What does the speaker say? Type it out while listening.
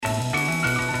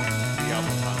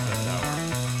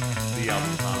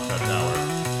Album Concept Hour.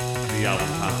 The Album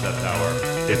Concept Hour.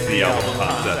 It's the Album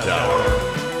Concept Hour.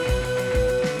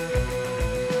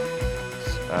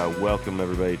 Welcome,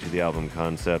 everybody, to the Album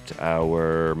Concept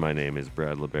Hour. My name is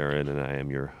Brad LeBaron, and I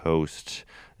am your host,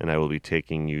 and I will be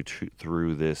taking you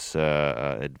through this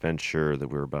adventure that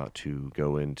we're about to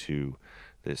go into,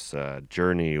 this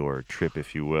journey or trip,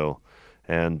 if you will.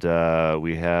 And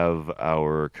we have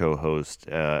our co-host,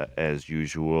 as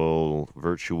usual,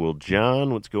 Virtual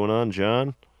John. What's going on,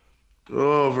 John?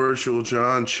 Oh, Virtual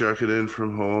John, checking in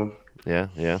from home. Yeah.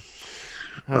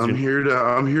 I'm here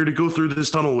to go through this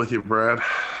tunnel with you, Brad.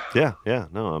 Yeah.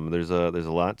 No, there's a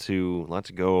lot to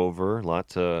go over, a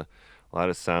lot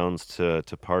of sounds to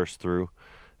parse through,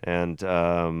 and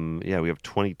we have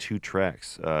 22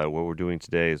 tracks. What we're doing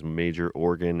today is Major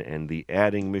Organ and the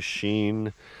Adding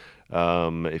Machine.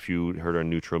 If you heard our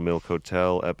Neutral Milk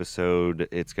Hotel episode,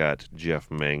 it's got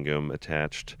Jeff Mangum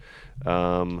attached,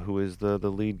 who is the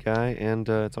lead guy, and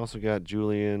it's also got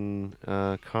Julian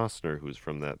Costner, who's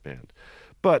from that band.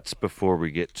 But before we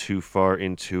get too far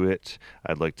into it,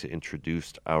 I'd like to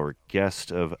introduce our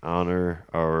guest of honor,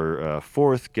 our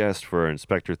fourth guest for our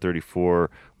Inspector 34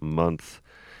 month.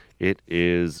 It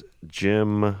is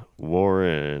Jimm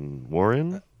Warren,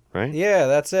 right? Yeah,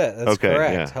 that's it. That's okay,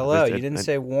 correct. Yeah. Hello. You didn't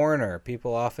say Warner.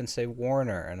 People often say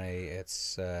Warner, and I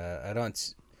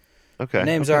don't. Okay. The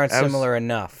names aren't similar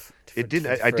enough. I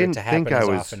didn't to happen think I as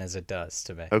was often as it does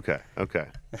to me. Okay.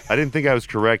 I didn't think I was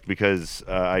correct because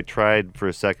I tried for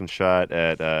a second shot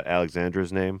at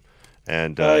Alexandra's name,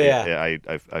 and I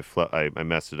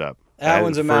messed it up. That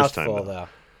one's a mouthful, mouthful, though.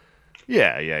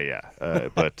 Yeah. Yeah.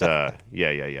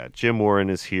 Jimm Warren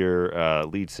is here,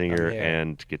 lead singer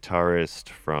and guitarist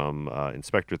from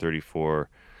Inspector 34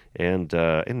 and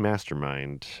in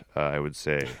Mastermind, I would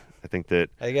say. I think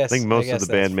most of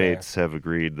the bandmates have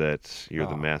agreed that you're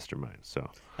the mastermind. So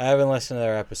I haven't listened to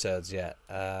their episodes yet,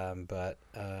 but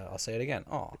I'll say it again.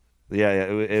 Oh. Yeah.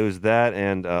 It was that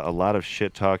and a lot of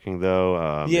shit talking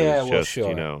though.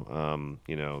 Sure.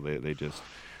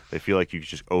 They feel like you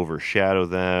just overshadow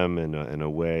them in a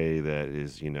way that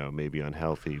is, maybe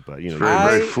unhealthy. But you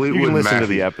can listen to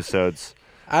the episodes.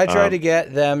 I tried to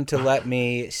get them to let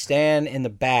me stand in the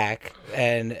back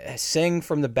and sing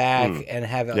from the back and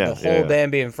have the whole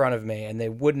band be in front of me, and they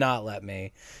would not let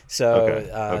me. So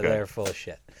they're full of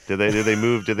shit. Did they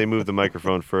move the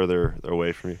microphone further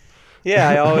away from you? Yeah,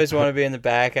 I always want to be in the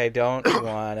back. I don't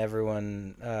want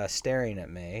everyone staring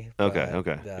at me.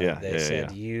 Okay.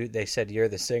 They said you're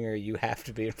the singer. You have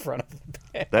to be in front of the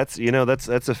band. That's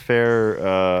a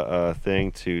fair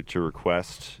thing to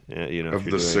request. Of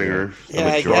the singer,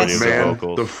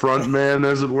 the front man,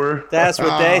 as it were. That's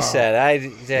what they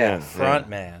said. Front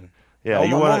man. Yeah,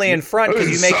 I'm only in front because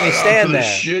you make me stand there.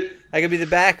 Shit. I could be the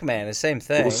back man. The same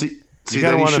thing. Well, see,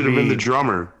 then you should have been the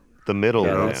drummer. The middle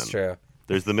man. That's true.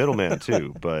 There's the middleman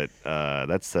too, but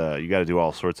that's you got to do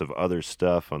all sorts of other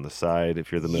stuff on the side if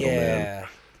you're the middleman. Yeah,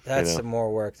 that's some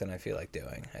more work than I feel like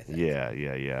doing, I think.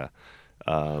 Yeah.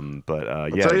 I'll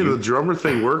tell you, the drummer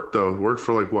thing worked though. It worked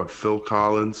for Phil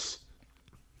Collins.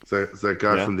 Is that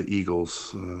guy from the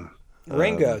Eagles?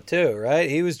 Ringo too, right?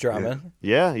 He was drumming.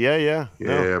 Yeah.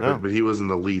 But he wasn't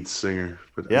the lead singer.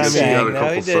 But yeah, he got a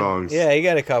couple songs. Yeah, he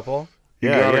got a couple.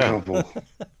 A couple.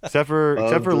 Except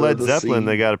for Led Zeppelin,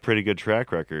 they got a pretty good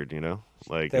track record,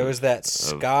 there was that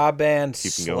ska band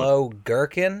Slow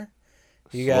Gherkin.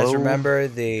 You guys remember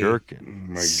the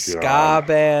ska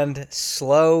band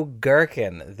Slow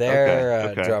Gherkin?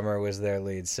 Their drummer was their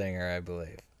lead singer, I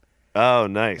believe. Oh,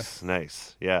 nice.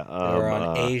 Yeah. They were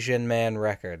on Asian Man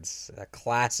Records, a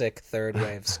classic third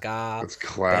wave ska. That's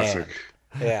classic.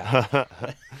 Band. Yeah.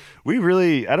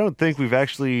 I don't think we've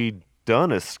actually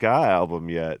done a ska album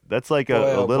yet. That's like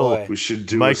a little we should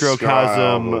do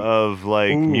microcosm of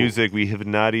music we have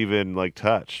not even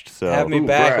touched. So have me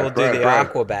back. We'll do the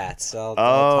Aquabats. I'll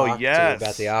talk to you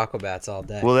about the Aquabats all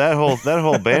day. Well, that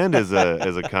whole band is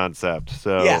a concept.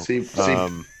 So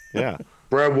yeah.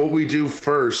 Brad, what we do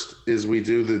first is we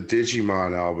do the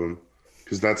Digimon album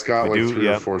because that's got three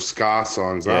or four ska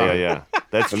songs on it. Yeah.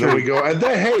 That's and true. Then we go, and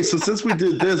then so since we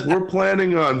did this, we're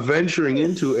planning on venturing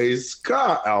into a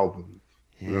ska album.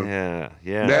 Yeah.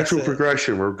 Natural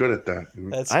progression. We're good at that.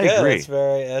 That's I good. agree.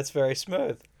 That's very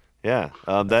smooth. Yeah.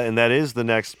 That is the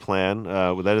next plan.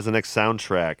 That is the next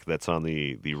soundtrack that's on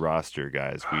the roster,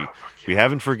 guys. We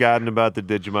haven't forgotten about the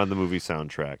Digimon the movie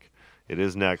soundtrack. It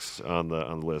is next on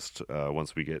the list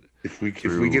once we get. If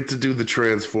we get to do the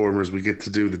Transformers, we get to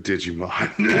do the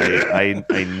Digimon. I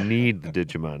need the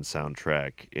Digimon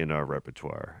soundtrack in our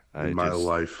repertoire. In my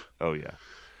life. Oh yeah.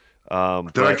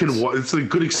 It's a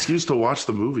good excuse to watch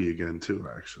the movie again too.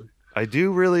 Actually. I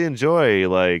do really enjoy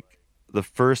like the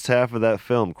first half of that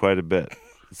film quite a bit.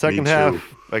 The second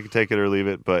half, I can take it or leave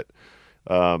it, but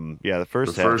the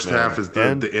first half is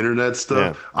the internet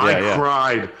stuff.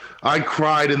 Yeah, I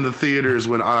cried in the theaters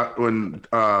when I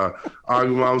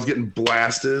was getting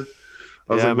blasted.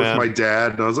 I was with my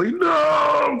dad, and I was like,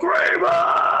 "No, Kramer!"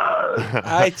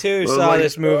 I too saw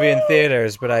this movie in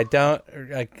theaters, but I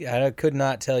could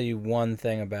not tell you one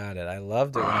thing about it. I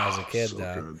loved it when I was a kid,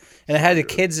 though, good. And it had the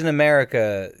Kids in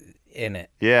America in it.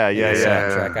 Yeah. I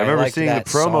remember seeing the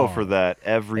promo for that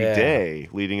every day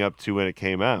leading up to when it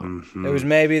came out. Mm-hmm. It was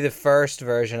maybe the first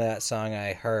version of that song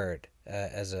I heard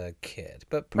as a kid,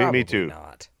 but probably me too.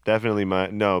 Not. Definitely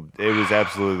no, it was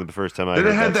absolutely the first time I heard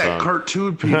that song. Then it had that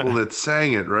cartoon people that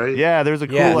sang it, right? Yeah, there was a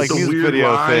cool like music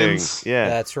video lines. thing. Yeah,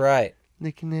 that's right.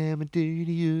 They can never do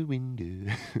to your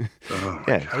window.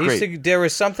 There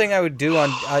was something I would do on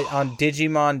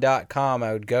Digimon.com.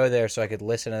 I would go there so I could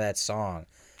listen to that song.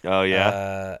 Oh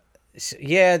yeah.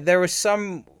 There was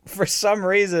for some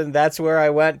reason that's where I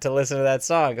went to listen to that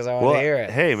song because I wanted to hear it.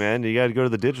 Hey man, you got to go to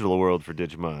the digital world for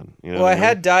Digimon. You know well, I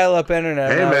had dial-up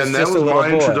internet. Hey man, that was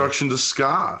my introduction to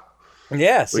ska.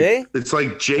 Yeah, see? It's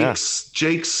like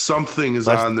Jake's something is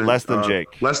on there. Less than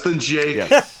Jake. Less than Jake.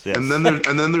 Yes. And then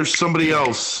there's somebody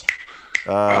else.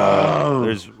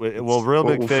 Real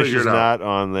Big Fish is not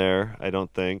on there, I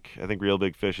don't think. I think Real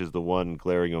Big Fish is the one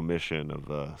glaring omission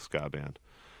of ska band.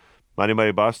 Mighty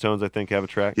Mighty Boss Tones, I think, have a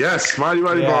track. Yes, Mighty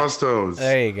Mighty Boss Tones.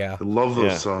 There you go. I love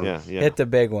those songs. Yeah. Hit the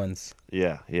big ones.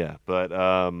 Yeah. But,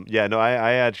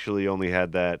 I actually only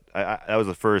had that. That was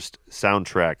the first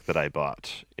soundtrack that I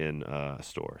bought in a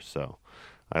store. So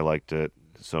I liked it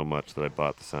so much that I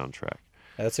bought the soundtrack.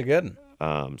 That's a good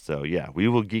one. We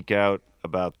will geek out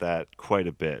about that quite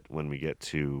a bit when we get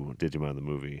to Digimon the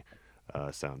Movie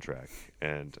soundtrack,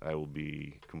 and I will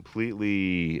be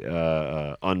completely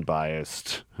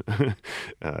unbiased at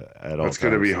all. That's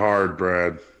going to be hard,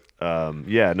 Brad. It's going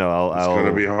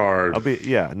to be hard. I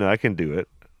can do it.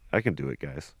 I can do it,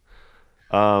 guys.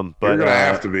 But you're going to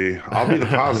have to be. I'll be the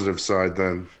positive side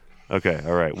then. Okay,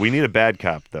 all right. We need a bad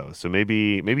cop though, so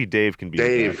maybe Dave can be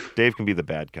Dave can be the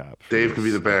bad cop. Dave can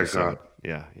be the bad cop.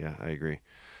 Yeah, I agree.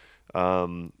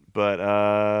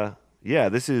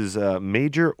 This is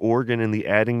Major Organ and the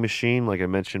Adding Machine, like I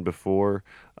mentioned before.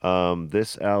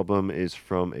 This album is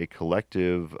from a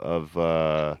collective of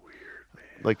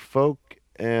like folk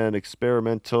and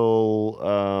experimental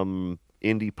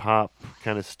indie pop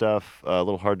kind of stuff, a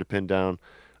little hard to pin down,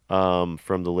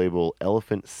 from the label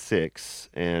Elephant Six,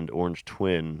 and Orange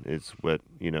Twin is what,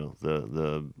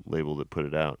 the label that put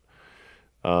it out.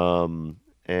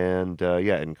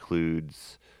 It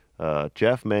includes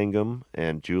Jeff Mangum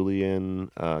and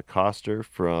Julian Koster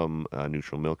from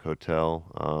Neutral Milk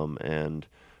Hotel, and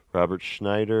Robert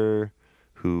Schneider,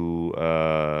 who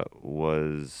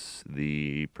was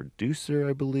the producer,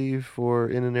 I believe, for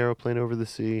In an Aeroplane Over the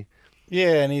Sea.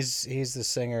 Yeah, and he's the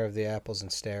singer of the Apples in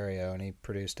Stereo, and he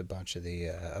produced a bunch of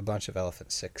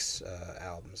Elephant Six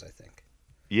albums, I think.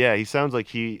 Yeah, he sounds like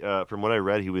from what I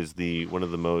read, he was one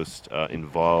of the most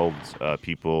involved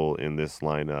people in this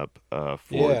lineup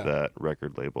for that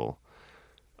record label.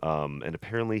 And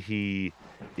apparently he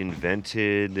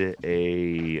invented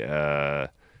a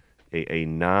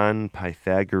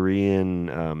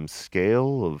non-Pythagorean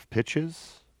scale of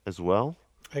pitches as well.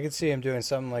 I could see him doing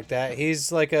something like that. He's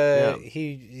like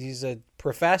he's a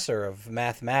professor of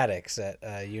mathematics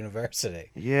at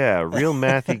university. Yeah, real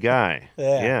mathy guy.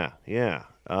 Yeah.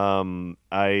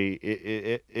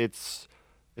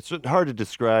 It's hard to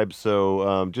describe.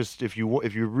 So just if you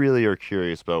really are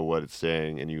curious about what it's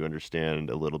saying and you understand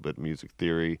a little bit music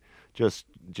theory, just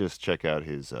check out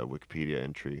his Wikipedia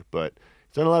entry. But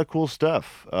he's done a lot of cool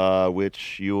stuff,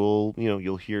 which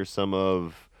you'll hear some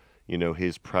of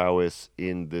his prowess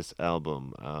in this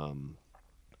album.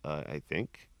 I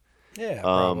think. Yeah,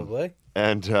 probably.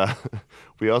 And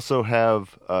we also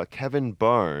have Kevin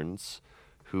Barnes,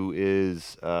 who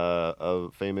is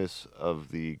famous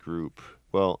of the group.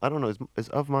 Well, I don't know. Is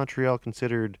Of Montreal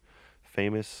considered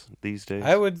famous these days?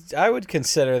 I would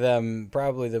consider them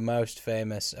probably the most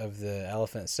famous of the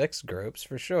Elephant Six groups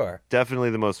for sure. Definitely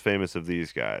the most famous of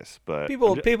these guys, but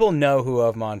people know who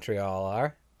Of Montreal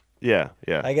are. Yeah.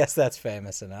 I guess that's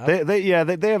famous enough. They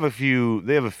have a few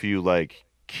like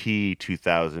key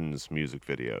 2000s music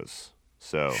videos.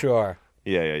 So sure.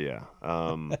 Yeah.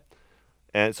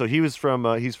 And so he's from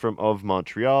Of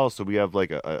Montreal. So we have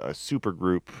like a super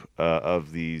group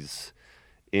of these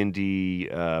indie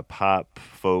pop,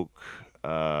 folk,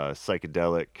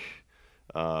 psychedelic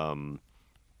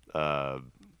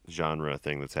genre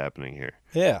thing that's happening here.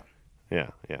 Yeah.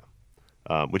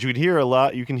 which you can hear a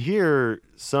lot. You can hear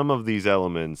some of these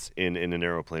elements in An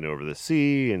Aeroplane Over the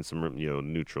Sea and some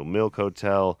Neutral Milk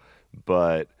Hotel,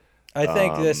 but I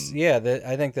think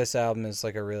I think this album is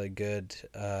like a really good.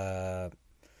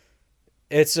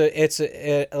 It's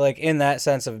like in that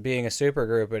sense of being a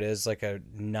supergroup, it is like a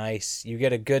nice. You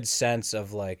get a good sense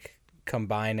of like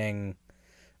combining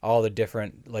all the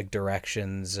different like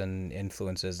directions and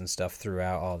influences and stuff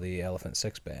throughout all the Elephant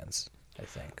Six bands. I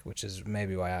think, which is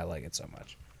maybe why I like it so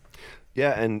much.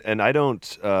 Yeah, and I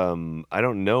don't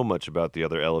know much about the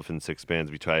other Elephant Six bands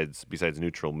besides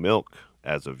Neutral Milk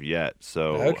as of yet.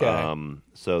 So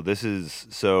so this is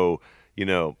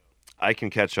I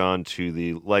can catch on to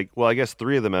the I guess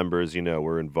three of the members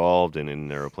were involved in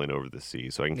An Aeroplane Over the Sea,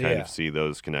 so I can kind of see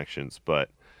those connections. But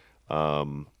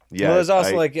well, there's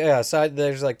also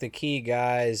there's like the key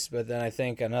guys, but then I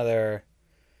think another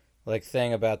like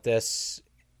thing about this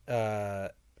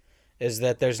is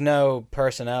that there's no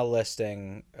personnel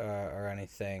listing or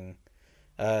anything.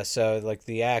 So like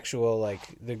the actual like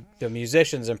the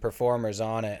musicians and performers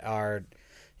on it are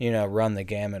run the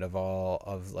gamut of all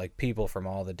of like people from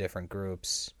all the different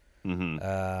groups.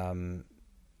 Mm-hmm.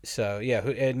 So yeah,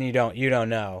 and you don't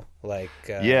know like.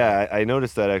 I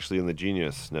noticed that actually in the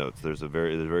Genius notes. There's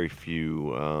very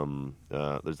few.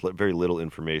 There's very little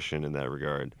information in that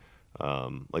regard.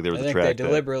 Like there was a track. I think they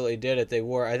deliberately did it. They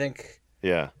wore. I think.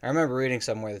 Yeah. I remember reading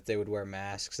somewhere that they would wear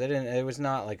masks. They didn't. It was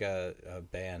not like a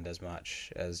band as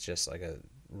much as just like a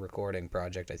recording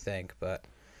project. I think, but.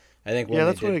 I think when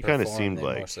that's what it kind of seemed they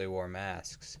like. Mostly wore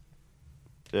masks.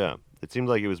 Yeah, it seemed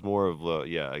like it was more of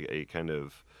a kind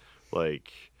of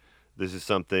like this is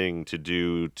something to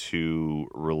do to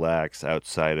relax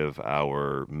outside of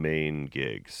our main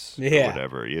gigs or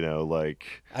whatever.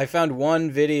 Like I found one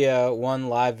live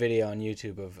video on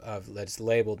YouTube of that's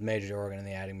labeled Major Organ and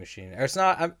the Adding Machine. Or it's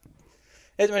not.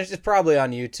 It's probably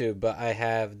on YouTube, but I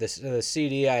have the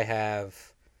CD I have.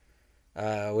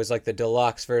 Was like the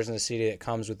deluxe version of the CD that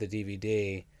comes with the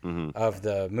DVD of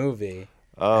the movie.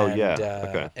 Oh, and,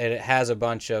 okay. And it has a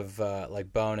bunch of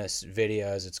like bonus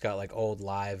videos. It's got like old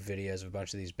live videos of a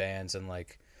bunch of these bands and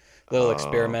like little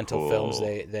experimental films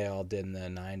they all did in the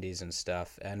 90s and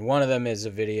stuff. And one of them is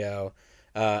a video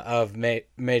of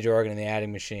Major Organ and the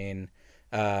Adding Machine.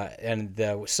 And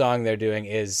the song they're doing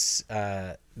is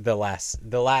the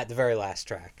very last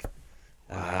track.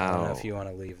 Wow. I don't know if you want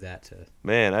to leave that to...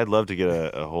 Man, I'd love to get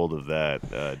a hold of that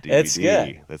DVD. It's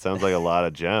good. That sounds like a lot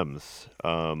of gems.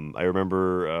 I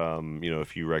remember, a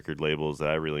few record labels that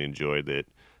I really enjoyed that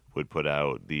would put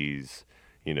out these,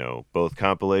 both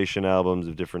compilation albums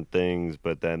of different things,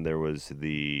 but then there was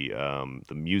the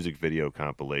music video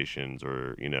compilations,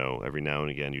 or every now and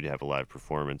again you'd have a live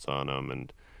performance on them.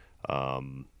 And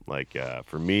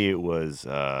for me, it was.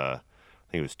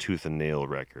 I think it was Tooth and Nail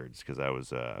Records because I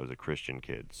was a Christian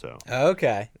kid. So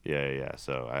okay. Yeah.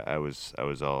 So I would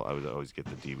always get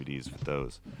the DVDs with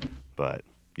those. But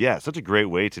yeah, such a great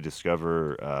way to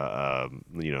discover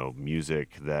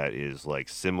music that is like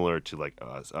similar to like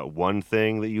one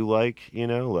thing that you like.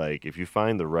 Like if you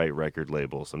find the right record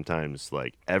label, sometimes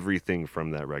like everything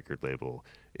from that record label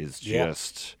is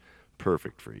just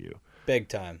perfect for you. Big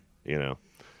time.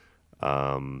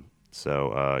 So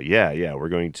we're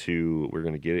going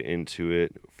to get into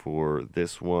it for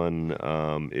this one.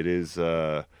 It is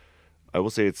I will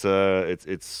say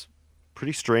it's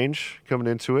pretty strange coming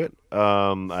into it.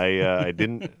 I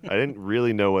didn't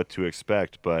really know what to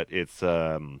expect, but it's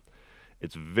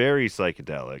very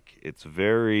psychedelic. It's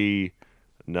very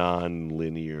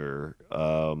non-linear.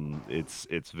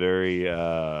 It's very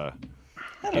I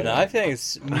don't know. I think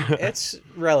it's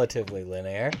relatively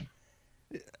linear.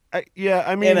 I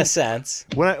mean, in a sense.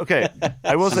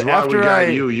 I will say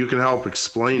after you can help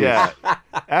explain it.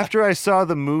 After I saw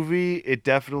the movie, it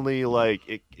definitely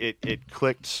it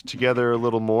clicked together a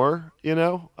little more.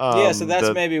 So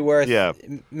that's maybe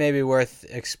worth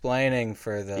explaining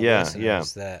for the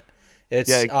listeners that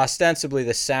it's ostensibly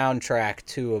the soundtrack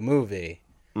to a movie.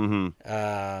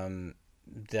 Mm-hmm.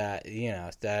 That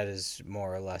is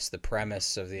more or less the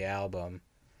premise of the album.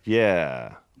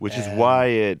 Yeah. Which is why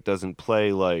it doesn't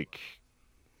play like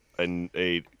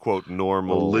a quote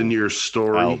normal linear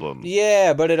story album.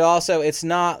 Yeah, but it's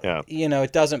not. Yeah.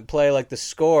 It doesn't play like the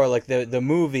score. Like the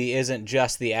movie isn't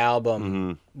just the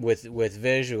album with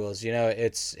visuals.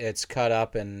 It's cut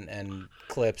up and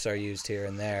clips are used here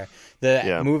and there.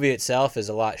 The movie itself is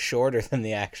a lot shorter than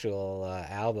the actual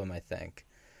album, I think.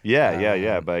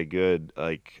 By a good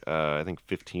I think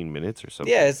 15 minutes or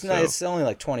something. Yeah, it's only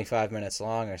like 25 minutes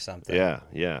long or something. Yeah.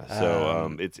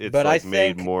 So it's but like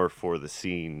made more for the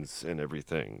scenes and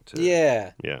everything.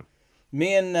 Yeah.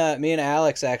 Me and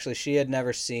Alex, actually, she had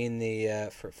never seen the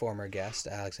former guest,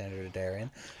 Alexander Dadarian.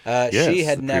 Yes, she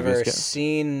had never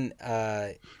seen.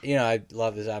 I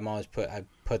love this. I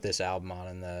put this album on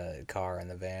in the car, in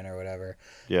the van, or whatever.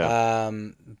 Yeah.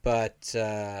 But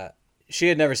she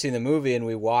had never seen the movie, and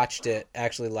we watched it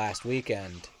actually last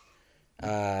weekend.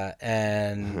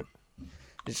 And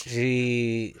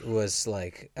she was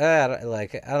like, I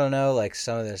don't know, like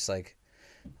some of this, like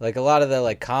a lot of the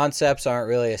like concepts aren't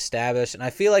really established, and I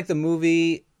feel like the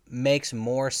movie makes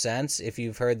more sense if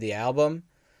you've heard the album.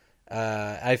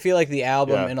 I feel like the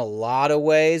album in a lot of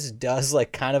ways does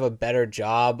like kind of a better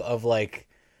job of like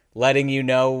letting you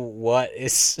know what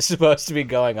is supposed to be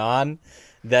going on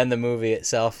than the movie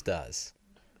itself does.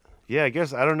 Yeah, I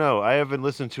guess, I don't know. I haven't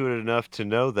listened to it enough to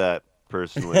know that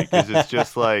personally, because it's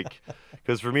just like,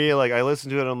 because for me, like, I listen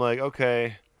to it and I'm like,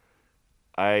 okay,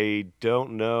 I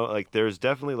don't know. Like, there's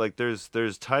definitely, like,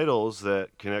 there's titles that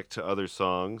connect to other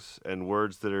songs and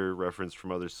words that are referenced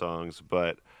from other songs,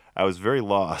 but I was very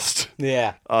lost.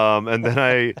 Yeah. And then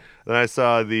I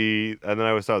saw the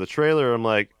trailer. I'm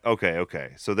like,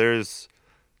 okay. So there's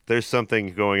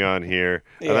something going on here.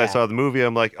 And I saw the movie.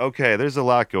 I'm like, okay, there's a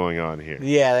lot going on here.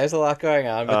 Yeah, there's a lot going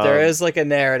on, but there is like a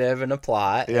narrative and a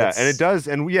plot. Yeah, and it does.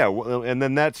 And and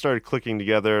then that started clicking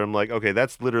together. I'm like, okay,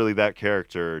 that's literally that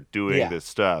character doing this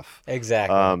stuff.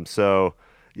 Exactly. So,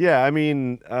 yeah, I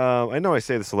mean, I know I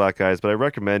say this a lot, guys, but I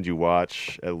recommend you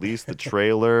watch at least the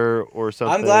trailer or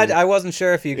something. I'm glad. I wasn't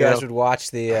sure if you guys would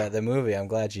watch the movie. I'm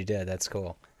glad you did. That's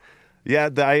cool. Yeah,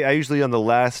 I usually on the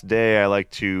last day I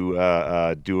like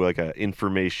to do like an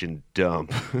information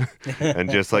dump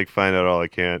and just like find out all I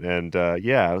can. And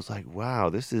I was like, wow,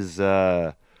 this is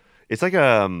it's like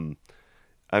I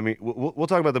mean, we'll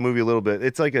talk about the movie a little bit.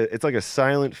 It's like a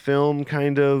silent film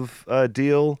kind of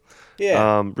deal.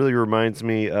 Yeah. Really reminds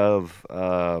me of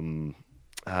was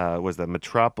that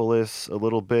Metropolis a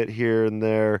little bit here and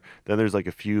there. Then there's like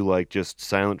a few like just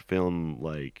silent film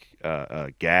like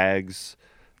gags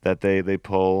that they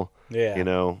pull, like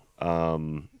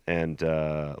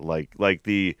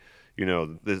the,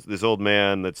 this old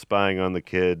man that's spying on the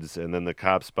kids, and then the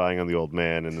cop spying on the old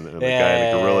man, and the guy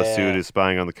in the gorilla suit is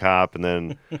spying on the cop, and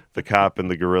then the cop and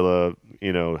the gorilla,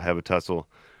 have a tussle.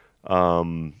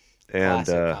 Classic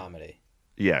comedy.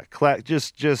 Yeah,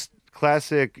 just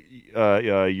classic.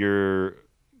 Your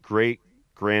great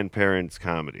grandparents'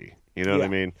 comedy. You know what I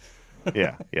mean?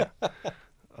 Yeah.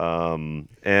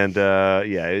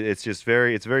 It's just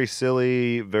very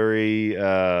silly, very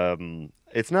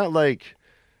it's not like,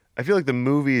 I feel like the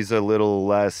movie's a little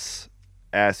less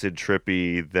acid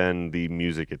trippy than the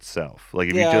music itself. Like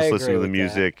if you just listen to the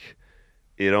music,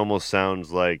 it almost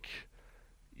sounds like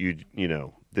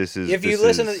this is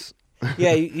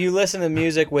you listen to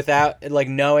music without like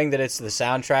knowing that it's the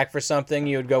soundtrack for something,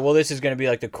 you would go, well, this is going to be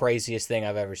like the craziest thing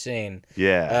I've ever seen.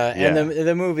 And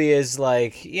the movie is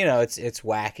like, it's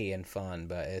wacky and fun,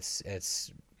 but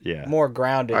it's more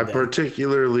grounded. I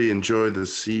particularly enjoyed the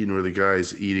scene where the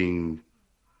guy's eating,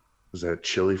 was that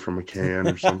chili from a can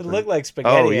or something? It looked like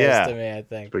spaghetti to me, I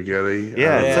think. Spaghetti?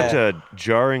 It's such a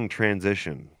jarring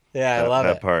transition. Yeah, I love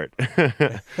that part.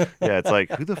 It's like,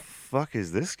 who the fuck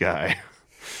is this guy?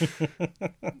 You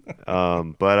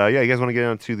guys want to get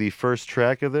on to the first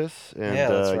track of this,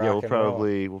 and we'll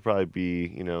probably be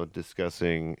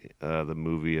discussing the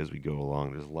movie as we go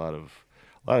along. There's a lot of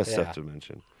stuff to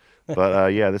mention, but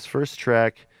this first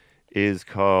track is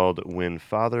called "When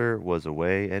Father Was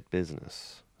Away at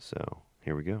Business." So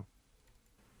here we go.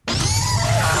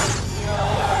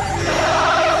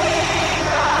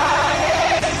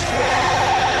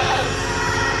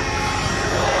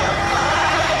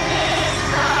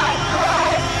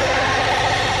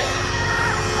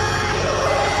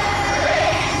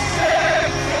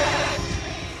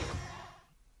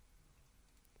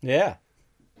 Yeah.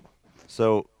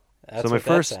 So that's my what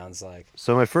first that sounds like.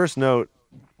 So my first note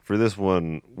for this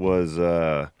one was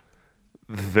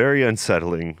very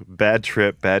unsettling. Bad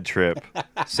trip,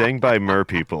 sang by mer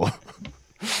people.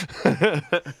 So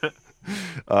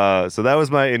that was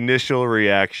my initial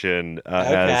reaction.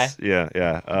 Okay.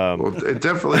 Well, it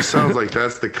definitely sounds like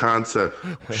that's the concept.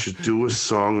 We should do a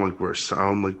song like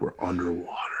we're underwater.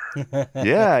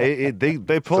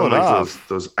 They pull it off.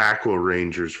 Those Aqua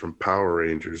Rangers from Power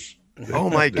Rangers. Oh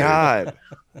my God!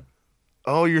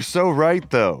 Oh, you're so right,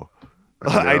 though.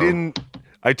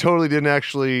 I totally didn't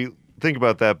actually think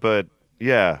about that, but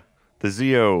yeah, the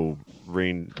Zeo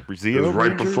It was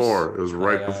right before. It was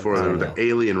right before they were the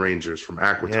Alien Rangers from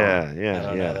Aquatar. I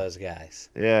don't know those guys.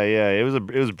 Yeah. It was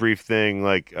a brief thing.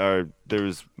 Like there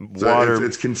was water. So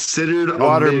it's considered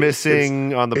water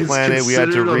missing on the planet. We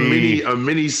had to a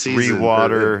mini season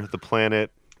re-water the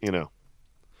planet. You know.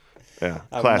 Yeah,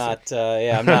 classic.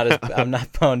 I'm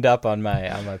not boned up on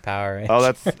my Power Rangers. Oh,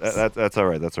 that's all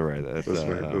right. That's all right. That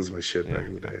was my shit back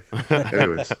in the day.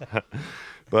 Anyways,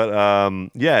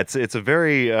 but it's a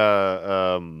very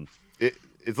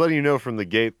it's letting you know from the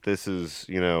gate. This is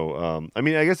I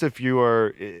mean, I guess if you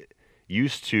are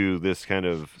used to this kind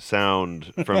of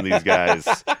sound from these guys,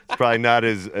 it's probably not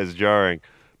as jarring.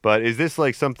 But is this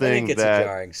like something I think it's that a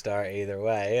jarring start either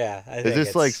way? Yeah. Is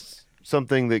this like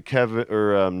something that Kevin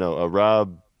or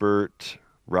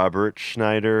Robert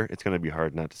Schneider? It's going to be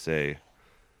hard not to say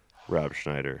Rob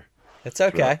Schneider. It's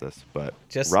okay. But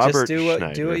just do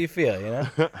what you feel,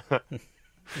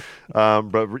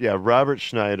 But yeah, Robert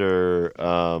Schneider.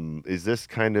 Is this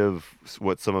kind of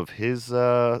what some of his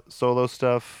solo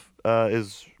stuff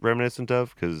is reminiscent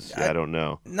of? Because I don't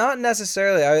know. Not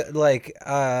necessarily.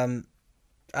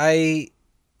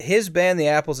 His band, the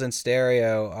Apples in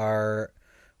Stereo, are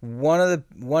one of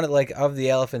the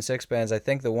Elephant Six bands. I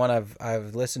think the one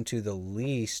I've listened to the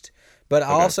least, but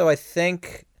also I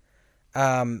think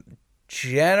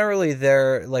generally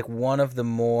they're like one of the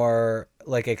more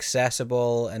like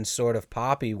accessible and sort of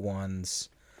poppy ones.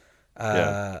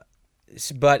 But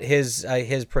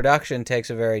his production takes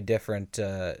a very different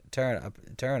turn,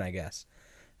 I guess.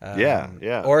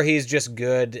 Or he's just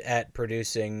good at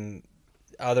producing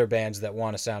other bands that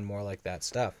want to sound more like that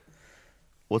stuff.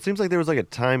 Well, it seems like there was like a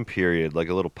time period, like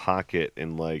a little pocket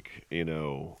in like,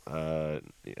 I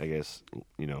guess,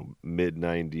 mid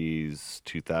 90s,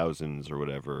 2000s or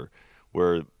whatever,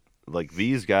 where like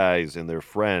these guys and their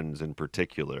friends in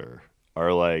particular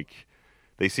are like,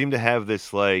 they seem to have this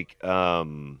they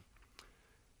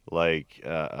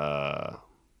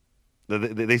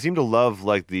seem to love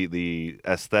like the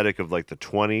aesthetic of like the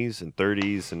 20s and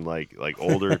 30s and like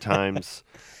older times.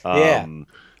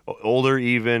 Older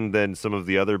even than some of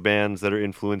the other bands that are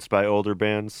influenced by older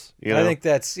bands. I think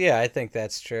that's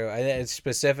true. It's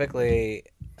specifically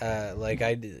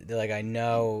I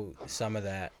know some of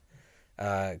that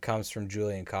comes from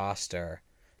Julian Coster.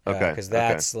 Because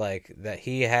that's like that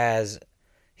he has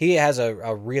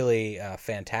a really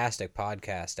fantastic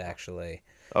podcast actually.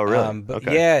 Oh really? But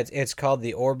yeah, it's called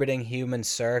The Orbiting Human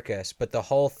Circus. But the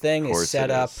whole thing is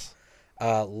set up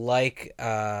like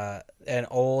an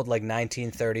old like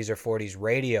 1930s or 40s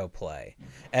radio play,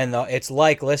 and it's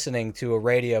like listening to a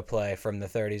radio play from the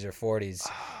 30s or 40s.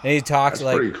 And he talks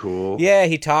That's pretty cool. Yeah,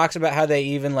 he talks about how they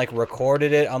even like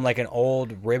recorded it on like an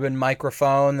old ribbon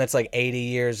microphone that's like 80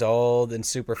 years old and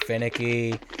super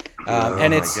finicky.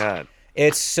 And it's my God.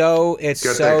 It's so got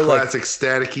that classic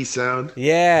staticky sound.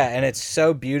 Yeah, and it's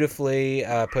so beautifully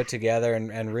put together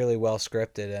and really well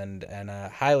scripted, and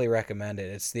highly recommend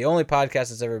it. It's the only podcast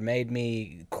that's ever made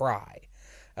me cry.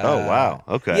 Oh wow!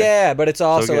 Okay. Yeah, but it's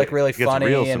also like really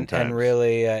funny and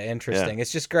really interesting. Yeah.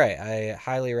 It's just great. I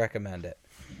highly recommend it.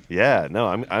 Yeah, no,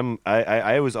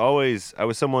 I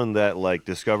was someone that like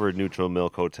discovered Neutral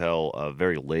Milk Hotel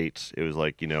very late. It was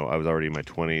like I was already in my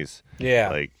 20s.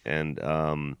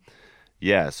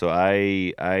 Yeah. So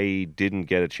I didn't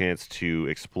get a chance to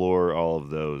explore all of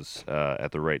those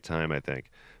at the right time, I think.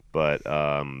 But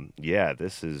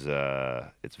this is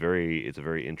it's a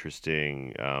very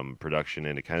interesting production,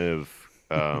 and it kind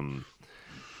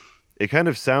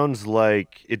of sounds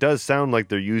like it does sound like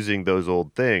they're using those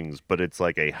old things, but it's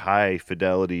like a high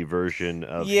fidelity version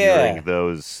of hearing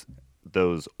those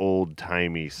old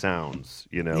timey sounds.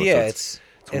 Yeah, so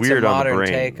it's weird a modern on the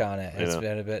brain, take on it. It's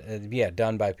been a bit,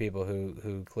 done by people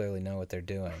who clearly know what they're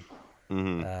doing.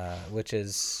 Mm-hmm. Which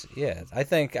is, I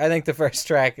think the first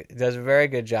track does a very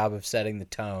good job of setting the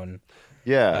tone.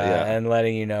 And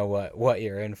letting you know what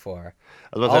you're in for.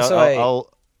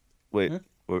 I'll wait.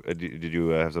 Did you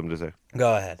have something to say?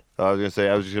 Go ahead. I was gonna say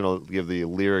I was just gonna give the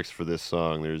lyrics for this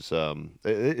song. There's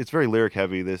it's very lyric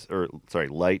heavy.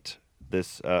 Light.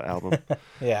 This album.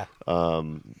 Yeah. It's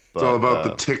all about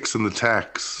the ticks and the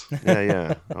tacks.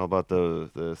 Yeah. All about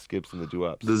the skips and the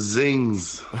doo-wops. The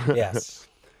zings. Yes.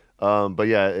 But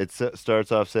yeah, it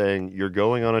starts off saying, "You're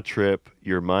going on a trip.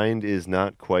 Your mind is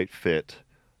not quite fit.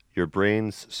 Your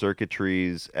brain's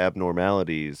circuitry's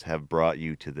abnormalities have brought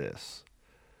you to this."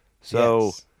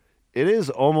 So It is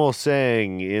almost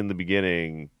saying in the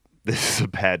beginning, this is a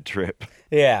bad trip.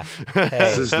 Yeah. Hey,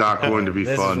 this is not going to be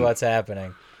fun. This is what's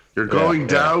happening. You're going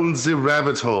down the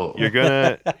rabbit hole. You're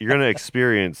gonna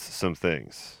experience some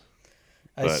things.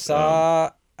 I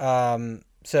saw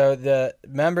So the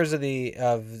members of the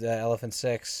Elephant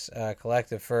Six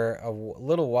collective, for a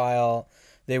little while,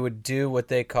 they would do what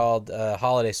they called a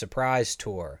holiday surprise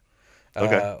tour.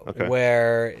 Okay.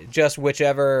 Where just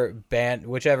whichever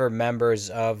members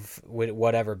of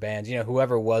whatever bands,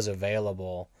 whoever was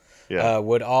available,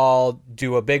 would all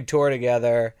do a big tour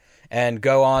together and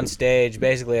go on stage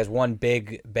basically as one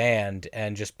big band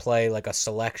and just play like a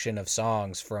selection of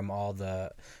songs from all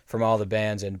the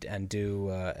bands and do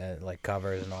like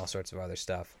covers and all sorts of other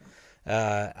stuff.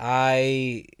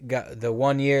 I got the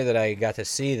one year that I got to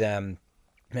see them,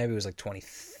 maybe it was like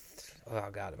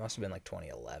it must have been like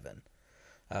 2011.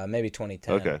 Maybe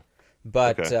 2010. Okay.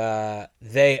 But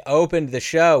they opened the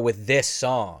show with this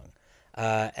song.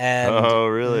 And oh,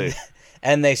 really?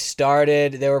 And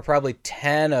there were probably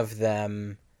 10 of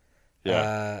them,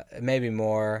 maybe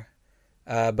more.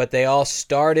 But they all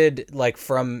started like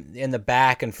from in the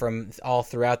back and from all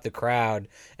throughout the crowd,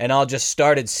 and all just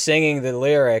started singing the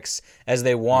lyrics as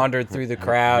they wandered through the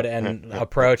crowd and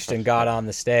approached and got on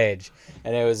the stage.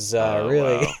 And it was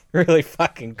really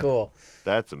fucking cool.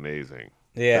 That's amazing.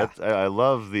 Yeah, I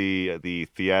love the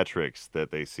theatrics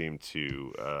that they seem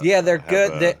to. They're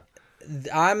good.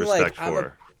 I'm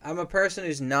a person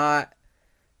who's not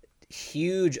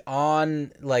huge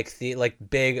on like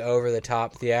big over the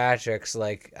top theatrics,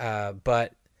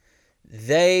 but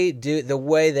they do the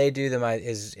way they do them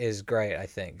is great. I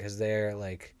think because they're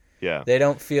like they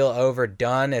don't feel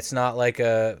overdone. It's not like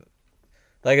as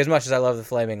much as I love the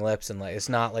Flaming Lips, and like it's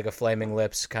not like a Flaming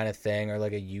Lips kind of thing, or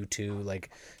like a U2 like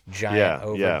giant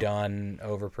overdone,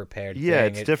 overprepared thing.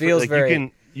 It's it different. Feels like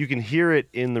very... you can hear it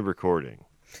in the recording.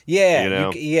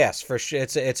 Yeah, yes, for sure.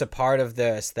 It's a part of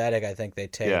the aesthetic I think they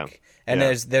take, and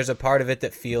there's a part of it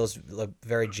that feels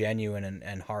very genuine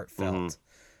and heartfelt.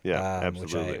 Mm-hmm. Yeah,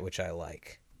 absolutely. Which I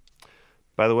like.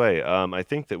 By the way, I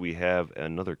think that we have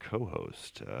another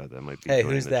co-host that might be joining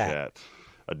who's the that? chat.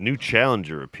 A new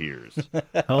challenger appears.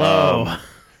 Hello.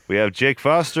 We have Jake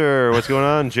Foster. What's going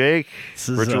on, Jake? This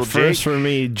is the first for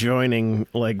me joining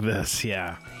like this.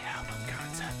 Yeah.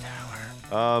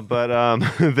 But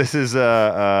this is we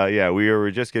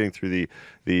were just getting through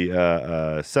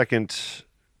the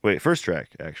first track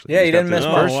actually. Yeah, you didn't miss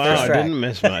much. I didn't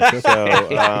miss much. So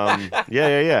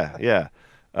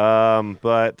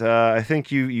but I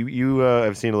think you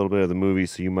have seen a little bit of the movie,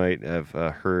 so you might have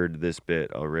heard this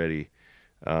bit already.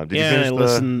 Did you finish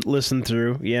listen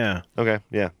through. Yeah. Okay.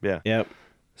 Yeah. Yep.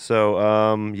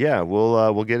 So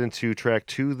we'll get into track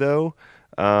 2 though.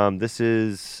 This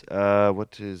is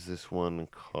what is this one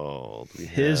called?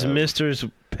 His Mister's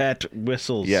Pet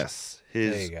Whistles. Yes,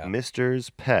 his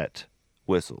Mister's Pet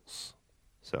Whistles.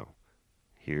 So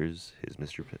here's his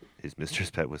Mister's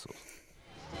Pet Whistles.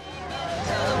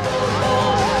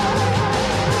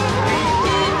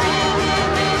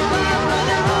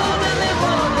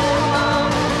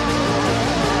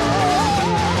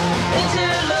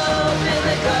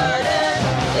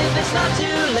 Not too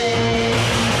late.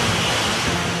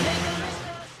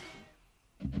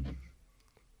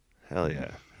 Hell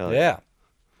yeah. Yeah.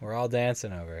 We're all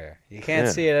dancing over here. You can't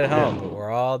see it at home, but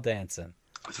we're all dancing.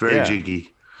 It's very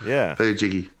jiggy. Yeah. Very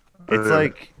jiggy. It's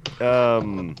like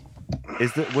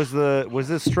was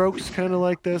the Strokes kind of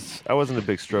like this? I wasn't a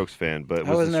big Strokes fan, but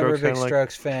I was the never Strokes a big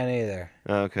Strokes fan either.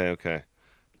 Okay.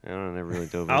 I don't never really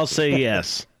dove into I'll say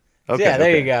yes. Okay. Yeah,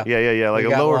 there you go. Yeah. Like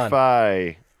we a lower one.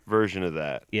 Fi version of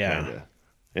that. Yeah.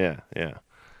 Kinda.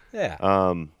 Yeah.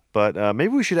 But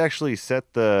maybe we should actually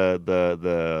set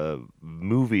the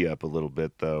movie up a little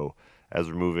bit though, as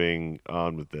we're moving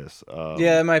on with this.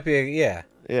 It might be. Yeah.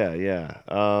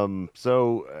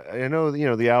 So I know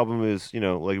the album is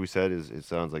like we said it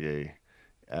sounds like a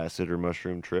acid or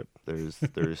mushroom trip. There's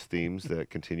themes that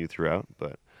continue throughout,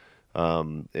 but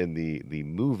in the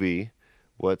movie,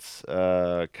 what's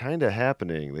kind of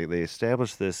happening? They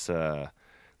established this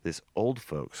old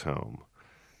folks home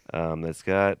that's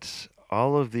got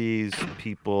all of these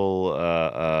people,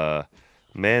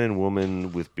 man and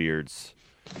woman with beards.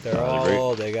 They're all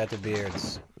old. They got the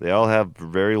beards. They all have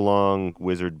very long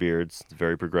wizard beards. It's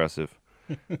very progressive.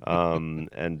 And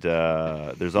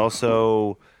there's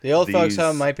also the old folks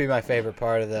home might be my favorite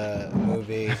part of the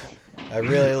movie. I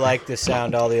really like the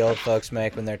sound all the old folks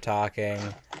make when they're talking.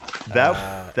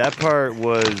 That part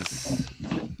was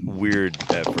weird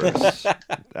at first.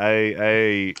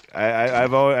 I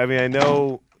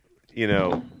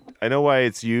know why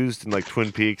it's used in like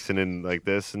Twin Peaks and in like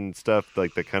this and stuff,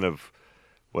 like the kind of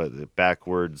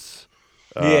backwards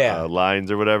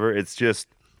lines or whatever. It's just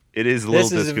it is a little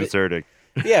disconcerting.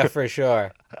 Yeah, for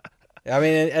sure. I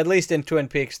mean, at least in Twin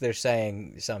Peaks they're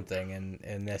saying something, and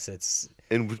in this it's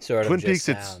in sort Twin of Peaks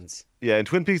just sounds. Yeah, in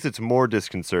Twin Peaks, it's more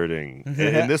disconcerting.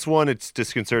 In this one, it's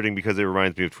disconcerting because it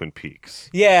reminds me of Twin Peaks.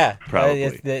 Yeah,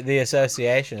 probably. The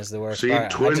association is the worst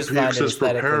part. Twin I just Peaks find it is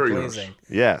preparing pleasing.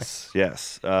 Yes.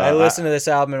 I listened to this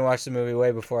album and watched the movie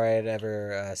way before I had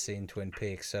ever seen Twin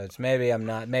Peaks. So it's maybe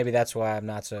that's why I'm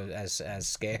not so as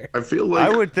scared. I feel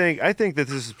like I think that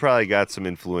this has probably got some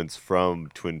influence from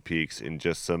Twin Peaks in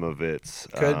just some of its.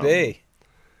 Could be.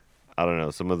 I don't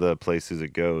know, some of the places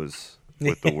it goes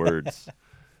with the words.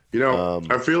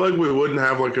 I feel like we wouldn't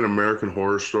have like an American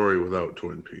Horror Story without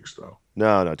Twin Peaks, though.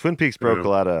 No, Twin Peaks broke a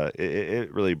lot of. It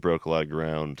really broke a lot of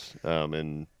ground,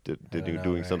 and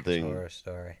doing something Horror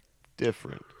Story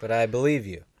different. But I believe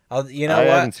you. I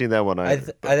haven't seen that one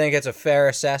either. I think it's a fair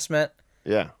assessment.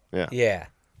 Yeah.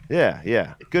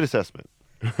 Good assessment.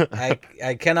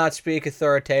 I cannot speak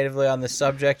authoritatively on the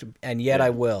subject, and yet I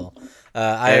will.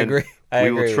 I agree.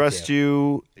 We will trust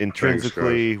you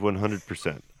intrinsically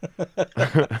 100%.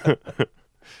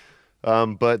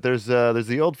 But there's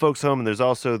the old folks home, and there's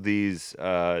also these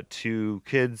two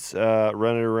kids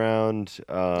running around.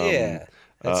 I'd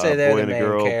say they're the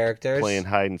main characters playing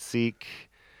hide and seek.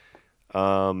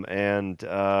 At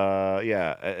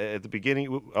the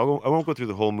beginning, I won't go through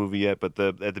the whole movie yet, but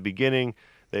at the beginning,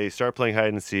 they start playing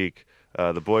hide and seek.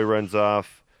 The boy runs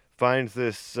off, finds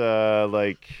this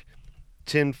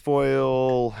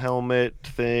tinfoil helmet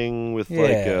thing with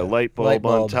like a light bulb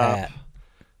on top. Hat.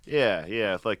 Yeah,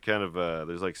 it's like kind of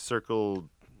there's like circled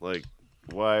like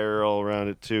wire all around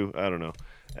it too. I don't know.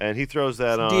 And he throws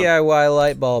that on. DIY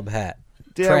light bulb hat.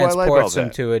 Transports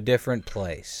him to a different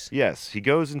place. Yes, he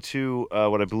goes into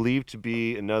what I believe to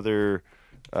be another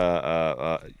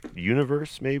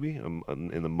universe, maybe in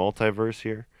the multiverse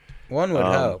here. One would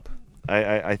hope.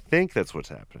 I think that's what's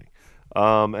happening.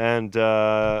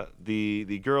 The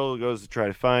girl goes to try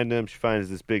to find him. She finds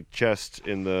this big chest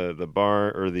in the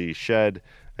barn or the shed,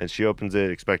 and she opens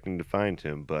it expecting to find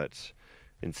him, but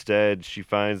instead she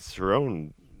finds her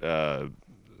own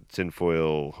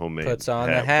tinfoil homemade puts on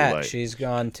the hat. She's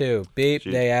gone too. Beep,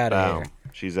 they out of here.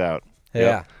 She's out.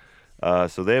 Yeah.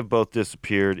 Yep. So they have both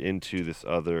disappeared into this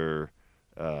other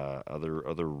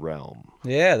realm.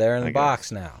 Yeah, they're in a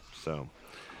box now. So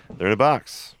they're in a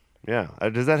box. Yeah.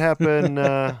 Does that happen?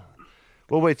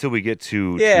 We'll wait till we get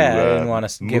to I didn't want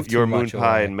to give your too moon much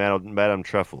pie away. and Madame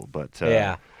Truffle, but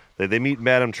they meet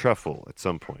Madame Truffle at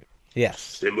some point.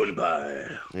 Yes. moon pie.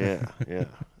 Yeah.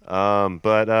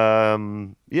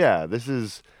 This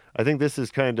is. I think this is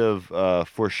kind of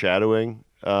foreshadowing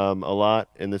a lot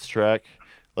in this track.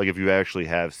 Like if you actually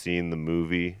have seen the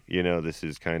movie, this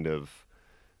is kind of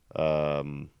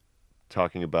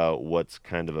talking about what's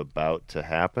kind of about to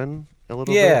happen a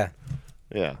little bit.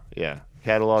 Yeah.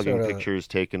 Cataloging pictures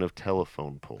taken of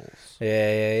telephone poles.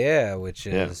 Yeah, which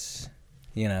is,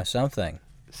 something.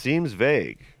 Seems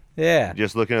vague. Yeah.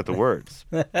 Just looking at the words.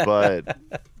 But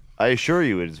I assure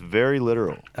you, it's very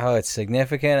literal. Oh, it's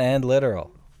significant and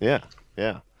literal. Yeah.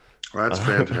 That's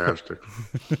fantastic.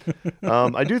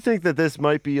 I do think that this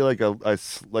might be like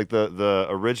the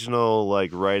original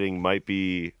writing might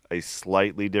be a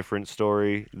slightly different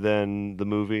story than the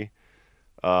movie.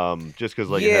 Just because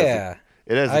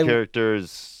it has the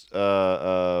characters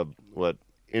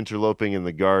interloping in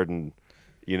the garden.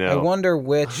 I wonder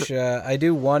which. I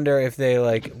do wonder if they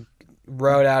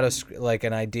wrote out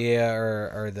an idea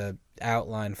or the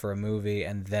outline for a movie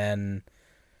and then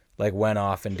went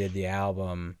off and did the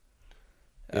album.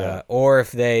 Or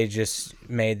if they just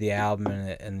made the album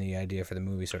and the idea for the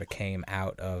movie sort of came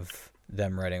out of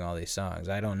them writing all these songs.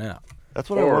 I don't know. That's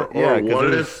what I want. Yeah,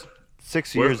 because there's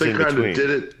 6 years in between.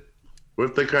 What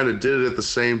if they kind of did it at the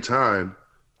same time?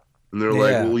 And they're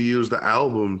like, we'll use the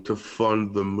album to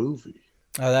fund the movie.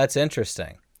 Oh, that's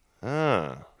interesting.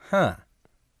 Huh.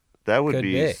 That would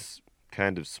be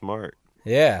kind of smart.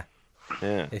 Yeah.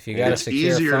 If you got to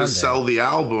secure easier funding. To sell the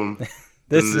album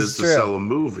than it is to sell a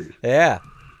movie. Yeah.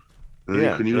 And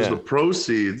you can use the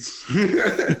proceeds.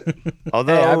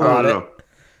 Although I bought it.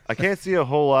 I can't see a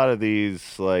whole lot of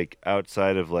these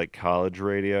outside of college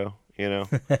radio, they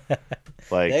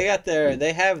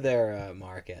have their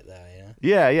market though,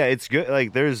 Yeah, it's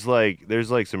good. There's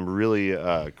some really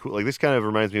cool. This kind of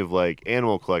reminds me of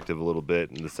Animal Collective a little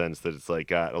bit in the sense that it's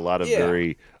got a lot of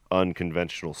very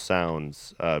unconventional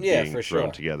sounds being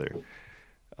thrown together.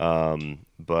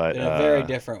 But in a very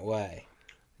different way.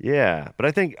 Yeah, but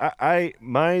I think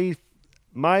my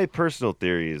personal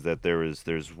theory is that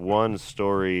there's one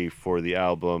story for the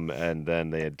album and then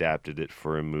they adapted it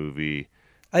for a movie.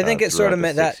 I think it sort of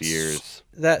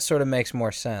that sort of makes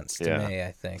more sense to me.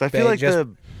 I think. So I feel like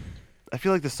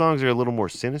the songs are a little more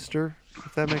sinister,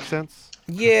 if that makes sense.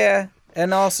 Yeah,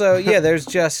 And also, yeah, there's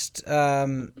just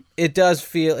it does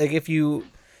feel like if you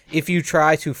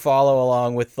try to follow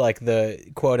along with like the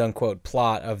quote unquote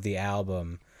plot of the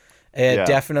album, it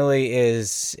definitely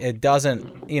is. It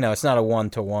doesn't, it's not a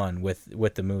 1-to-1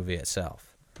 with the movie itself.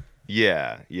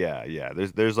 Yeah.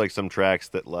 There's like some tracks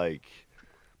that like,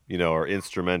 are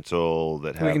instrumental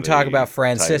that have. We can talk about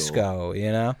Francisco,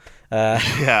 title.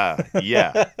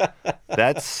 Yeah.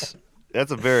 That's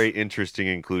a very interesting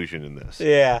inclusion in this.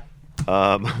 Yeah.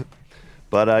 But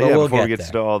before we get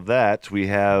to all that, we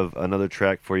have another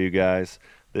track for you guys.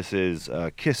 This is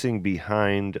Kissing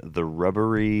Behind the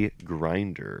Rubbery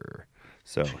Grinder.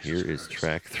 So here is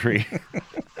track 3.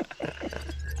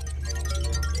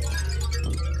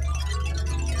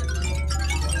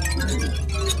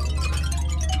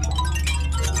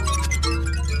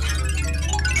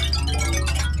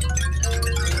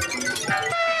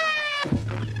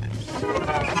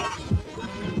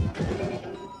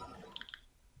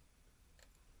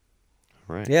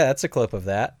 Right. Yeah, that's a clip of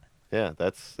that. Yeah,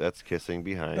 that's Kissing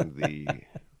Behind the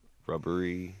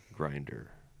Rubbery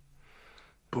Grinder.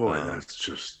 Boy, that's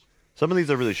just... Some of these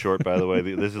are really short, by the way.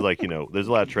 This is like, there's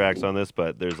a lot of tracks on this,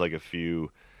 but there's like a few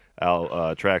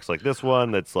tracks like this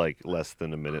one that's like less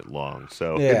than a minute long.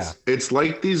 So yeah. It's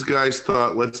like these guys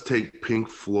thought, let's take Pink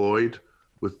Floyd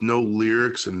with no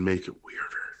lyrics and make it weirder.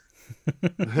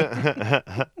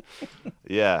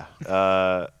 Yeah.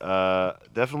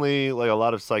 Definitely like a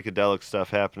lot of psychedelic stuff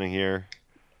happening here.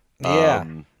 Yeah.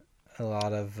 A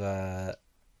lot of I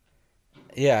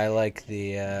like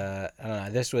the I don't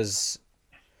know, this was,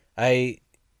 I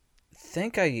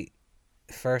think I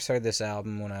first heard this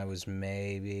album when I was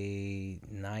maybe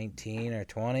 19 or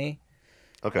 20.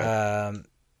 Okay.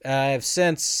 I've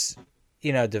since,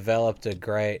 developed a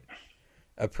great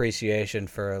appreciation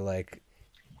for like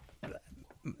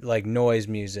noise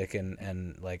music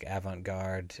and like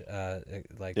avant-garde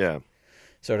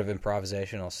sort of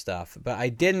improvisational stuff, but I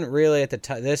didn't really at the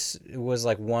time. This was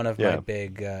like one of my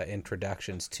big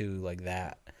introductions to like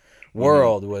that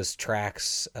world was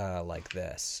tracks like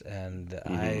this, and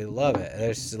I love it.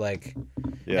 There's like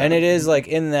and it is like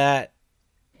in that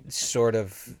sort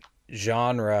of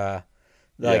genre,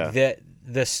 like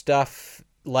the stuff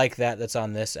like that's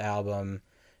on this album,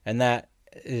 and that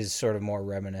is sort of more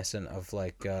reminiscent of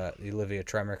like the Olivia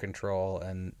Tremor Control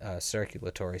and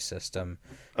Circulatory System,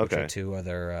 which are two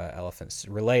other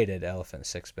related Elephant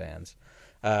Six bands.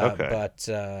 But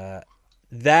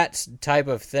that type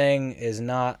of thing is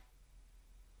not,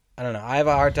 I don't know, I have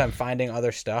a hard time finding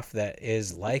other stuff that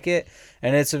is like it,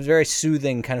 and it's a very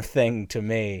soothing kind of thing to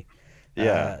me.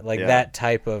 That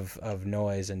type of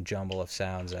noise and jumble of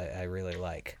sounds I really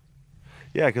like.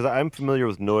 Yeah, because I'm familiar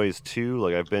with noise too.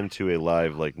 Like I've been to a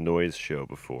live like noise show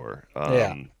before.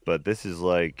 But this is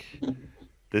like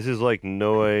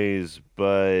noise,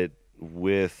 but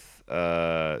with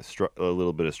a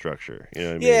little bit of structure. You know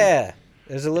what I mean? Yeah,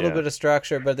 there's a little bit of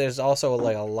structure, but there's also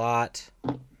like a lot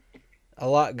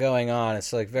going on.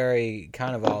 It's like very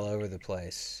kind of all over the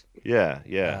place.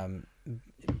 Yeah.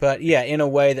 But yeah, in a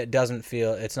way that doesn't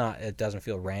feel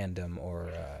random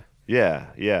or. Yeah.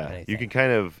 Anything. It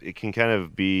can kind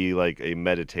of be like a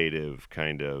meditative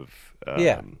kind of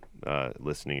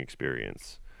listening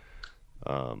experience,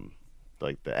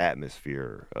 like the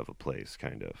atmosphere of a place,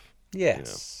 kind of.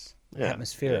 Yes,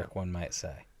 atmospheric, one might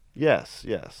say. Yes,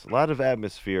 a lot of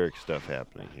atmospheric stuff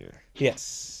happening here.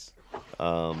 Yes.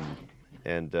 You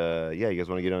guys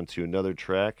want to get on to another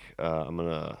track? I'm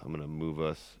gonna move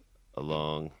us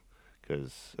along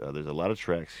because there's a lot of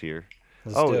tracks here.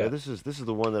 This is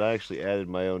the one that I actually added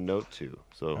my own note to.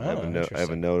 So I have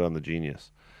a note on the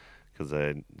Genius because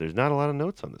there's not a lot of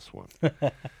notes on this one.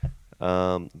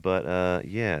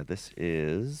 This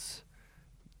is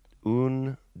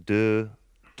un, deux,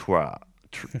 trois,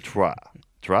 trois,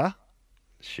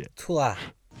 shit. Trois.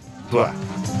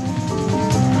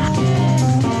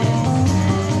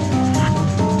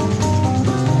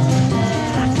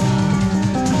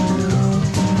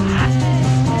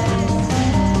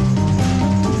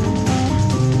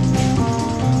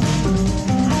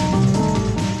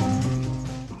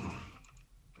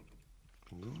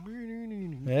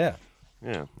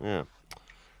 Yeah.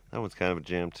 That one's kind of a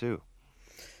jam too.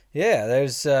 Yeah,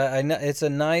 there's it's a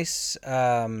nice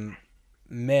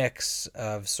mix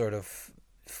of sort of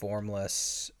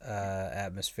formless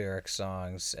atmospheric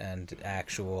songs and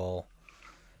actual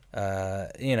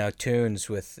tunes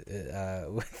with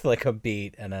like a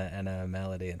beat and a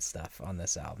melody and stuff on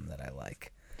this album that I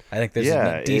like. I think there's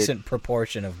a decent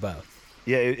proportion of both.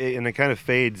 Yeah, and it kind of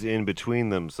fades in between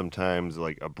them sometimes,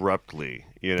 like abruptly.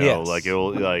 Yes. Like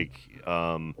it'll like you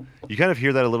kind of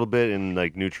hear that a little bit in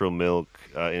like Neutral Milk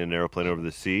in An Aeroplane Over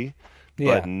the Sea,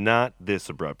 but not this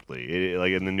abruptly.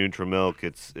 Like in the Neutral Milk,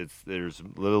 it's there's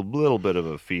a little bit of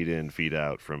a feed in, feed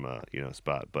out from a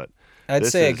spot, but. I'd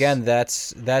say again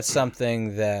that's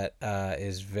something that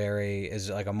is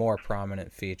like a more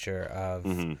prominent feature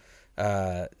of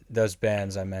those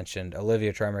bands I mentioned,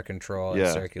 Olivia Tremor Control and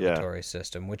Circulatory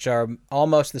System, which are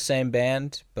almost the same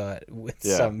band but with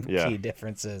some key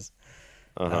differences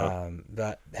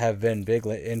that have been big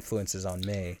influences on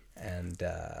me. And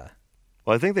well,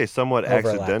 I think they somewhat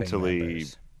accidentally.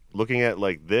 Looking at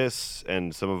like this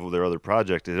and some of their other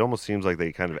projects, it almost seems like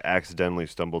they kind of accidentally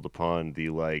stumbled upon the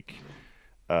like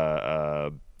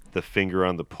the finger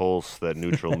on the pulse that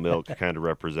Neutral Milk kind of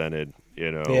represented,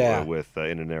 with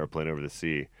In an Aeroplane Over the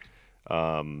Sea,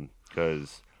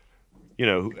 because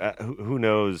who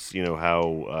knows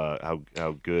how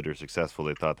good or successful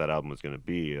they thought that album was going to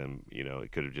be, and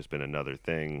it could have just been another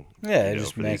thing.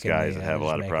 Just for these guys that have a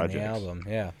lot of projects.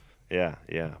 The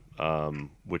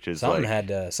album, which is something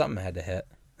like, something had to hit.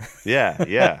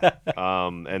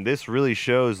 And this really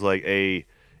shows like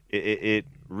it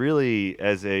really,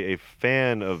 as a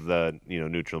fan of the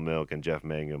Neutral Milk and Jeff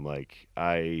Mangum, like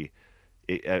I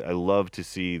love to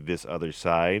see this other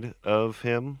side of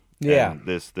him. And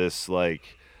this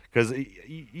like, because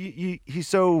he's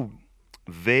so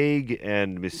vague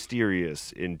and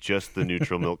mysterious in just the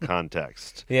Neutral Milk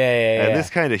context. And this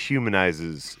kind of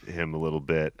humanizes him a little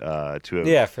bit to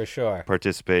have for sure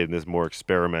participate in this more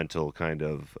experimental kind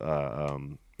of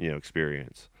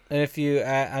experience. And if you,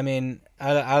 I mean,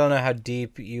 I don't know how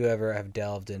deep you ever have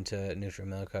delved into Neutral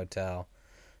Milk Hotel.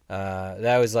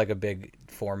 That was like a big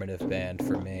formative band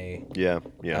for me.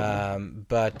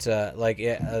 But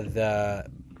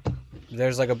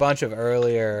there's like a bunch of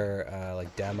earlier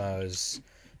like demos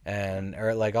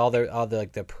or like all the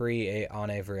like the pre On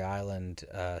Avery Island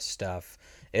stuff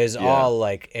is all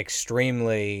like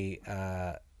extremely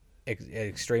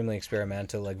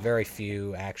experimental, like very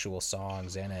few actual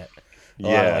songs in it. A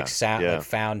lot of like sound, like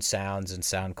found sounds and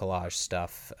sound collage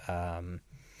stuff.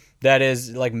 That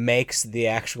is like makes the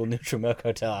actual Neutral Milk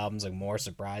Hotel albums like more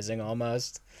surprising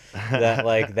almost. That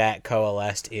like that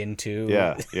coalesced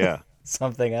into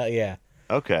something else.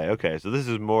 Okay. So this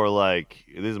is more like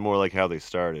how they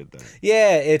started then.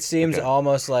 Yeah, it seems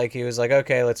almost like he was like,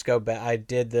 okay, let's go back. I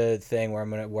did the thing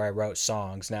where I wrote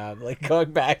songs. Now I'm like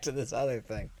going back to this other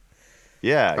thing.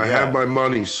 I have my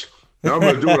monies. Now I'm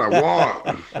going to do what I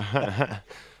want.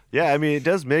 I mean, it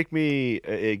does make me.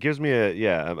 It gives me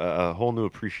a whole new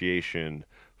appreciation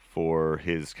for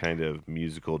his kind of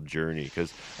musical journey,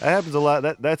 because that happens a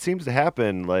lot. That seems to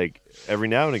happen like every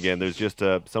now and again. There's just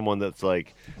someone that's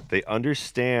like they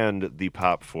understand the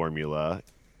pop formula,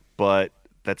 but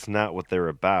that's not what they're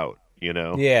about.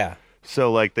 Yeah.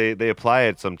 So like they apply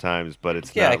it sometimes, but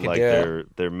it's not like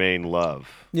their main love.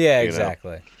 Yeah,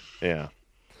 exactly. Yeah.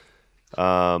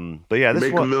 But yeah, this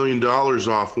make $1 million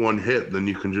off one hit, then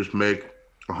you can just make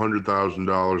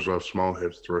 $100,000 off small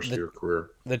hits the rest of your career.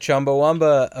 The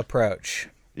Chumbawamba approach.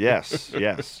 Yes.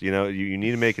 You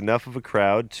need to make enough of a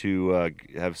crowd to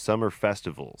have summer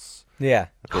festivals. Yeah.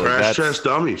 Crash Test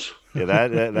Dummies. Yeah,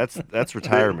 that's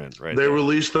retirement, right? They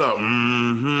released guys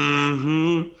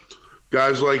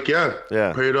like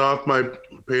paid off my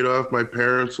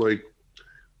parents like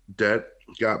debt,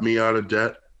 got me out of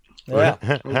debt. Yeah,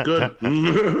 good.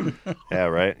 Yeah,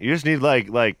 right. You just need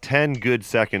like 10 good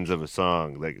seconds of a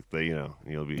song, like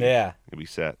you'll be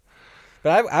set.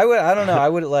 But I don't know.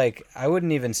 I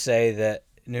wouldn't even say that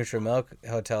Neutral Milk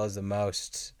Hotel is the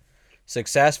most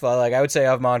successful. Like I would say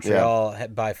of Montreal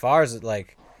by far is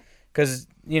like, because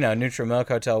Neutral Milk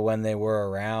Hotel when they were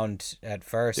around at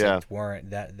first weren't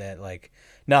that like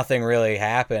nothing really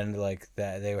happened like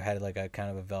that. They had like a kind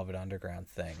of a Velvet Underground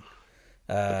thing.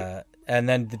 And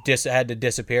then had to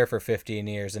disappear for 15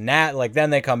 years, and then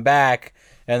they come back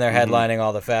and they're headlining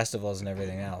all the festivals and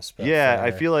everything else. But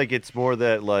I feel like it's more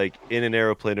that like In an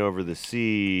Aeroplane Over the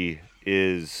Sea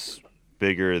is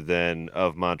bigger than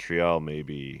Of Montreal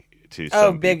maybe to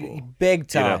some people. big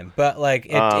time. But like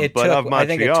it took. I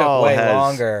think it took way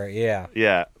longer.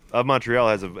 Yeah. Of Montreal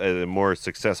has a more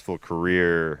successful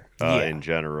career in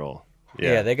general.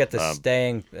 Yeah, they get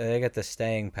the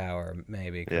staying power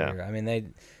maybe. Yeah. I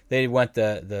mean they went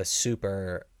the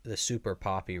super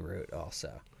poppy route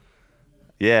also.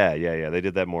 Yeah. They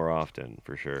did that more often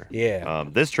for sure. Yeah.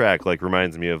 This track like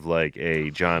reminds me of like a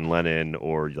John Lennon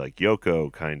or like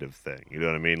Yoko kind of thing. You know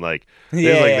what I mean? Like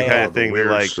there's like the kind of thing that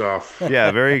like stuff.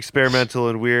 very experimental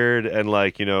and weird and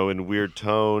like in weird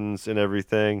tones and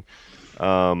everything.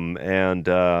 And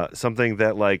something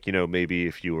that, like, maybe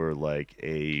if you were like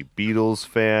a Beatles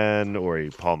fan or a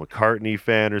Paul McCartney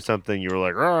fan or something, you were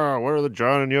like, oh, what are the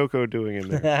John and Yoko doing in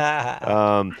there?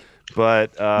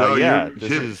 But no, yeah,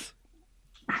 this is.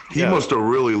 He must have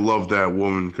really loved that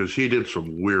woman because he did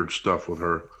some weird stuff with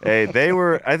her. Hey, they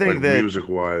were. I think like that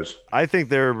music-wise, I think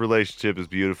their relationship is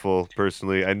beautiful.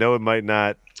 Personally, I know it might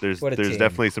not. There's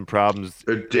definitely some problems.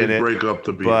 It did break up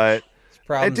the Beatles, but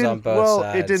problems on both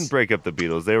sides. It didn't break up the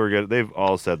Beatles. They were good. They've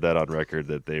all said that on record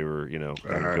that they were,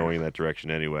 kind of going in that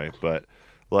direction anyway. But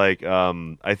like,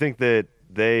 I think that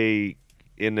they,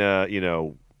 in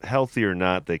healthy or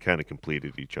not, they kind of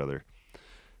completed each other.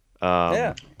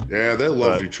 Yeah, they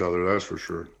loved each other. That's for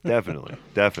sure. Definitely.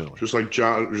 Just like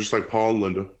Paul and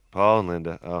Linda. Oh, man.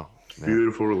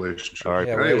 Beautiful relationship. All right.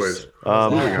 Yeah, anyways,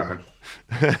 moving on.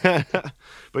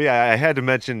 But yeah, I had to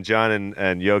mention John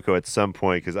and Yoko at some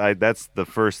point because that's the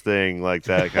first thing like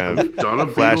that kind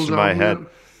of flashed in my head.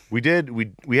 Yet.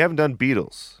 We haven't done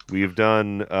Beatles. We've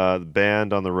done the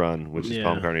Band on the Run, which is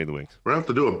Paul McCartney and the Wings. We're gonna have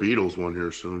to do a Beatles one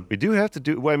here soon. We do have to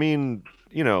do. Well, I mean,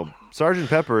 Sgt.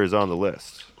 Pepper is on the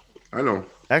list. I know.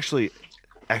 Actually,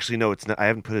 no, it's not. I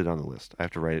haven't put it on the list. I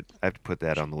have to write it. I have to put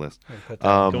that on the list. It's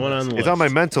on my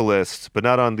mental list, but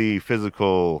not on the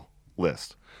physical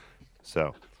list.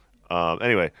 So,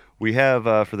 anyway, we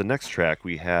have for the next track,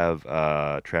 we have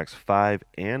tracks 5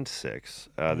 and 6.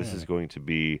 This is going to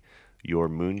be Your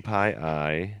Moon Pie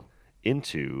Eye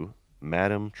into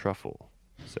Madame Truffle.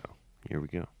 So, here we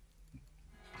go.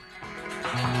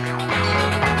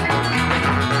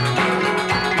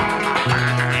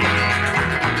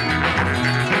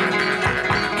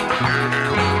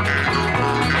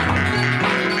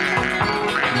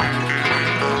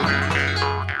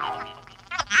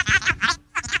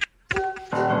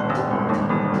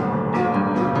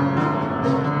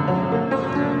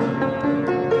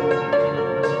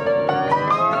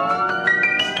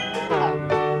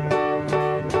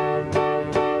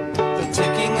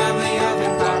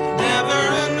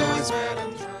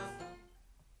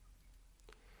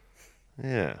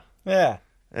 Yeah.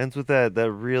 Ends with that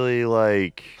really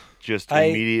like just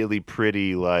immediately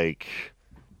pretty like.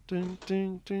 Ding,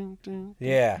 ding, ding, ding.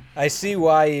 Yeah, I see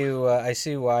why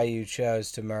you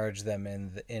chose to merge them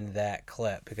in that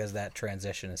clip because that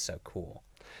transition is so cool.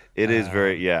 It is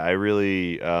very I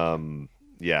really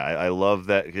I love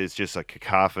that it's just a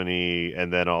cacophony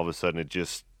and then all of a sudden it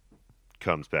just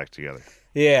comes back together.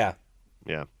 Yeah.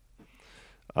 Yeah.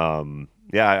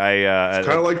 It's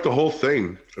kind of like the whole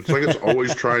thing. It's like it's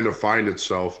always trying to find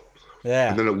itself. Yeah.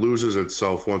 And then it loses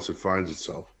itself once it finds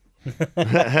itself.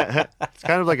 It's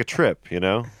kind of like a trip, Yeah,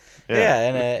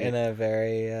 in a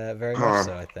very very much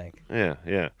so, I think.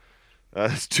 Yeah.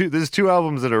 There's two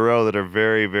albums in a row that are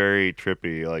very, very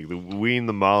trippy. Like the Ween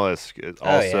the Mollusk is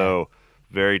also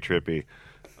very trippy.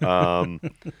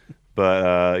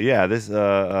 But this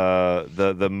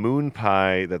the moon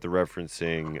pie that they're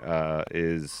referencing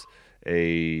is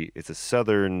it's a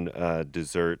southern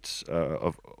dessert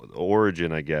of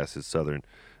origin, I guess, is southern,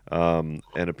 and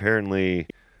apparently,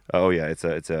 it's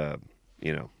a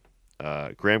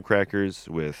graham crackers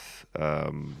with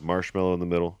marshmallow in the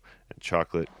middle and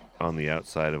chocolate on the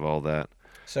outside of all that.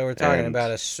 So we're talking about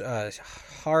a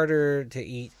harder to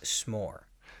eat s'more.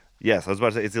 Yes, I was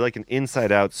about to say it's like an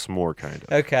inside-out s'more kind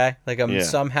of. Okay, like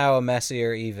somehow a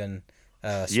messier even.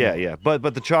 S'more. Yeah.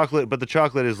 But the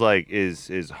chocolate is like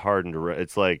is hardened.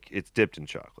 It's like it's dipped in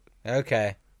chocolate.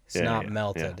 Okay, it's not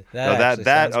melted. Yeah.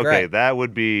 That okay. Great. That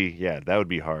would be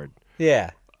hard.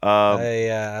 Yeah.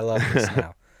 I love this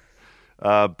now.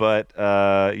 But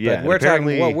But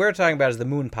what we're talking about is the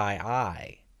moon pie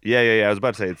eye. Yeah. I was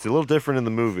about to say it's a little different in the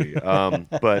movie.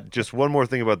 But just one more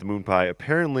thing about the moon pie.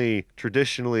 Apparently,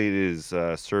 traditionally, it is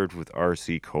served with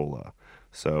RC cola.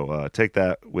 So take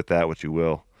that what you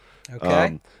will.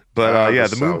 Okay.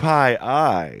 The moon pie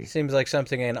eye. Seems like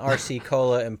something an RC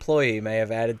Cola employee may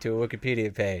have added to a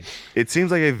Wikipedia page. It seems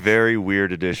like a very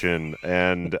weird addition,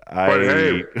 and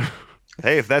hey,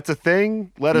 if that's a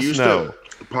thing, let us know.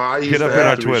 Pie Get up in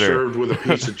our Twitter. Served with a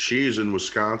piece of cheese in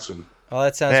Wisconsin. Well,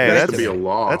 that sounds great. That to be a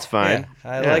law. That's fine.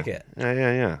 Yeah, I like it.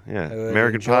 Yeah.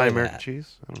 American pie, American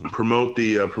cheese. Promote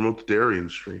the dairy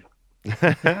industry.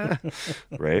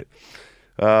 Right.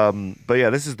 But yeah,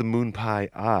 this is the moon pie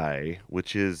eye,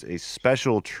 which is a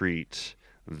special treat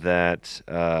that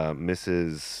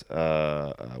Mrs.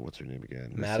 What's her name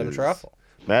again? Madame Truffle.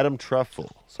 Madame Truffle.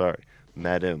 Sorry,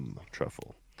 Madame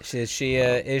Truffle. Is she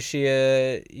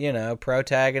a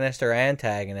protagonist or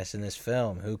antagonist in this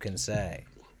film? Who can say?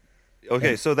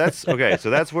 So that's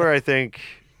where I think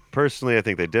personally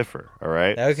they differ. All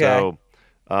right. Okay. So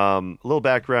A little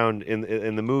background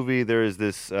in the movie. There is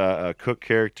this cook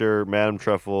character, Madame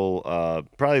Truffle,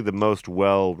 probably the most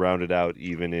well rounded out,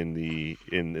 even in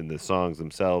the songs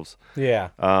themselves. Yeah.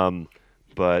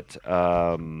 But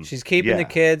she's keeping the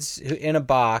kids in a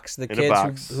box. The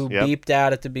kids who beeped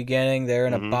out at the beginning, they're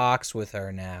in a box with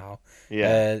her now.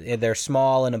 Yeah. They're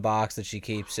small in a box that she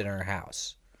keeps in her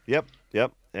house. Yep.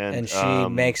 And she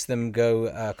makes them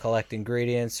go collect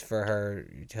ingredients for her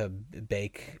to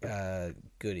bake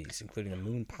goodies, including a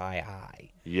moon pie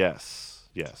eye. Yes,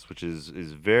 which is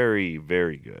very,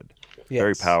 very good. Yes.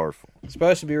 Very powerful. It's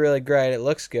supposed to be really great. It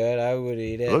looks good. I would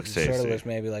eat it. It looks tasty. Sort of looks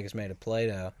maybe like it's made of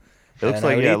Play-Doh. It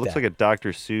looks like a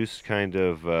Dr. Seuss kind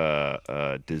of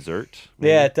dessert.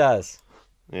 Maybe. Yeah, it does.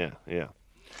 Yeah.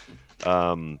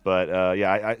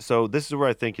 So this is where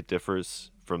I think it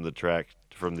differs from the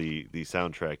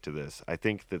soundtrack to this. I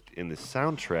think that in the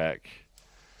soundtrack,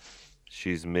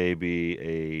 she's maybe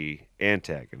a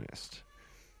antagonist,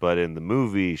 but in the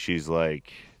movie, she's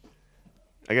like,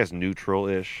 I guess,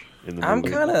 neutral-ish in the movie. I'm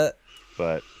kind of,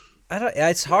 but I don't.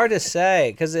 It's hard to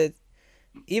say because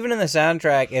even in the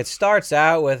soundtrack, it starts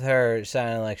out with her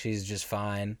sounding like she's just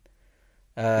fine.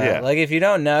 Like if you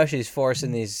don't know she's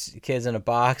forcing these kids in a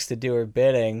box to do her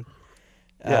bidding.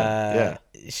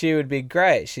 She would be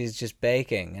great. She's just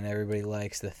baking, and everybody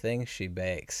likes the things she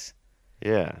bakes.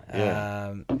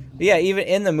 Even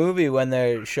in the movie when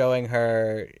they're showing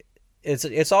her,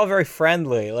 it's all very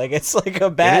friendly. Like it's like a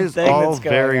bad thing. It is all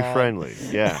very friendly.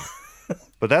 Yeah,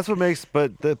 but that's what makes.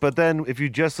 But then if you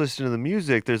just listen to the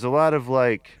music, there's a lot of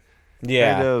kind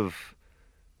of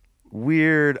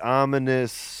weird,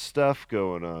 ominous stuff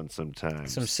going on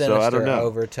sometimes. Some sinister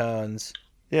overtones.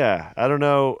 Yeah, I don't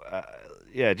know.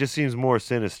 It just seems more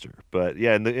sinister. But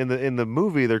yeah, in the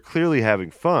movie, they're clearly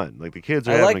having fun. Like the kids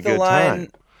are having a good time.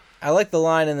 I like the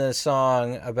line in the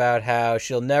song about how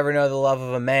she'll never know the love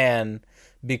of a man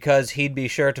because he'd be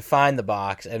sure to find the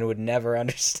box and would never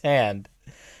understand.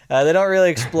 They don't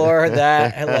really explore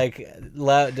that,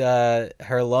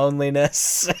 her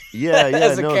loneliness.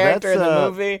 As a character in the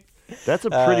movie. That's a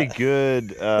pretty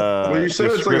good. Well, you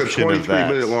said it's like a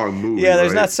 23-minute long movie. Yeah,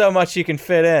 there's right? not so much you can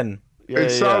fit in. It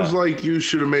sounds like you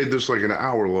should have made this like an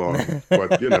hour long,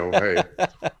 but hey.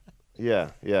 Yeah.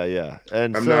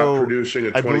 And I'm not producing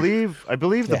a 20. I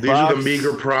believe these are the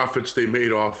meager profits they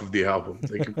made off of the album.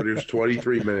 They can produce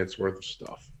 23 minutes worth of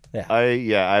stuff. Yeah.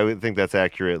 I would think that's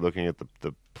accurate looking at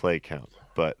the play count,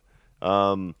 but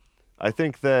I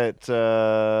think that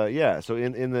So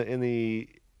in the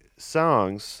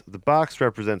songs, the box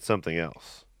represents something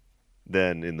else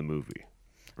than in the movie.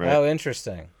 Right? Oh,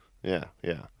 interesting. Yeah.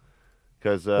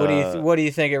 Because what do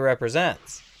you think it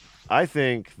represents? I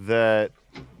think that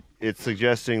it's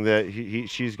suggesting that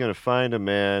she's going to find a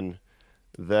man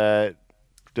that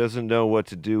doesn't know what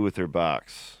to do with her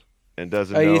box and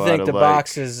doesn't know how to. Oh, you think the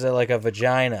box is like a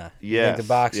vagina? Yes. You think the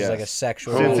box is like a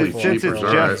sexual since it's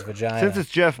vagina. Since it's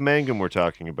Jeff Mangum we're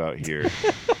talking about here,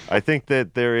 I think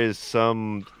that there's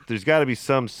got to be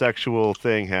some sexual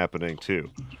thing happening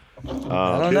too.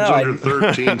 I don't know. Kids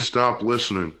under 13, stop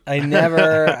listening. I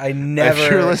never.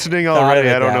 If you're listening already,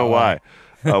 I don't know why.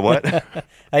 What?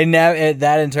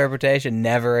 That interpretation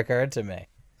never occurred to me.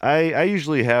 I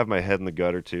usually have my head in the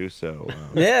gutter too, so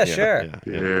sure.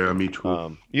 Yeah, me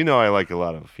too. I like a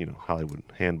lot of Hollywood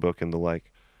Handbook and the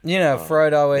like.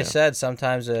 Freud always said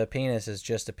sometimes a penis is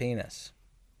just a penis.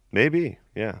 Maybe.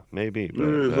 But, I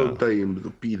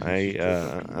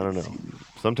don't know.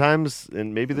 Sometimes,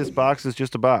 and maybe this box is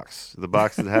just a box. The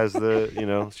box that has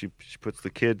the, she puts the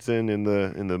kids in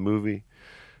the movie.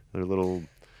 Their little,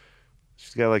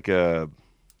 she's got like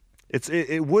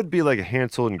it would be like a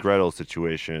Hansel and Gretel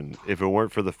situation if it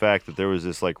weren't for the fact that there was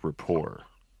this like rapport.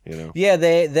 Yeah,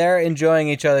 they're enjoying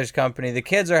each other's company. The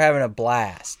kids are having a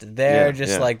blast. They're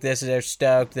they're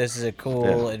stoked. This is a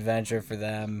cool adventure for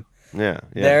them. Yeah.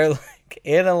 They're like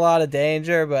in a lot of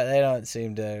danger, but they don't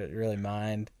seem to really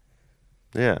mind.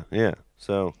 Yeah.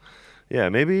 So,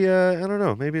 maybe I don't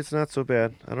know. Maybe it's not so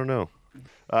bad. I don't know.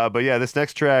 But yeah, this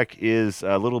next track is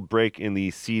a little break in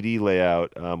the CD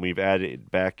layout. We've added it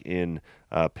back in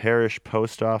Parish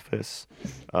Post Office.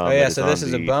 So this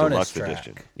is a bonus track.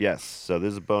 Edition. Yes, so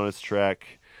this is a bonus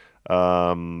track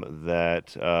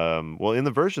that in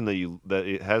the version that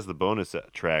it has the bonus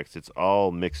tracks, it's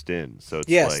all mixed in. So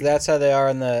it's that's how they are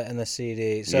in the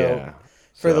CD. So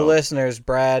for the listeners,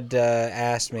 Brad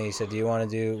asked me, he said,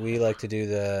 we like to do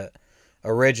the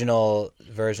original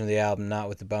version of the album, not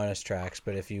with the bonus tracks,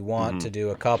 but if you want to do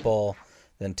a couple,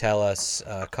 then tell us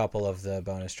a couple of the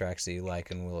bonus tracks that you like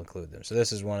and we'll include them. So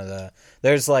this is one of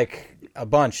there's like a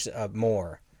bunch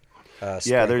more.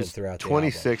 There's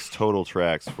 26 total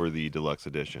tracks for the deluxe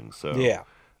edition. So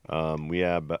we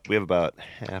have about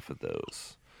half of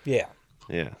those. Yeah.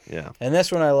 Yeah. And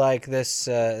this one I like. This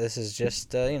is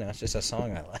just it's just a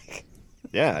song I like.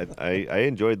 Yeah, I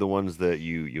enjoyed the ones that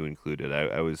you included.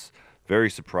 I was very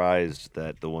surprised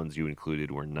that the ones you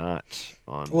included were not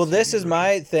on. Well, this is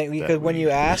my thing, because when you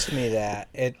asked me that,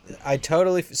 I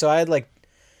had like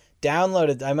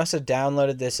downloaded. I must have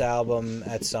downloaded this album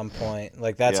at some point.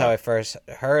 Like that's how I first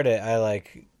heard it.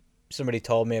 Somebody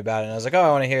told me about it, and I was like, oh,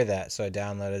 I want to hear that. So I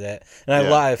downloaded it, and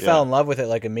I fell in love with it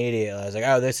like immediately. I was like,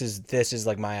 oh, this is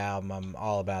like my album. I'm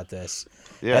all about this.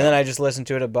 Yeah. And then I just listened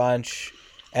to it a bunch,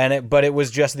 but it was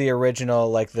just the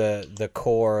original, like the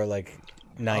core, like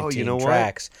 19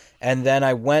 tracks. And then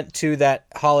I went to that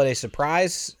holiday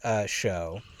surprise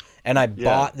show, and I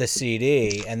bought the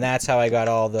CD, and that's how I got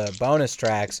all the bonus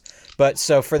tracks. But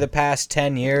so for the past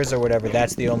 10 years or whatever,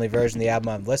 that's the only version of the album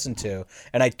I've listened to.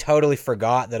 And I totally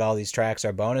forgot that all these tracks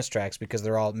are bonus tracks because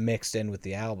they're all mixed in with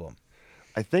the album.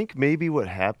 I think maybe what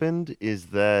happened is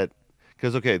that,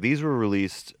 because, these were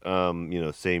released,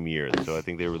 same year. So I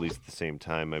think they were released at the same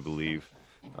time, I believe.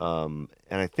 And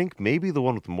I think maybe the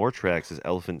one with more tracks is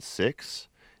Elephant 6,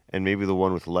 and maybe the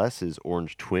one with less is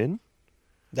Orange Twin.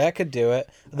 That could do it.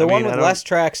 The one with less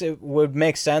tracks, it would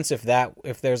make sense if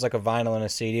there's like a vinyl and a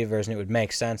CD version. It would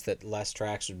make sense that less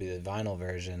tracks would be the vinyl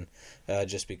version,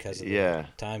 just because of the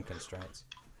time constraints.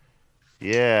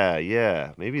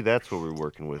 Yeah. Maybe that's what we're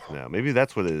working with now. Maybe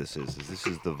that's what this is. This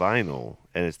is the vinyl,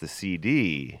 and it's the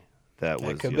CD that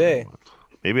was. That could be.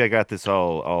 Maybe I got this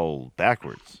all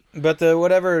backwards. But the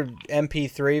whatever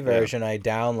MP3 version I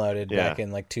downloaded back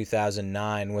in like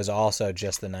 2009 was also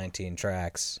just the 19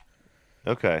 tracks.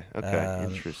 Okay.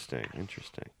 Interesting.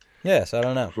 Yes, I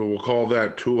don't know. So we'll call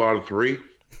that 2 out of 3?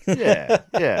 Yeah.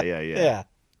 Yeah.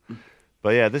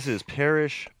 But this is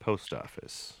Parish Post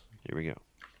Office. Here we go.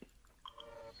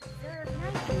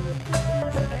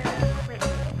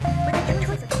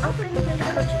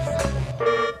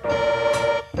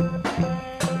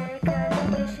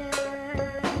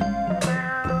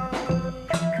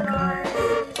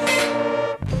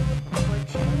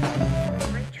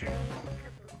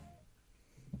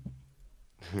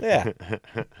 Yeah.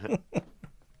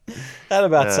 That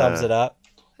about sums it up.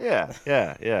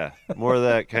 Yeah. More of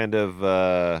that kind of.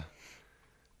 I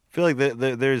feel like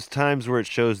there's times where it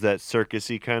shows that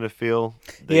circusy kind of feel.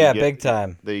 Big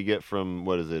time. That you get from,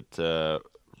 what is it?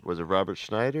 Was it Robert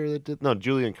Schneider that did? No,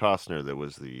 Julian Costner that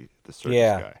was the circus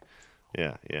guy.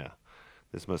 Yeah.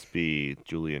 This must be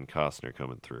Julian Costner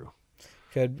coming through.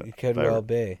 Could well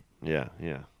be. Yeah.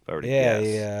 Yeah.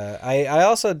 I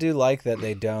also do like that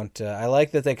they don't. I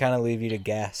like that they kind of leave you to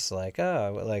guess. Like,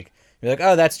 you're like,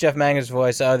 oh, that's Jeff Manger's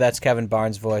voice. Oh, that's Kevin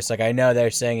Barnes' voice. Like, I know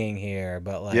they're singing here,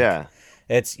 but like,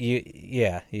 it's you.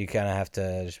 Yeah, you kind of have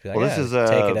to just be like,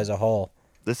 take it as a whole.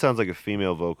 This sounds like a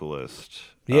female vocalist.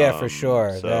 Yeah, for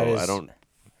sure. So that is,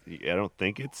 I don't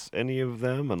think it's any of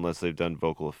them unless they've done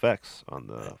vocal effects on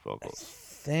the vocals.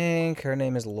 I think her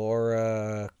name is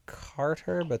Laura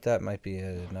Carter, but that might be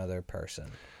another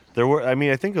person.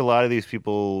 I think a lot of these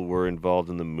people were involved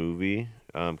in the movie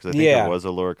because I think there was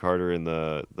a Laura Carter in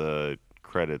the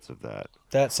credits of that.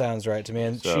 That sounds right to me.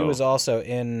 And she was also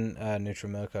in Neutral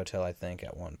Milk Hotel, I think,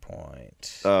 at one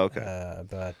point. Oh, okay.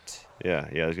 But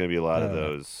there's going to be a lot of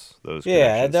those. Those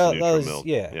Milk.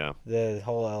 Yeah. The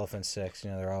whole Elephant 6,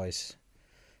 they're always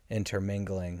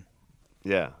intermingling.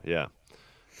 Yeah.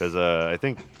 Because I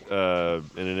think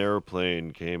In an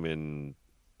Airplane came in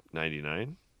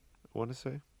 99, I want to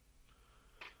say.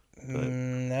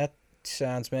 That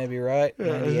sounds maybe right.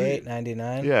 98,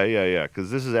 99. Yeah. Because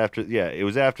this is after. Yeah, it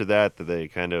was after that they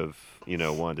kind of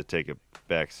wanted to take a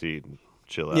back seat and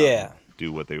chill out. Yeah. And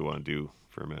do what they want to do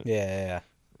for a minute. Yeah.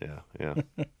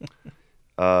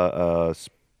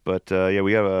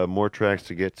 We have more tracks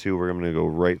to get to. We're going to go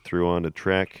right through on to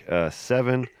track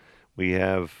 7. We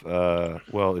have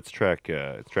it's track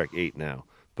 8 now,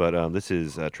 but this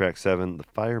is track 7, The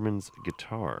Fireman's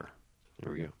Guitar.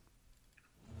 There we go.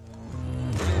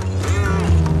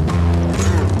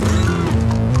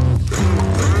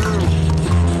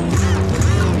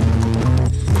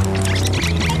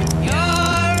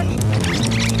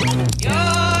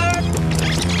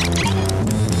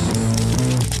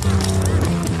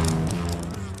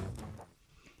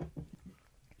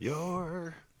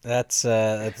 That's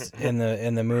in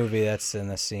the movie. That's in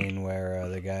the scene where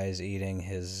the guy's eating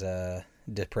his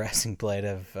depressing plate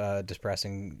of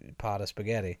depressing pot of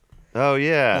spaghetti. Oh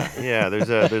yeah. There's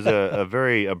a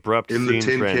very abrupt in scene the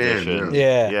tin transition.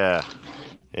 Can,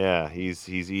 Yeah. He's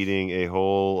eating a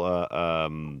whole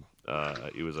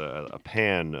a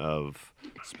pan of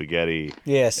spaghetti.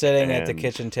 Yeah, sitting at the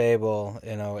kitchen table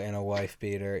in a wife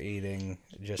beater, eating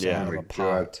just out of a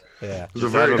pot. Yeah, it was a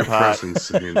very depressing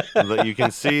scene. You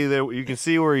can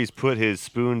see where he's put his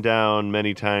spoon down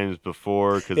many times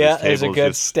before because there's a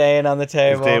good stain on the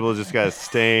table. His table just got a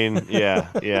stain.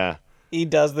 Yeah. He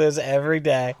does this every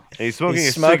day. And he's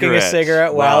smoking a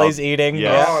cigarette while he's eating.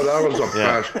 Yeah. Oh, that was the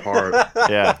best part.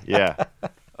 Yeah.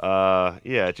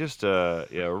 Just a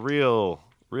real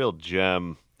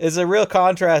gem. It's a real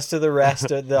contrast to the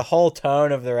rest of the whole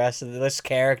tone of the rest of this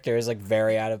character is like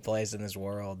very out of place in this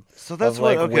world. So that's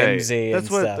whimsy and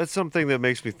stuff. That's something that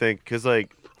makes me think because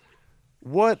like,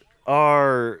 what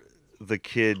are the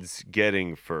kids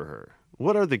getting for her?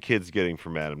 What are the kids getting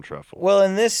from Madame Truffle? Well,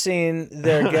 in this scene,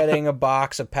 they're getting a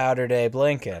box of powdered Abe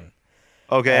Lincoln.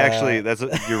 Okay, actually,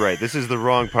 you're right. This is the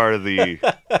wrong part of the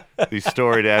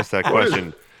story to ask that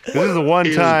question. This is the one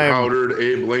time powdered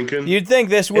Abe Lincoln. You'd think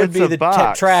this would be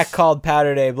the track called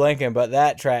Powdered Abe Lincoln, but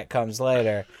that track comes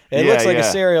later. It looks like a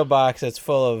cereal box that's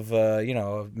full of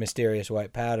mysterious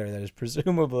white powder that is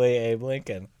presumably Abe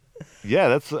Lincoln. Yeah,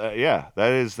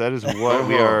 that is what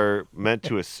we are meant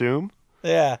to assume.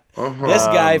 Yeah. This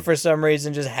guy, for some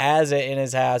reason, just has it in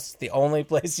his house. The only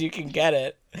place you can get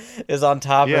it is on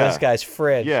top of this guy's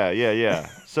fridge. Yeah.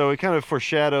 So it kind of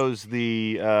foreshadows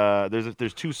the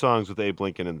there's two songs with Abe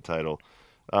Lincoln in the title.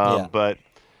 But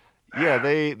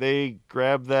they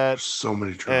grab that. So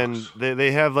many tracks. And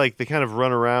they have they kind of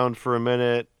run around for a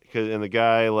minute and the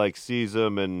guy sees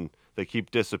them and they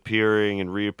keep disappearing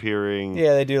and reappearing.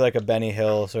 Yeah, they do like a Benny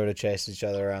Hill sort of chase each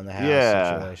other around the house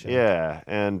situation. Yeah.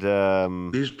 And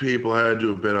these people had to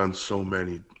have been on so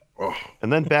many. Oh.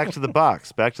 And then back to the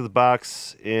box. Back to the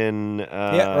box in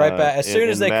right back. As soon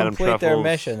as they Madame complete Truffle's, their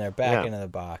mission, they're back into the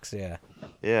box. Yeah.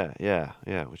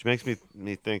 Which makes me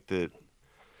think that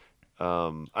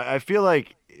I feel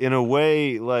like in a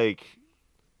way well,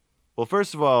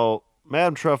 first of all,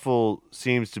 Madame Truffle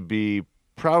seems to be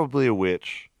probably a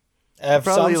witch. Of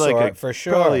probably some sort, for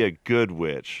sure. Probably a good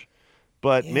witch.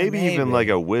 But maybe even like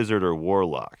a wizard or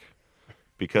warlock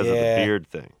because of the beard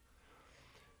thing.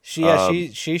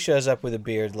 She shows up with a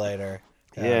beard later.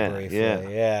 Briefly.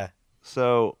 Yeah.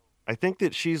 So I think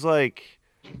that she's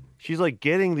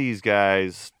getting these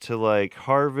guys to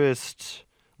harvest.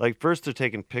 First they're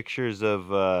taking pictures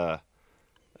of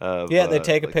they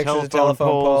take a picture of telephone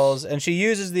poles, and she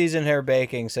uses these in her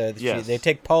baking. So they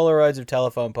take Polaroids of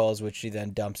telephone poles, which she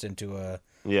then dumps into a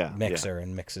mixer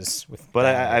and mixes with. But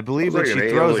I believe that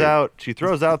she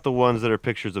throws out the ones that are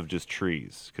pictures of just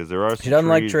trees because there are some she doesn't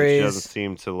like trees. She doesn't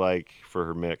seem to like for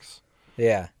her mix.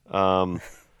 Yeah. It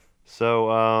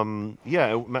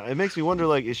makes me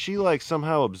wonder is she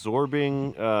somehow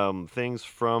absorbing things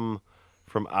from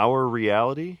our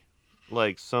reality,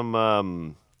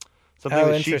 something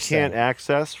that she can't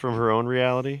access from her own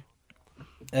reality,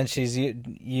 and she's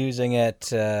using it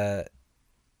to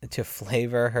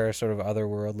flavor her sort of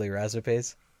otherworldly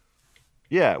recipes.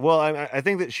 Yeah, well, I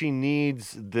think that she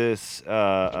needs this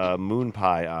moon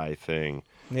pie eye thing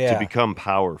to become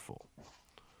powerful.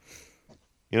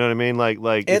 You know what I mean?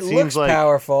 It seems looks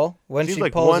powerful when she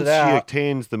pulls it out. Once she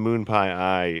obtains the moon pie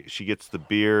eye, she gets the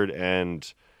beard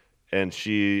and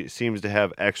she seems to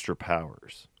have extra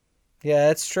powers. Yeah,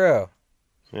 that's true.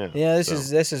 Yeah,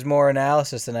 this is more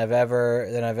analysis than I've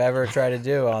ever tried to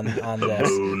do on this.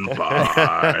 Moon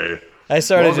pie. I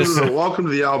welcome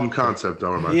to the album concept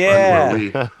hour, my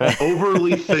friend, where we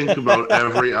overly think about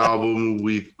every album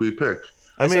we pick.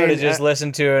 I started just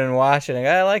listen to it and watch it. And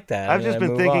I like that. I've just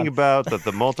been thinking about the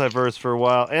multiverse for a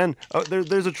while, and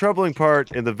there's a troubling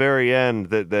part in the very end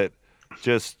that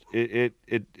just it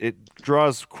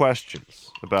draws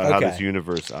questions about how this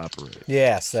universe operates.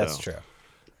 Yes, that's true.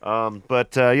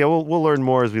 We'll learn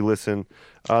more as we listen.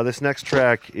 This next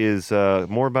track is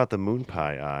more about the moon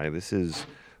pie eye. This is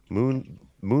moon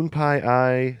pie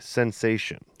eye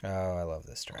sensation. Oh, I love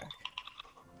this track.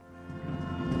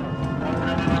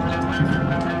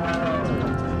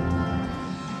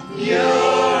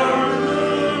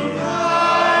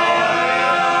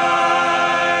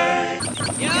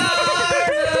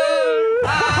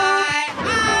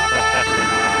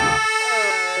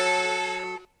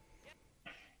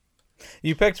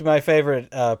 You picked my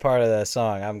favorite part of the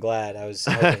song. I'm glad. I was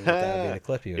hoping that would be the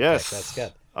clip you would pick. That's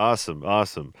good. Awesome.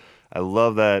 I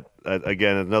love that.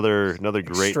 Again, another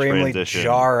great extremely transition.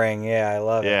 Jarring. Yeah, I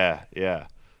love it. Yeah.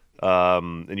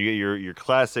 And you get your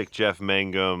classic Jeff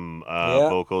Mangum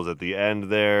vocals at the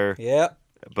end there. Yep.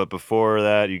 But before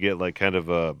that, you get kind of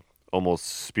a almost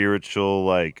spiritual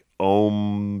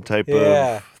Om type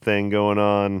of thing going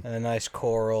on. And a nice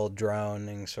choral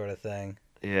droning sort of thing.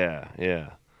 Yeah.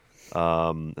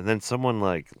 And then someone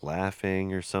like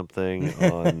laughing or something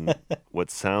on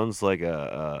what sounds like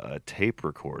a tape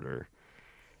recorder,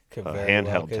 a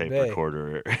handheld tape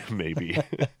recorder, maybe.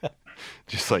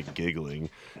 Just like giggling.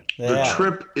 The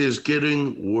trip is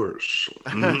getting worse.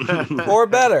 Or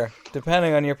better,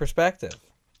 depending on your perspective.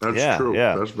 That's true.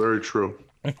 Yeah. That's very true.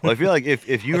 Well, I feel like if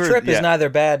you heard... The trip is neither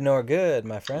bad nor good,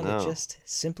 my friend. No. It just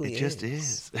simply is. It just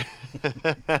is.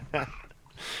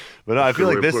 But no, I feel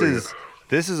like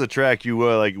this is a track you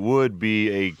would be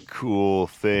a cool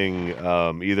thing,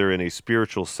 either in a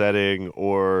spiritual setting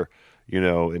or,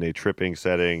 in a tripping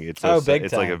setting. It's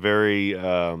like a very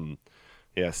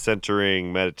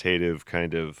centering, meditative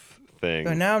kind of thing.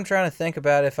 But now I'm trying to think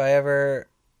about if I ever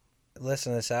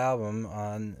listen to this album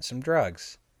on some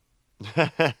drugs.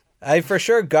 I for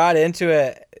sure got into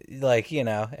it,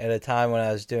 at a time when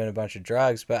I was doing a bunch of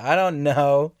drugs, but I don't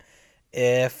know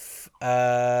if...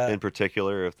 in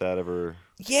particular, if that ever...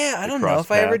 Yeah, I don't know if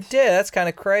I ever did. That's kind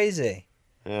of crazy.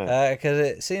 Yeah. Because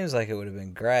it seems like it would have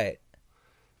been great.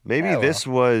 Maybe this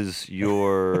was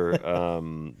your...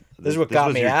 this is what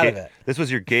got me out of it. This was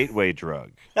your gateway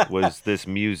drug, was this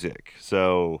music.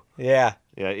 So... Yeah.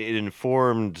 Yeah, it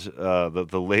informed the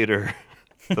later...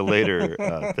 the later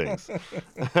things.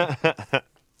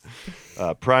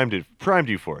 Primed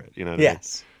you for it,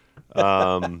 Yes.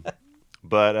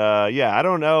 But I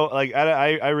don't know. Like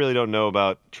I really don't know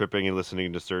about tripping and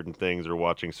listening to certain things or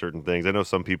watching certain things. I know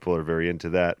some people are very into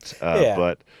that,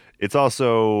 but it's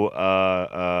also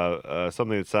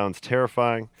something that sounds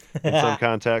terrifying in some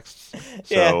contexts.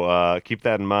 So keep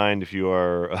that in mind if you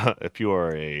are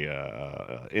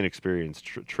a inexperienced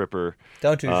tripper.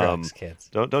 Don't do drugs, kids.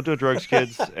 Don't do drugs,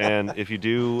 kids. And if you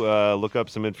do, look up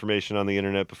some information on the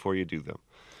internet before you do them.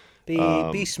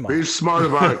 Be smart. Be smart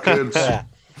about it, kids.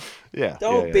 Yeah.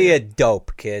 Don't be a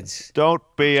dope, kids. Don't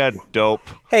be a dope.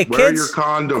 Hey, Wear kids, your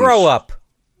condoms. Grow up.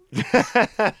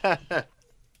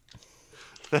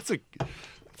 That's a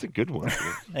good one.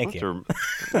 Thank you.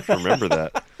 Remember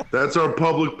that. That's our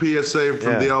public PSA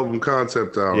from the album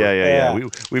concept hour. Yeah.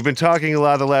 We've been talking a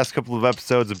lot the last couple of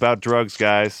episodes about drugs,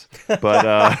 guys, but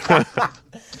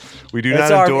we do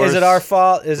not endorse. Is it our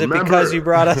fault? Is it because you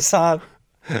brought us on?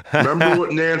 Remember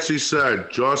what Nancy said.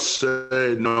 Just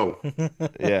say no.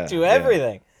 Yeah. To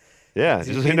everything. Yeah.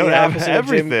 Just say no to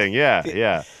everything.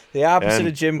 Yeah. The opposite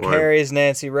of Jim Carrey's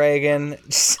Nancy Reagan.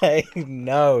 Say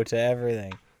no to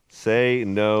everything. Say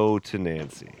no to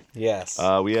Nancy. Yes.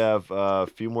 We have a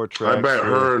few more tracks. I bet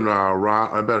her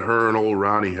and old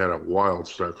Ronnie had a wild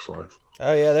sex life.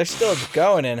 Oh yeah, they're still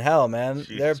going in hell, man.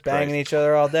 They're banging each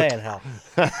other all day in hell.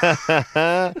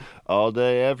 All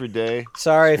day, every day.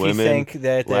 Sorry swimming, if you think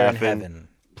that they're laughing, in heaven.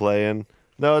 Playing.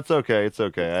 No, it's okay. It's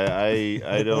okay.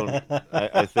 I don't.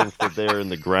 I think that they're in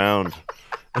the ground,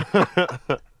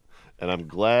 and I'm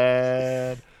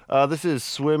glad. This is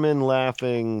swimming,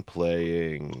 laughing,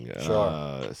 playing.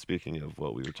 Sure. Speaking of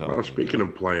what we were talking about. Speaking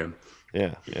of playing.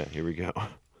 Yeah, here we go.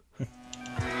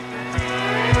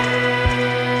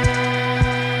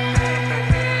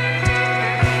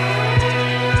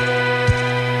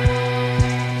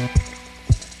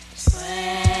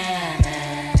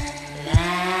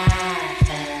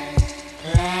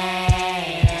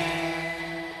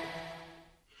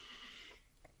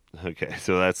 Okay,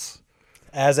 so that's...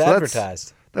 As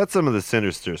advertised. That's some of the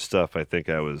sinister stuff I think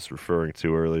I was referring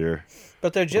to earlier.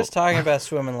 But they're just talking about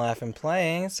swimming, laughing,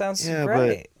 playing. It sounds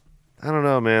great. But I don't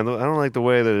know, man. I don't like the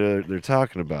way that they're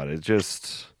talking about it. It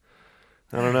just...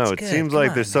 I don't know. It seems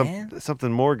like there's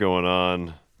something more going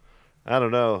on. I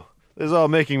don't know. This is all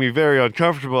making me very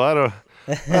uncomfortable. I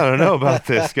don't know about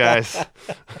this, guys.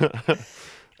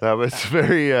 That was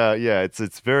very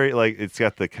it's very like it's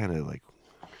got the kind of like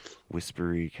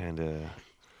whispery kind of.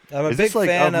 I'm a is big this like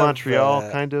fan of Montreal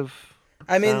kind of?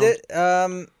 I mean,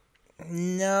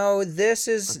 no. This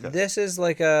is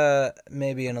like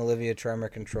maybe an Olivia Tremor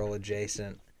Control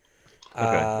adjacent.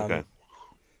 Okay.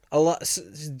 A lot,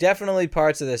 definitely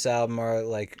parts of this album are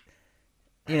like,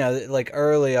 like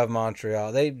early of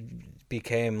Montreal. They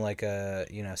became like a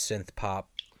synth pop.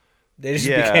 They just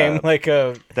became like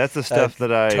a. That's the stuff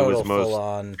that I was most full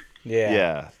on.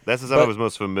 Yeah, that's the stuff I was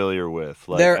most familiar with.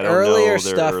 Like, their I don't earlier know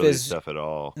stuff early stuff at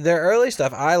all. Their early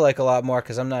stuff I like a lot more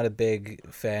because I'm not a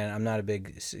big fan. I'm not a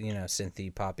big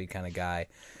synthy poppy kind of guy.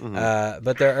 Mm-hmm.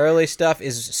 But their early stuff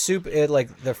is super.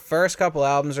 Like the first couple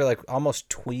albums are like almost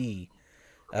twee.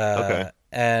 Okay.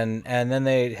 And then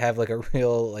they have like a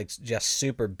real like just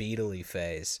super beatly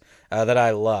phase that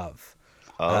I love.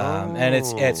 And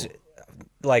it's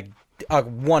like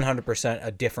 100%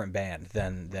 a different band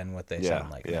than what they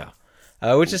sound like now.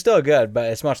 which is still good,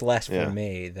 but it's much less for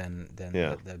me than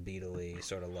the Beatle-y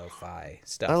sort of lo-fi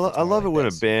stuff. I love it when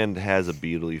a band has a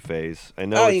Beatle-y phase. I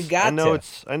know. I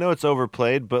know it's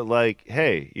overplayed, but like,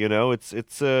 hey,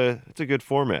 it's a good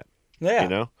format.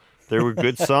 Yeah. There were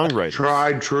good songwriters.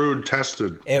 Tried, true,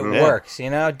 tested. It works.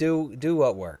 Do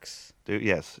what works.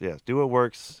 Yes. Do what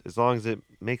works as long as it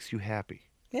makes you happy.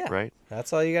 Yeah. Right.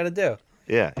 That's all you got to do.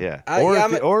 Yeah.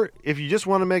 Or if you just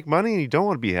want to make money and you don't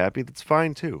want to be happy, that's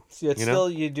fine too. It's still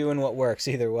you doing what works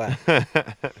either way.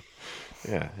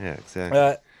 Yeah,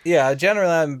 exactly.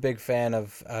 Generally I'm a big fan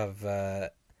of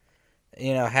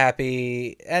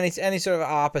happy any sort of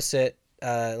opposite,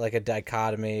 like a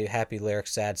dichotomy, happy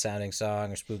lyrics, sad sounding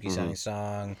song, or spooky sounding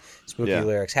song, spooky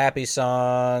lyrics, happy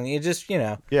song. You just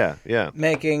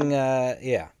making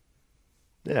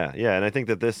Yeah, and I think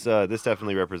that this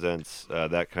definitely represents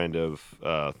that kind of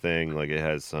thing. Like, it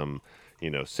has some,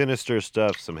 sinister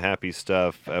stuff, some happy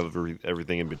stuff,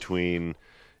 everything in between,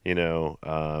 and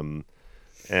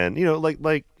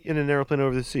like in An Aeroplane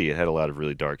Over the Sea, it had a lot of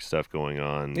really dark stuff going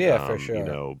on. Yeah, for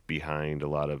sure. Behind a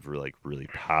lot of really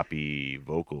poppy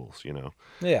vocals.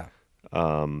 Yeah.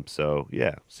 So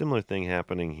yeah, similar thing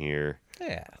happening here.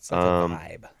 Yeah, it's like a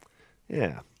vibe.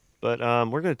 Yeah. But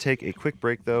we're going to take a quick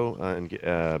break, though, and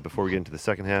before we get into the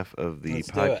second half of the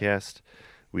podcast.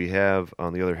 We have,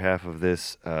 on the other half of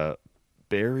this,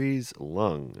 Barry's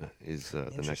Lung is the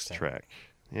next track.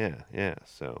 Yeah.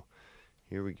 So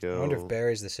here we go. I wonder if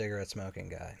Barry's the cigarette-smoking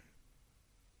guy.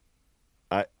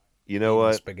 You know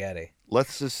what? Spaghetti.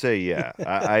 Let's just say, yeah.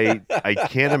 I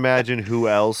can't imagine who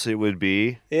else it would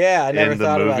be. Yeah, I never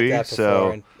thought about that before.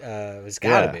 So, it's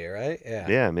got to be, right? Yeah.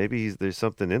 Yeah, maybe there's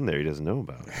something in there he doesn't know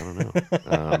about. I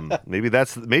don't know. Maybe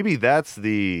that's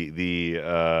the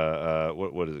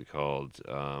what is it called?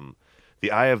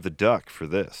 The eye of the duck for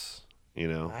this. Eye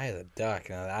of the duck.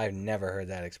 I've never heard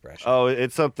that expression. Oh,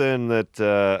 it's something that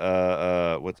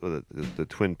the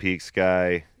Twin Peaks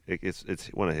guy. It's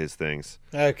one of his things.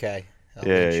 Okay.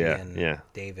 Yeah.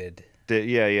 David.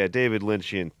 David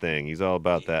Lynchian thing. He's all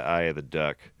about that eye of the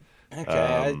duck.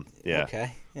 Okay.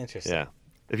 Okay. Interesting. Yeah.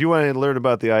 If you want to learn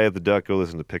about the eye of the duck, go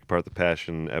listen to Pick Apart the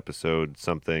Passion episode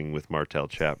something with Martel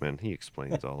Chapman. He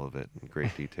explains all of it in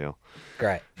great detail.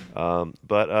 Great. We're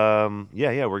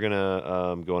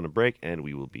gonna go on a break, and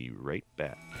we will be right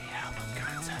back. The Album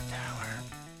Concept Hour.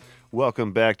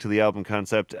 Welcome back to the Album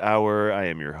Concept Hour. I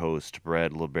am your host,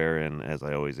 Brad LeBaron, as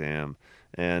I always am.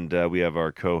 And we have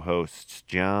our co-hosts,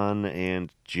 John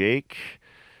and Jake.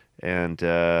 And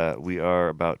we are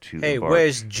about to embark.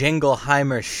 Where's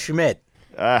Jingleheimer Schmidt?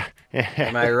 Am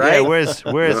I right? Yeah,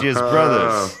 where's his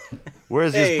brothers?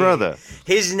 Where's his brother?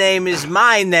 His name is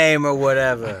my name, or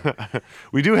whatever.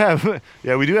 we do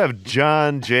have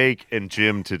John, Jake, and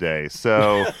Jimm today.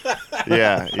 So,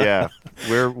 yeah,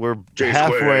 we're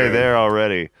halfway there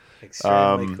already.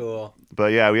 Extremely cool.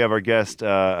 But yeah, we have our guest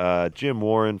Jimm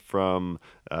Warren from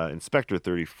Inspector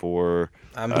 34.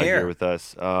 I'm here with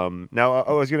us. Now,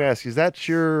 I was going to ask, is that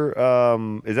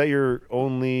your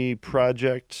only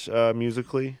project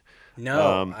musically?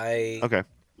 No, I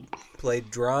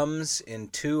played drums in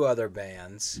 2 other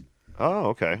bands. Oh,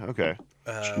 okay.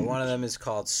 One of them is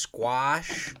called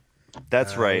Squash.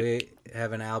 That's right. We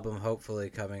have an album hopefully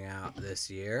coming out this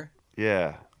year.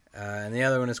 Yeah. And the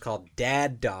other one is called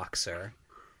Dad Doxer.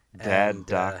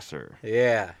 Doxer.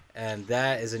 Yeah, and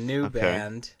that is a new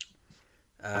band.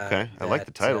 I like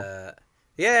the title.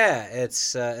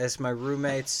 It's my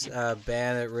roommate's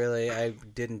band. I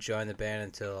didn't join the band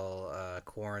until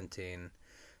quarantine.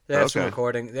 They have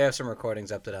some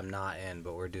recordings up that I'm not in,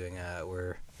 but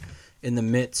we're in the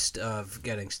midst of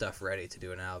getting stuff ready to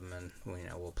do an album, and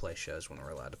we'll play shows when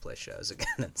we're allowed to play shows again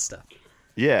and stuff.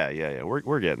 Yeah.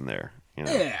 We're getting there.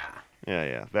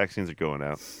 Yeah. Vaccines are going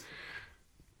out.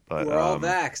 But, we're all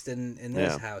vaxxed in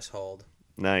this household.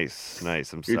 Nice.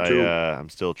 I'm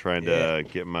still trying to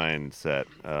get mine set.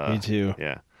 Me too.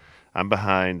 Yeah, I'm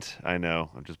behind. I know.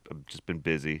 I've just been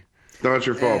busy. Not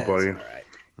your fault, buddy. All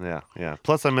right. Yeah.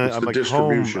 Plus, I'm like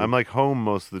home. I'm like home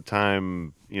most of the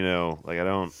time. I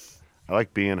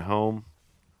like being home.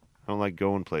 I don't like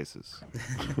going places.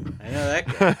 I know that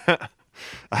guy.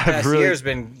 Past year's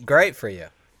been great for you.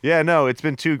 Yeah, no, it's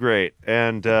been too great,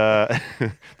 and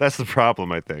that's the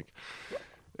problem. I think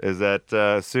is that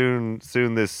soon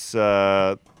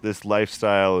this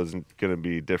lifestyle isn't going to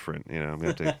be different. I'm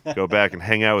going to have to go back and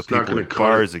hang out with people at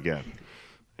bars again.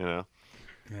 Yeah,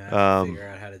 figure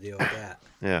out how to deal with that.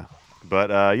 Yeah, but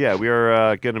we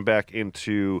are getting back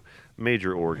into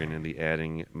Major Organ and the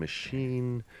Adding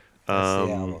Machine. That's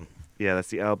the album. Yeah, that's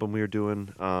the album we were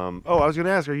doing. I was going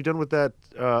to ask, are you done with that?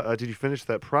 Did you finish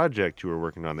that project you were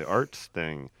working on, the arts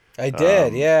thing? I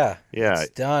did, yeah. Yeah.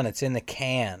 It's done. It's in the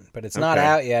can, but it's not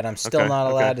out yet. I'm still not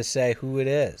allowed to say who it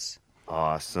is.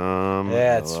 Awesome.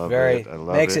 Yeah, it's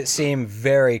makes it seem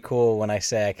very cool when I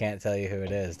say I can't tell you who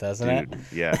it is, doesn't it?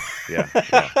 Yeah.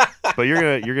 But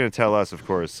you're gonna tell us, of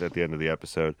course, at the end of the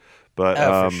episode. But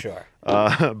for sure.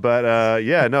 I'm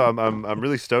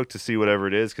really stoked to see whatever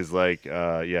it is because we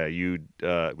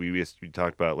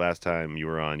talked about last time you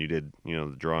were on. You did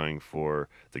the drawing for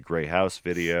the Gray House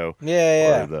video.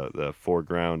 Yeah. Or the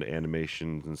foreground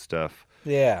animations and stuff.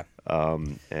 Yeah.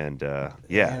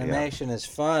 Animation is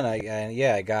fun.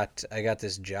 I got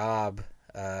this job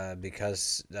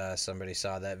because somebody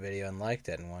saw that video and liked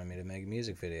it and wanted me to make a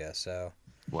music video. So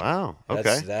wow,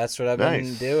 okay, that's what I've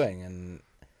been doing, and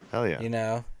hell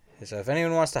yeah, So if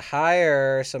anyone wants to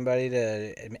hire somebody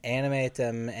to animate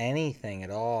them anything at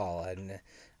all,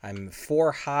 I'm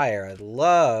for hire. I'd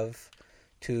love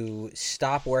to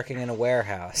stop working in a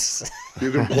warehouse.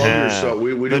 You can plug yourself.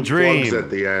 We do plugs at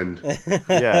the end.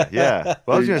 Yeah.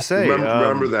 Well, I was gonna say,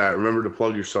 remember that. Remember to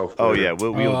plug yourself. Oh yeah,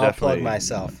 we'll I'll definitely plug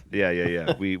myself.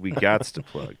 Yeah. We got to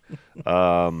plug.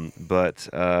 We're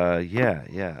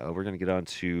gonna get on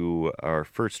to our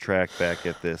first track. Back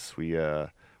at this,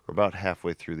 we're about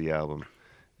halfway through the album,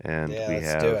 and we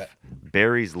have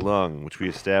Barry's Lung, which we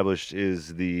established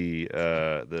is the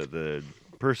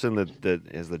person that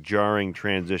has the jarring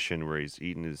transition where he's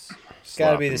eating his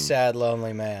got to be the sad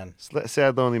lonely man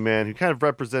who kind of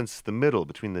represents the middle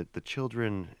between the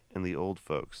children and the old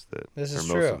folks that this are is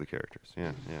most true. of the characters.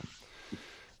 All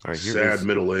right, here sad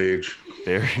middle age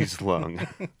Barry's Lung.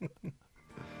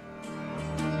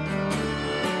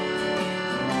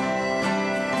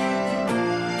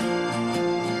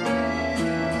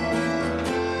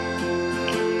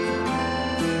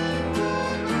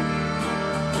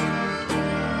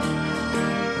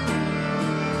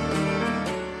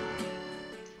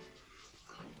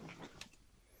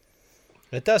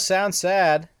 It does sound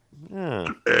sad. Yeah.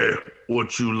 Hey,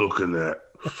 what you looking at?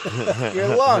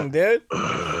 Your lung, dude.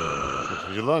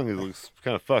 Your lung looks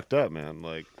kind of fucked up, man.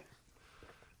 Like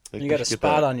you got a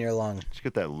spot on your lung. Just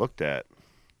get that looked at.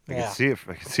 I can see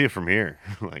it from here.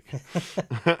 Like,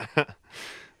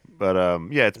 but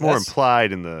it's more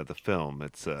implied in the film.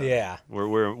 It's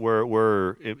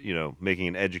we're making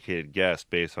an educated guess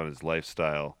based on his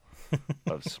lifestyle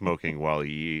of smoking while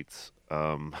he eats.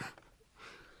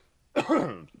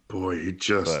 Boy, he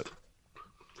just.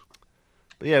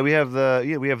 But yeah, we have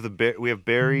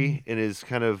Barry in his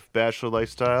kind of bachelor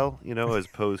lifestyle, as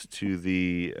opposed to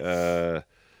the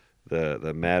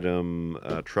Madame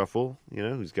Truffle,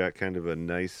 who's got kind of a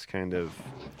nice kind of.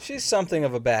 She's something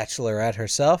of a bachelorette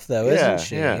herself, though, isn't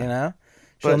she? Yeah.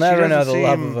 She'll never know the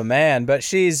love of a man, but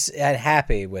she's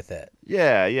happy with it.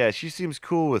 Yeah, she seems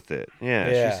cool with it.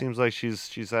 Yeah. She seems like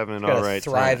she's having an all right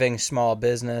thriving time. small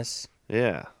business.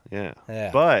 Yeah.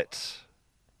 But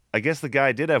I guess the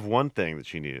guy did have one thing that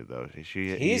she needed, though.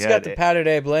 He's got the Powdered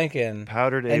Abe Lincoln.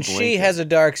 And she has a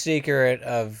dark secret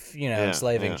of,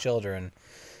 enslaving children.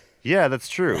 Yeah, that's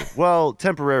true. Well,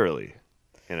 temporarily,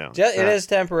 it is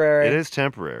temporary. It is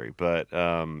temporary, but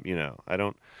I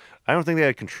don't think they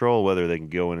had control whether they can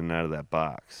go in and out of that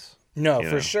box. No,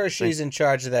 for sure she's in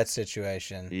charge of that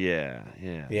situation. Yeah.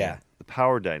 The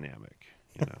power dynamic,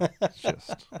 it's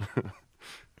just.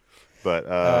 But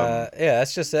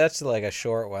that's like a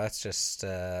short one. That's just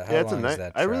how long is that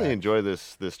track? I really enjoy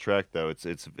this track though. It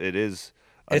is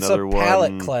it's another a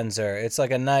palate cleanser. It's like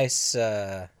a nice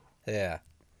Yeah,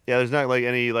 there's not like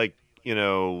any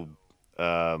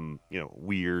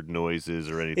weird noises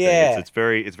or anything. Yeah. It's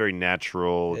very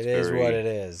natural. It is what it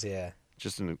is. Yeah.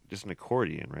 Just an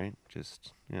accordion, right?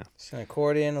 Just Just an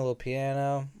accordion, a little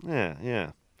piano.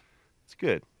 Yeah. It's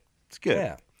good.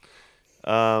 Yeah.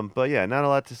 But yeah, not a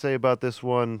lot to say about this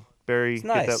one. Barry, it's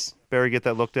nice. Get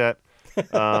that looked at.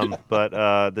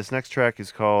 But this next track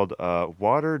is called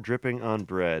 "Water Dripping on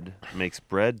Bread Makes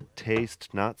Bread Taste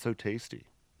Not So Tasty."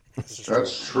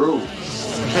 That's true.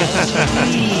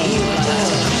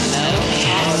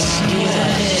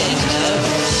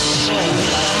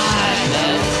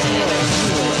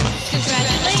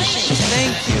 Congratulations.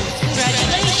 Thank you.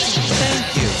 Congratulations. Thank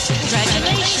you.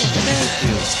 Congratulations. Thank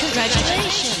you.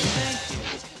 Congratulations.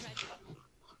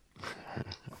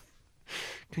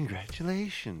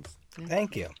 Congratulations.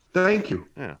 Thank you. Thank you.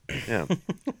 Yeah.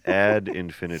 Ad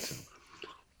infinitum.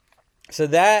 So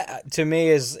that to me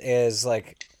is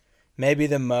like maybe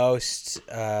the most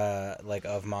like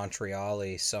of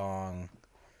Montreal-y song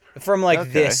from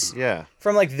like this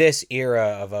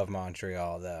era of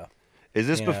Montreal though. Is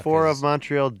this before Of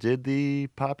Montreal did the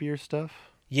poppier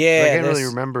stuff? Yeah, I can't really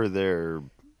remember their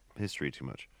history too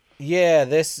much. Yeah,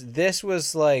 this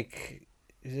was like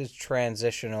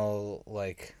transitional,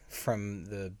 like from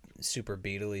the super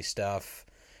Beatley stuff,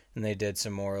 and they did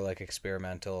some more like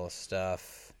experimental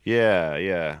stuff.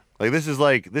 Yeah. Like this is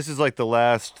like the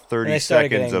last 30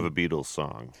 seconds of a Beatles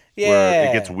song. Yeah. Where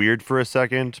it gets weird for a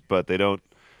second, but they don't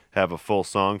have a full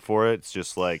song for it. It's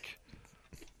just like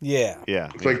Yeah.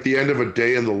 It's like the end of a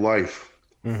day in the life.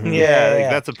 Mm-hmm. Yeah, like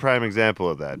that's a prime example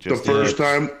of that. Just the first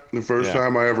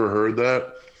time I ever heard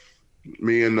that,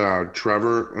 me and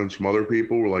Trevor and some other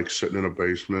people were like sitting in a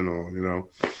basement or,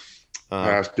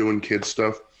 past doing kid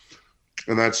stuff.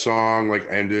 And that song like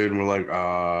ended and we're like,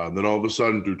 then all of a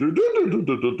sudden,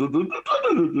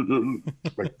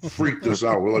 like freaked us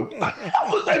out. We're like, what the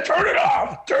hell was that? Turn it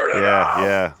off! Turn it off!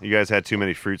 Yeah. You guys had too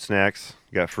many fruit snacks.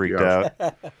 You got freaked out.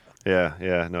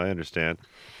 Yeah. No, I understand.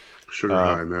 Sugar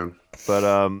high, man.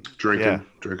 But drinking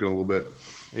a little bit.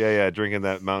 Yeah. Drinking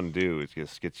that Mountain Dew, it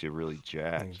just gets you really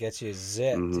jacked. It gets you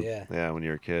zipped. Yeah, when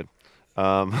you're a kid.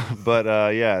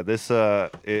 This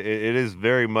it is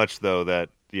very much though that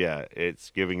it's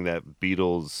giving that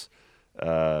Beatles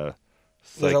psychedelic.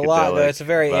 There's a lot though. It's a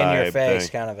very in your face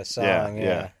thing. kind of a song.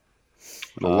 Yeah.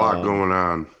 A lot going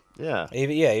on. Yeah.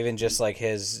 Even just like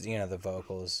his, the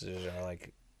vocals are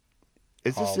like.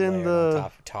 Is this in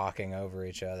the talking over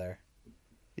each other?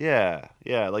 Yeah.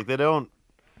 Like they don't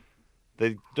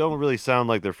really sound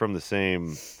like they're from the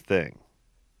same thing.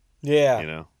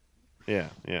 Yeah. Yeah.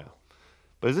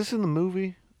 But is this in the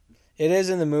movie? It is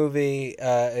in the movie.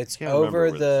 It's over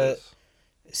the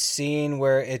scene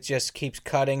where it just keeps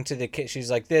cutting to the kid.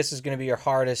 She's like, "This is going to be your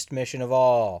hardest mission of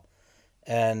all,"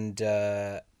 and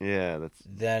then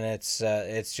it's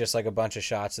just like a bunch of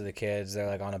shots of the kids. They're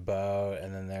like on a boat,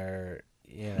 and then they're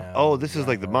Oh, this is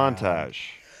like the around. montage.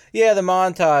 Yeah, the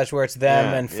montage where it's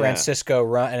them and Francisco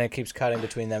run, and it keeps cutting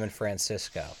between them and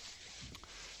Francisco.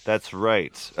 That's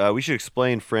right. We should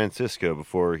explain Francisco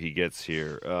before he gets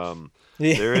here.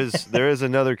 There is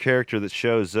another character that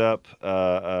shows up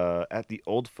at the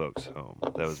old folks' home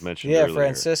that was mentioned earlier.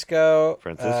 Francisco.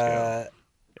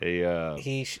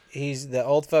 He's the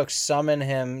old folks summon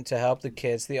him to help the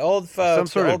kids. The old folks, some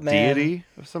sort of old deity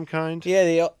of some kind.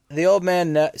 Yeah, the old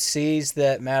man sees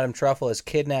that Madame Truffle has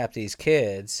kidnapped these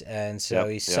kids, and so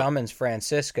he summons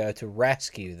Francisco to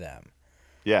rescue them.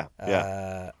 Yeah.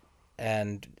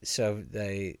 And so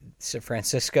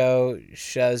Francisco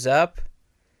shows up.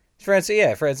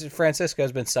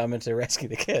 Francisco's been summoned to rescue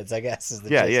the kids, I guess. Is the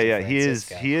gist of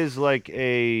Francisco. He is like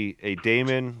a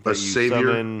daemon that you savior.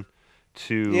 Summon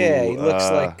to. Yeah, he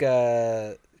looks like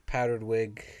a powdered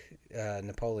wig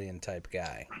Napoleon type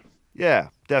guy. Yeah,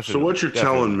 definitely. So what you're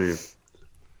telling me is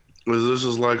this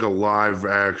is like a live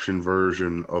action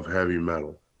version of heavy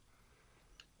metal.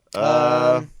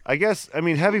 I guess. I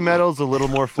mean, heavy metal's a little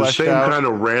more fleshed out. The same kind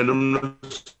of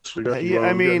randomness. Yeah,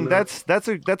 I mean that's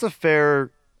a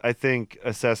fair, I think,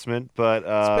 assessment. But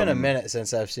it's been a minute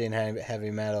since I've seen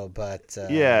heavy metal, but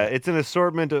it's an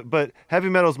assortment. But heavy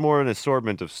metal's more an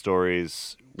assortment of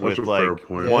stories with like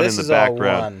one in the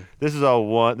background. This is all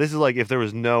one. This is like if there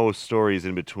was no stories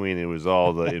in between, it was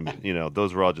all the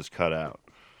those were all just cut out.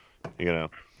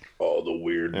 All the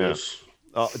weirdness.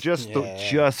 Yeah. Just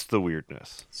the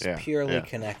weirdness. It's purely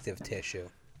connective tissue.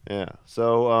 Yeah.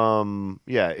 So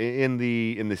in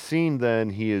the scene then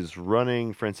he is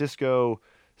running. Francisco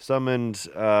summoned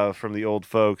from the old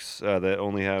folks that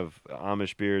only have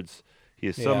Amish beards. He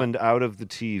is summoned out of the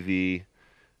TV.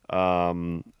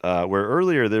 Where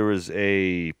earlier there was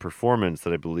a performance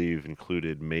that I believe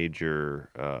included Major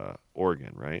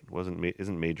Organ, right?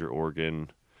 Isn't Major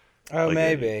Organ? Oh, like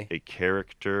maybe a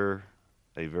character,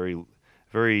 a very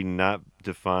very not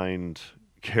defined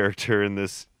character in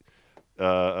this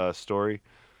story.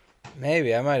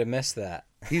 Maybe I might have missed that.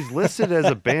 He's listed as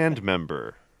a band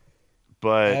member,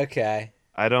 but okay.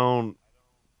 I don't.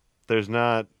 There's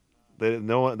not. I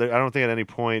don't think at any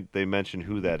point they mention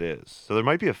who that is. So there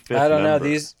might be a fifth. I don't member.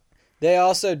 know. They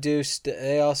also do.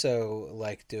 They also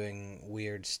like doing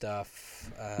weird stuff.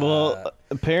 Well,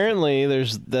 apparently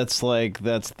that's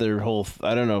their whole.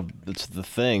 I don't know. That's the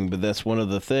thing, but that's one of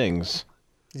the things.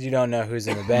 You don't know who's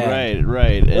in the band.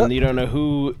 Right, and you don't know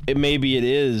who. Maybe it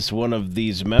is one of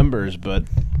these members, but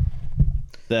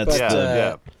that's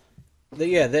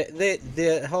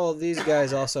these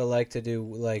guys also like to do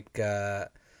like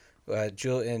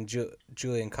Julian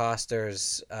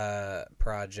Coster's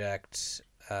project,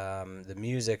 the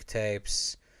music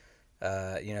tapes.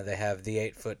 They have the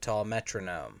 8-foot tall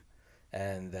metronome,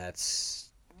 and that's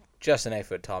just an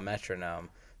 8-foot tall metronome.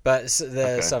 But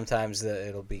sometimes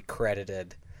it'll be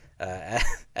credited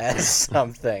as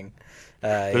something.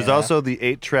 There's also the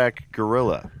 8-track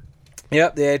gorilla.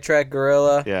 Yep, the 8-track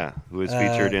gorilla. Yeah, who is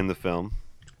featured in the film.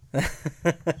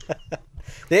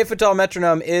 The 8-foot-tall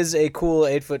metronome is a cool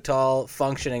 8-foot-tall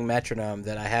functioning metronome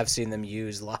that I have seen them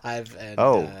use live. And,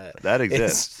 that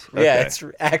exists. Okay. Yeah, it's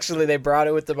actually they brought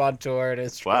it with them on tour, and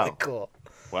it's really cool.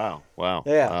 Wow.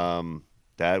 Yeah.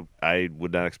 That I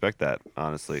would not expect that,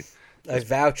 honestly. I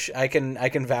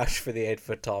can vouch for the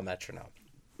 8-foot-tall metronome.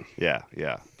 Yeah.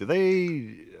 Do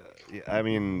they? I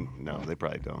mean, no, they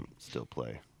probably don't still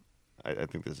play. I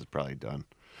think this is probably done.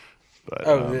 But,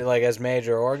 like as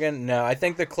major organ? No, I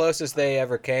think the closest they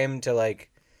ever came to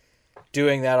like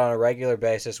doing that on a regular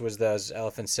basis was those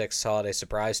Elephant Six Holiday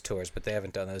Surprise tours, but they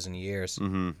haven't done those in years.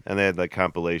 Mm-hmm. And they had like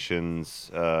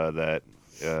compilations that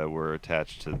were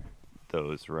attached to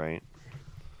those, right?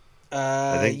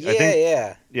 I think,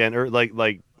 yeah, and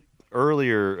like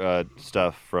earlier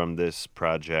stuff from this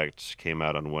project came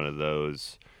out on one of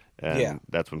those. And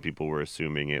that's when people were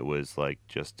assuming it was like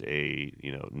just a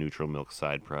Neutral Milk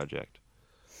side project.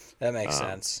 That makes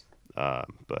sense.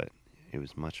 But it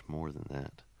was much more than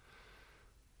that.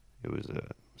 It was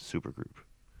a super group.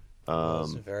 It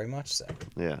was very much so.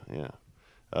 Yeah.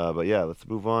 But yeah, let's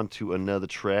move on to another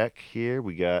track here.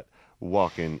 We got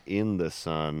 "Walking in the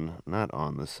Sun," not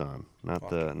 "On the Sun," in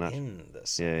the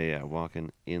sun. Yeah,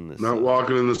 "Walking in the Sun." Not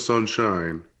walking in the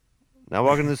sunshine. Not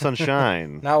walking in the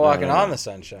sunshine. Not walking on the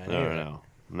sunshine. No.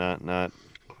 Not.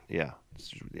 Yeah.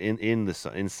 In the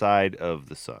sun, inside of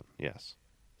the sun. Yes.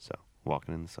 So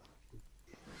walking in the sun.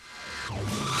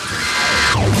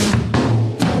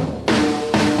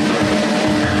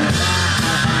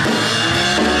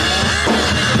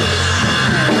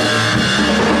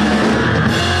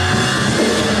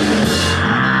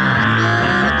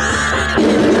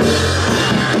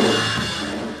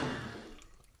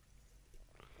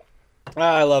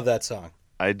 I love that song.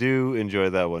 I do enjoy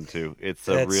that one too. It's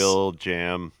a real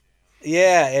jam.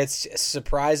 Yeah, it's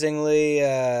surprisingly,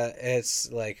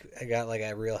 it's like I got like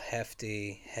a real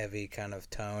hefty, heavy kind of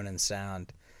tone and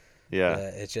sound. Yeah,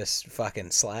 it just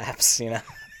fucking slaps,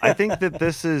 I think that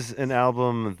this is an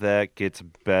album that gets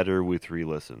better with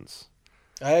re-listens.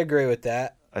 I agree with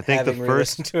that. I think having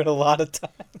re-listened to it a lot of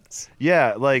times.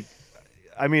 Yeah, like.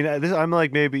 I mean, I'm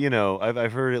like maybe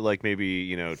I've heard it like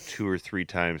maybe 2 or 3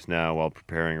 times now while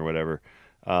preparing or whatever,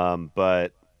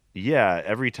 but yeah,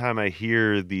 every time I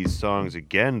hear these songs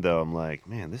again, though, I'm like,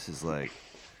 man, this is like,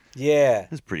 this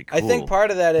is pretty cool. I think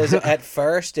part of that is at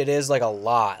first it is like a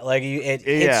lot, like it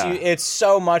hits you. It's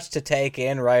so much to take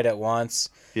in right at once.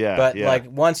 Yeah, but like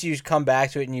once you come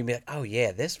back to it and you be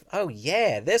like, this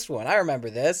one, I remember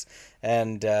this,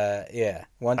 and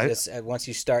once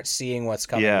you start seeing what's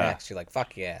coming next, you're like,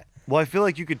 fuck yeah. Well, I feel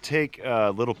like you could take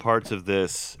little parts of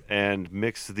this and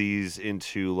mix these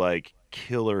into like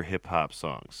killer hip hop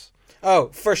songs. Oh,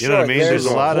 for sure. You know what I mean? There's a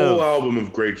whole album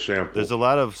of great samples. There's a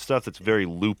lot of stuff that's very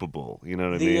loopable. You know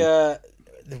what I mean?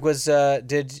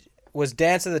 Was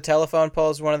 "Dance of the Telephone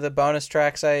Poles" one of the bonus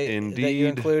tracks that you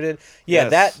included? Yeah,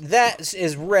 yes. that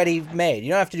is ready made. You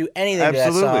don't have to do anything to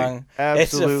that song.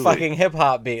 Absolutely. It's a fucking hip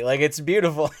hop beat. Like, it's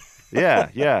beautiful.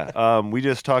 Yeah. We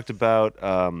just talked about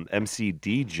MC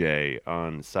DJ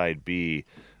on side B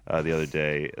the other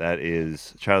day. That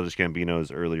is Childish Gambino's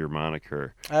earlier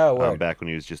moniker. Oh, word. Back when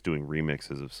he was just doing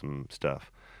remixes of some stuff.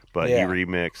 But he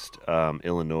remixed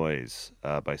Illinois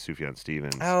by Sufjan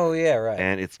Stevens. Oh yeah, right.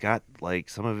 And it's got like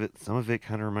some of it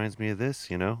kind of reminds me of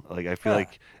this, Like I feel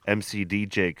like MC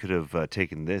DJ could have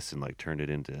taken this and like turned it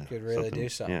into could really do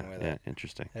something with it. Yeah,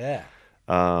 interesting. Yeah.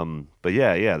 But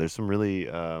yeah, there's some really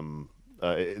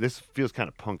this feels kind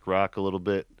of punk rock a little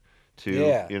bit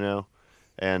too,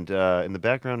 And in the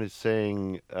background is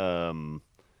saying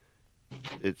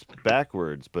it's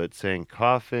backwards, but saying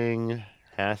coughing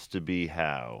has to be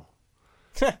how.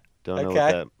 Don't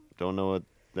know what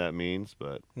that means,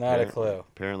 but not a clue.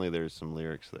 Apparently there's some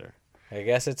lyrics there. I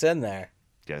guess it's in there.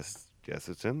 Guess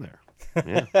it's in there.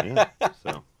 Yeah.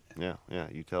 So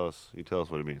you tell us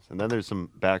what it means. And then there's some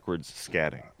backwards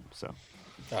scatting. So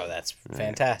that's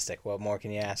fantastic. What more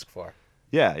can you ask for?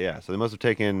 Yeah. So they must have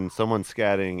taken someone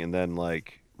scatting and then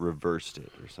like reversed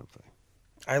it or something.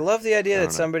 I love the idea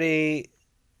that somebody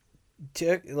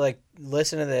took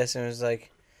listened to this and was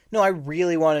like, no, I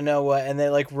really want to know what, and they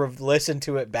like listened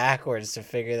to it backwards to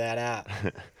figure that out.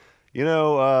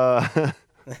 No,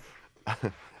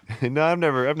 I've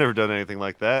never done anything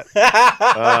like that.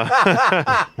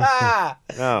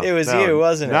 No, it was you,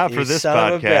 wasn't it? Not for this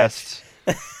podcast.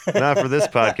 Not for this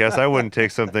podcast. I wouldn't take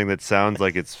something that sounds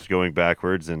like it's going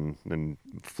backwards and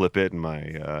flip it in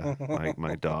my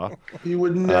my DAW. You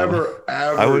would never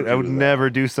ever. I would never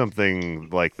do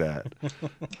something like that.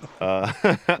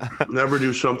 Never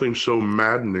do something so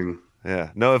maddening. Yeah.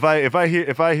 No. If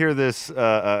I hear this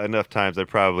enough times, I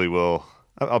probably will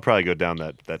I'll probably go down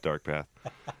that dark path.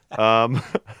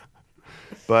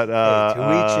 But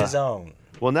to each his own.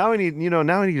 Well, now I need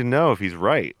to know if he's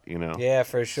right. Yeah,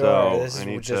 for sure. So this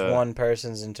is just one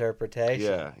person's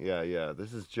interpretation. Yeah.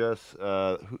 This is just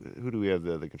who do we have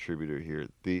the contributor here?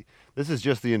 This is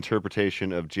just the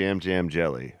interpretation of Jam Jam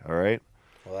Jelly. All right.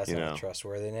 Well, that's not a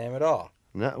trustworthy name at all.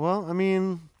 No, well, I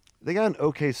mean, they got an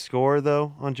okay score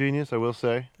though on Genius, I will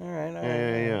say. All right.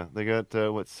 Yeah. They got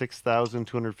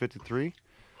 6,253.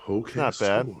 Okay, not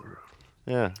bad. Score.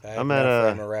 Yeah, I'm at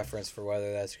a frame of reference for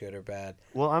whether that's good or bad.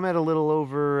 Well, I'm at a little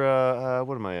over.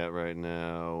 What am I at right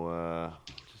now?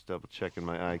 Just double checking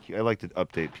my IQ. I like to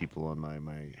update people on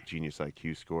my Genius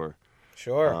IQ score.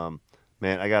 Sure.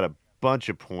 Man, I got a bunch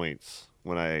of points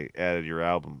when I added your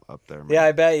album up there. Man. Yeah,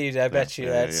 I bet you.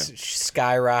 That's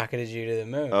skyrocketed you to the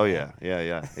moon. Oh yeah.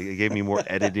 It gave me more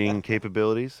editing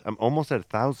capabilities. I'm almost at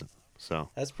 1,000. So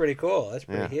that's pretty cool. That's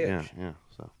pretty huge. Yeah.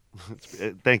 So.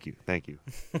 Thank you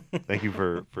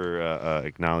for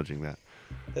acknowledging that.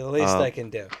 The least I can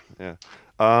do. Yeah,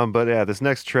 but yeah, this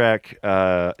next track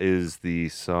is the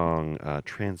song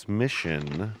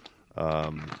 "Transmission."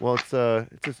 Well,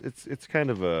 it's kind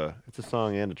of a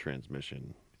song and a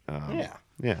transmission.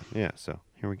 Yeah. So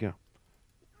here we go.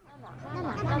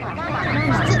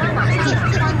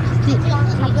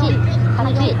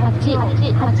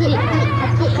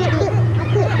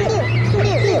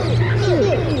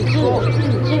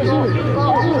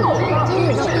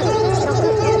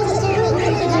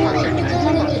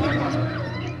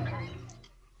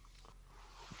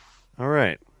 All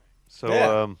right.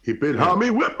 So keep it,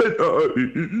 homie, whip it.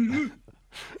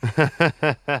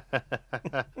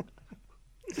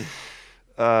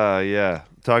 Yeah,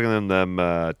 talking to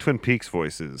them Twin Peaks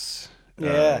voices.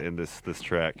 In this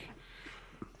track.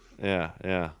 Yeah.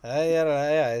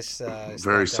 It's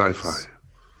very sci-fi.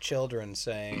 Children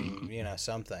saying,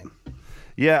 something.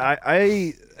 Yeah,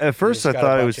 I at first I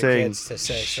thought it was saying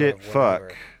shit,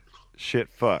 fuck, shit,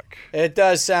 fuck. It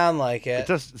does sound like it.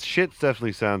 Shit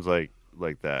definitely sounds like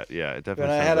that. Yeah, it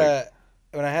definitely.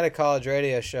 When I had a college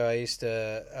radio show, I used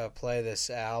to play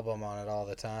this album on it all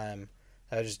the time.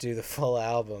 I would just do the full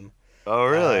album. Oh,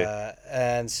 really?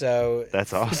 And so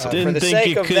that's awesome. Didn't think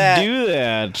you could do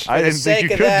that. I didn't think you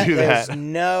could do that. There's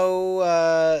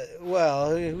no.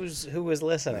 Who was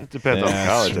listening? It depends on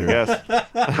college, I guess.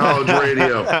 College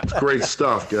radio, it's great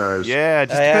stuff, guys. Yeah,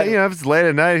 if it's late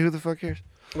at night, who the fuck cares?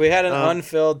 We had an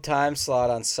unfilled time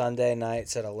slot on Sunday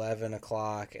nights at 11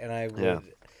 o'clock, and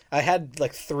I had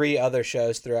like 3 other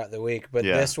shows throughout the week, but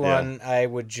this one I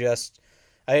would just.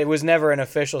 It was never an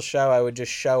official show. I would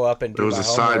just show up and do my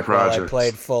homework while I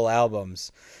played full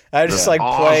albums. I just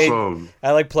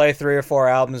play 3 or 4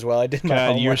 albums while I did my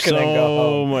homework you're and then go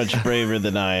home. Much braver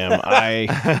than I am.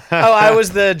 I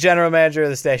was the general manager of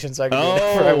the station, so I could do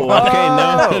whatever I wanted. Okay,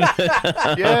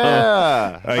 no.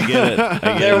 Yeah. I get it.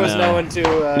 There was no one to...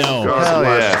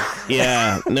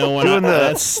 Yeah, no one...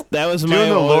 that was my... Doing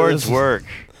the Lord's work.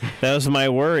 That was my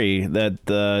worry, that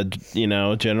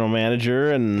general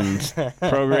manager and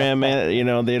program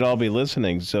they'd all be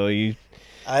listening. So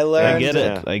I learned.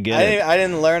 I get it. I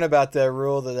didn't learn about the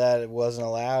rule that it wasn't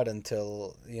allowed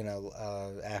until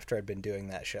after I'd been doing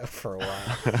that show for a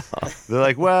while. They're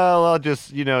like, well, I'll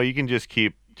just you can just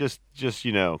keep you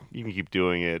can keep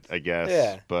doing it, I guess.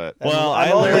 Yeah. But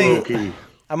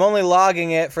I'm only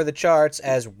logging it for the charts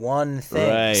as one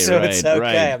thing, it's okay.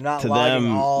 Right. I'm not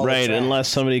logging all the tracks. Unless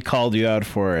somebody called you out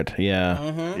for it. Yeah.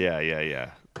 Mm-hmm.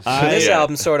 Yeah. This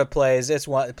album sort of plays. It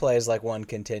plays like one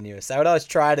continuous. I would always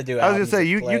try to do. I was gonna say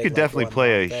you could definitely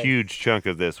play a huge chunk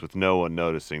of this with no one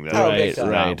noticing that it's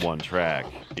not one track.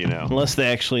 Unless they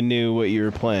actually knew what you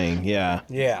were playing. Yeah.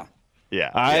 Yeah.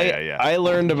 I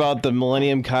learned about the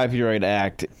Millennium Copyright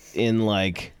Act in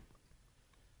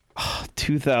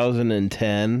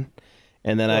 2010,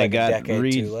 and then I got I got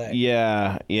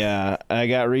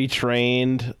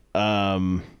retrained.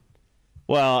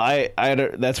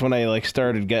 That's when I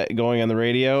started going on the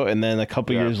radio, and then a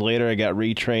couple years later I got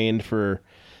retrained for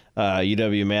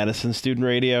UW-Madison student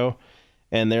radio,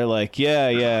 and they're like,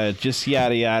 just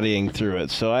yada-yadaing through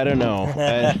it. So I don't know.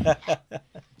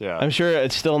 I'm sure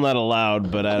it's still not allowed,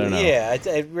 but I don't know. Yeah,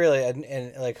 it really, and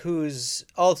who's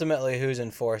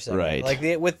enforcing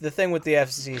it? The thing with the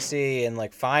FCC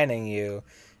and fining you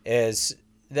is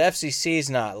the FCC's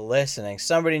not listening.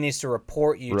 Somebody needs to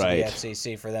report you to the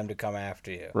FCC for them to come after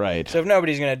you. Right. So if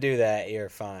nobody's going to do that, you're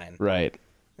fine. Right.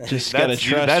 Just got to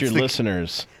trust your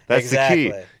listeners. That's the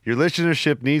key. Your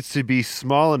listenership needs to be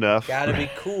small enough. Got to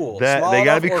be cool. They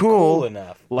got to be cool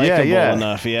enough. Likeable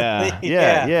enough, yeah.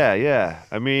 Yeah.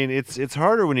 I mean, it's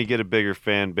harder when you get a bigger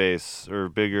fan base or a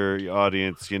bigger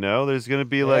audience, you know? There's going to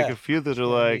be like a few that are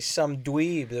like... some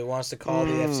dweeb that wants to call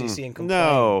the FCC and complain.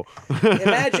 No.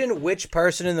 Imagine which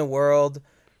person in the world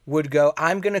would go,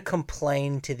 I'm going to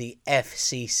complain to the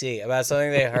FCC about something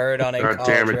they heard on a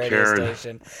college radio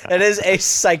station. It is a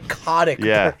psychotic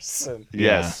person.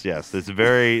 Yes. There's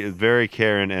very, very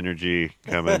Karen energy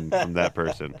coming from that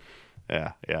person.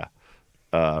 Yeah.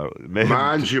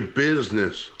 Mind your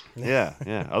business. Yeah.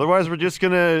 Otherwise, we're just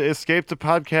going to escape the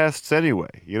podcasts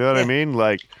anyway. You know what I mean?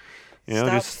 Like...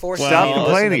 stop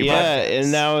complaining about it.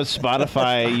 And now with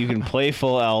Spotify, you can play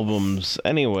full albums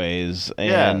anyways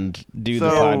and do the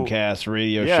podcast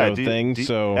radio show thing.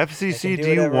 So FCC,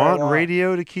 do you want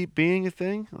radio to keep being a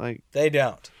thing? Like they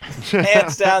don't.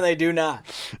 Hands down, they do not.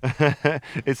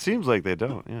 It seems like they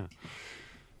don't. Yeah.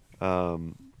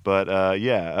 No,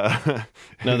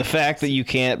 the fact that you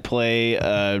can't play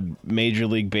a Major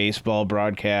League Baseball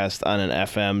broadcast on an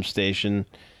FM station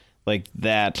like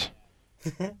that.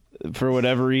 For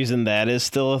whatever reason, that is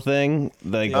still a thing.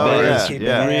 Like that is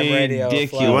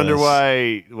ridiculous. You wonder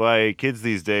why kids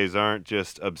these days aren't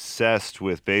just obsessed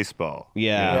with baseball.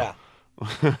 Yeah.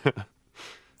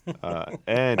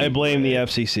 And I blame the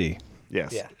FCC.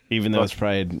 Yes. Yeah. Even though it's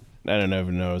probably I don't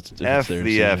even know it's the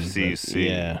FCC.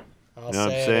 Yeah. You know what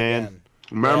I'm saying?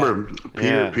 Remember,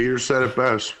 Peter said it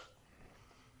best.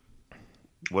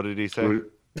 What did he say?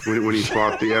 When he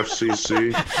fought the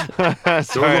FCC.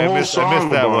 Sorry, I missed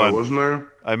that one. Wasn't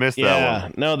there? I missed that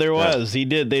one. No, there was. He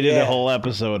did. They did a whole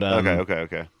episode on.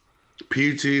 Okay.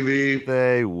 PTV.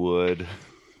 They would.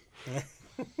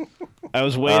 I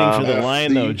was waiting for the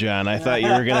line though, John. I thought you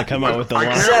were going to come up with the line.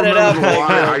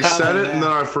 I said it and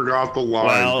then I forgot the line.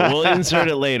 Well, we'll insert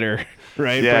it later.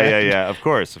 Right? Yeah. Of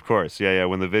course. Yeah.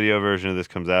 When the video version of this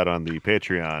comes out on the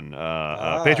Patreon,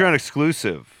 Patreon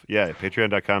exclusive. Yeah,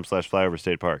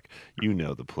 patreon.com/flyoverstatepark. You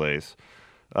know the place.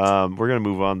 We're gonna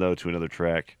move on though to another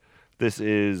track. This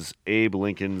is Abe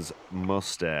Lincoln's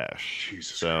Mustache.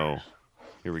 Jesus so, Christ.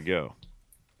 Here we go.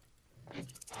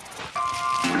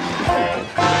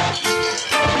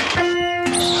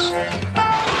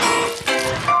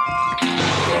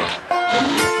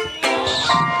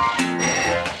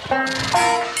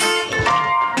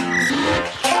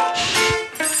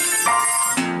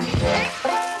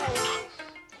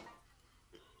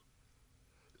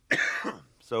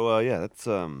 So that's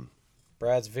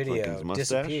Brad's video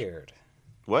disappeared.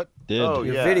 What? Your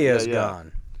video's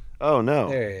gone. Oh no!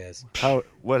 There he is.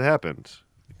 What happened?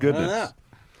 Goodness.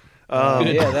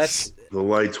 That's the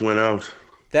lights went out.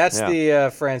 That's the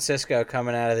Francisco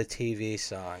coming out of the TV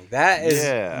song. That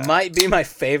is might be my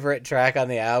favorite track on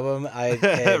the album.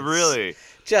 Really?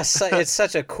 It's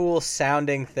such a cool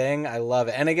sounding thing. I love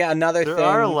it. And again, another thing. There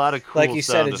are a lot of cool like you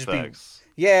sound said, effects.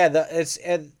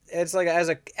 It's like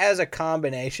as a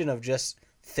combination of just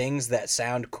things that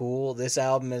sound cool. This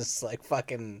album is like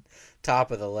fucking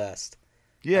top of the list.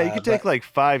 Yeah, you could take like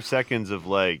 5 seconds of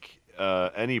like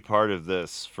any part of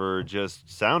this for just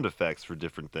sound effects for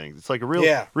different things. It's like a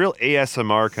real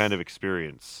ASMR kind of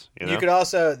experience. You know? You could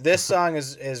also this song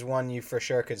is one you for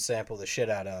sure could sample the shit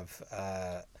out of.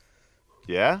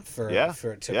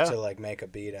 To like make a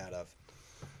beat out of.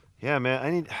 Yeah,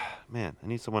 man. I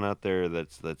need someone out there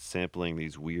that's sampling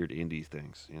these weird indie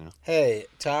things, you know. Hey,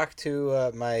 talk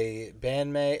to my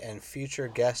bandmate and future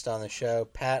guest on the show,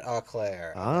 Pat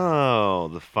Auclair. Oh,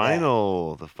 the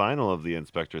final of the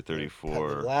Inspector 34.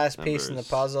 The last piece in the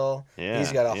puzzle. Yeah,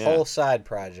 he's got a whole side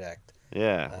project.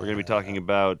 Yeah, we're gonna be talking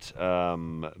about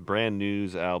brand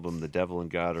new's album, "The Devil and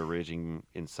God Are Raging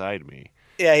Inside Me."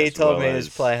 Yeah, he told me his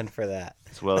plan for that.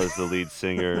 As well as the lead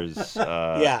singer's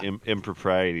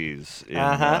improprieties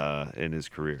in his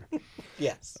career.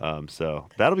 Yes. So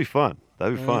that'll be fun.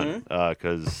 That'll be fun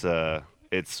because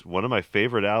it's one of my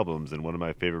favorite albums and one of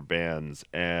my favorite bands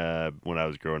when I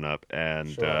was growing up.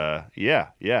 And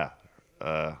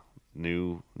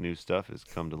new stuff has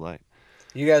come to light.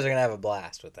 You guys are gonna have a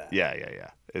blast with that. Yeah.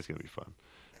 It's gonna be fun.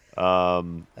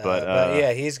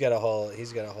 He's got a whole.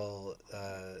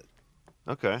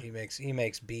 Okay. He makes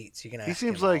beats. You can. He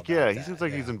seems like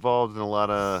he's involved in a lot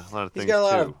of things. He's got a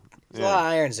lot of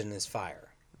irons in his fire.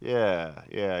 Yeah.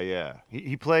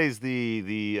 He plays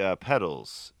the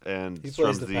pedals and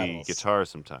strums the guitar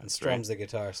sometimes. And strums the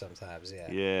guitar sometimes.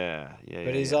 Yeah. Yeah.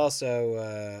 But he's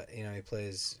also he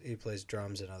plays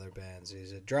drums in other bands.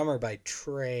 He's a drummer by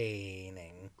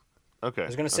training. Okay. I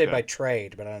was gonna say by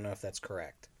trade, but I don't know if that's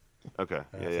correct. Okay.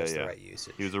 Yeah. The right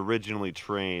usage. He was originally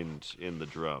trained in the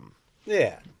drum.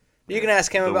 Yeah. You can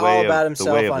ask him all about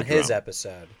himself on his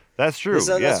episode. That's true.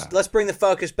 Let's bring the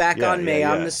focus back on me.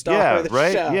 I'm the star of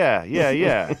the show.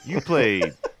 Yeah. You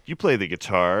play the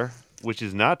guitar, which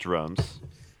is not drums.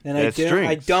 And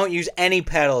I don't use any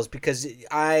pedals because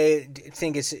I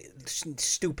think it's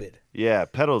stupid. Yeah,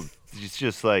 pedals. It's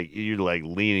just like you're like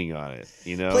leaning on it.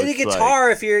 Play the guitar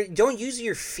if you don't use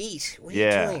your feet. What are you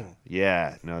doing?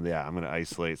 Yeah. No. Yeah. I'm gonna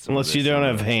isolate some. Unless you don't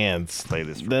have hands. Play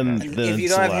this. Then if you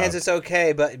don't have hands, it's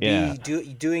okay. But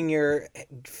doing your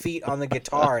feet on the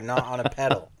guitar, not on a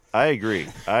pedal. I agree.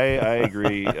 I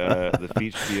agree. The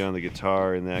feet should be on the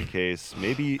guitar in that case.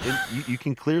 Maybe you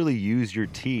can clearly use your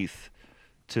teeth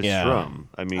to strum.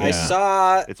 I mean, I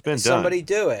saw it's been somebody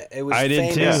done. do it. It was I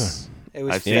famous. did too. It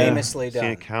was famously done. I've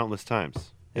seen it countless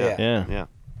times. Yeah.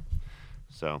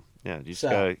 So you just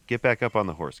gotta get back up on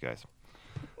the horse, guys.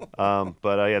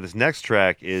 But this next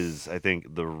track is, I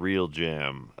think, the real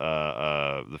jam.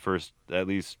 The first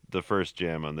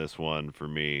jam on this one for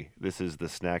me. This is the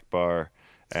Snack Bar,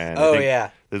 and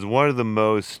this is one of the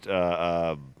most. This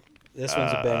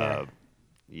one's a banger.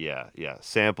 Yeah,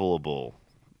 sampleable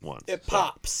ones. It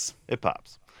pops.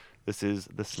 This is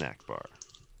the Snack Bar.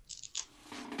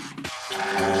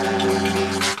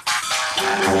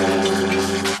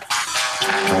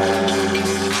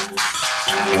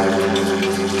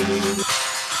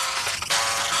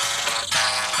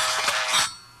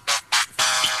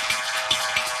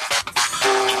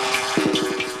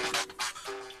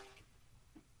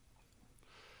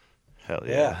 Hell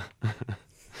yeah.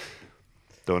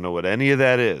 Don't know what any of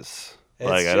that is.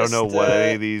 I don't know what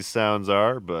any of these sounds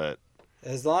are, but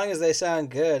as long as they sound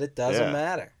good, it doesn't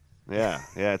matter. Yeah.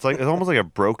 It's almost like a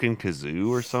broken kazoo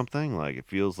or something. Like it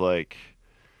feels like,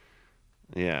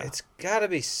 It's gotta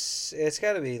be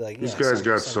like these guys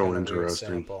got so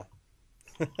interesting.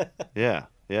 Yeah.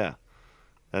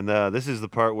 And this is the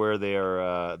part where they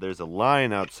are. There's a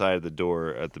line outside the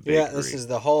door at the bakery. Yeah, this is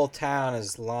the whole town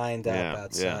is lined up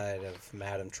outside of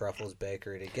Madame Truffle's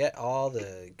bakery to get all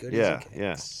the goodies and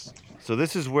cakes. So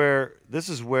this is where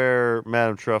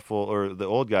Madame Truffle, or the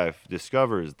old guy,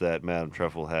 discovers that Madame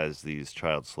Truffle has these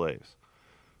child slaves,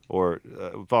 or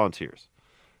volunteers.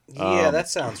 Yeah, that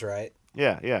sounds right.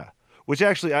 Yeah. Which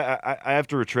actually, I have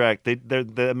to retract.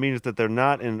 That means that they're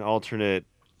not in an alternate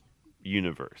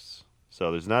universe. So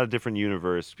there's not a different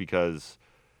universe, because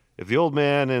if the old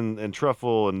man and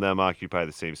Truffle and them occupy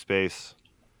the same space,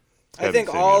 I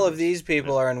think all of these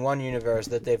people are in one universe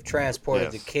that they've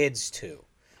transported the kids to.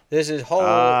 This is whole.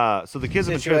 So the kids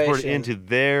have been transported into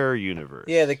their universe.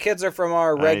 Yeah, the kids are from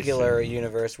our regular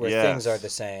universe where things are the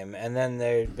same, and then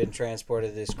they've been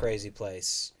transported to this crazy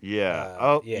place.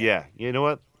 Yeah. Yeah. You know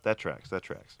what? That tracks.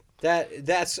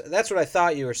 That's what I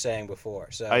thought you were saying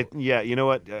before. So you know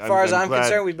what? As far as I'm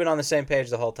concerned, we've been on the same page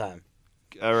the whole time.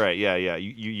 All right, yeah.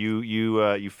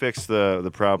 You fixed the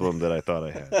problem that I thought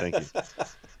I had. Thank you.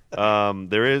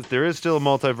 There is still a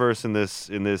multiverse in this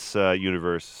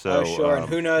universe. So sure, and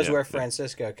who knows where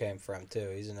Francisco came from too?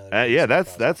 He's another.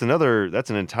 That's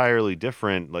an entirely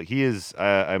different. Like he is,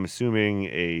 I'm assuming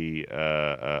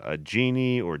a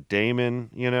genie or daemon.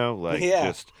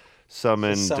 Just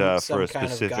summoned for a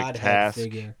specific task.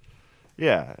 Figure.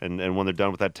 Yeah, and when they're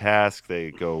done with that task,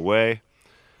 they go away.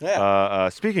 Yeah.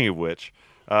 Speaking of which,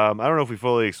 I don't know if we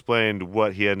fully explained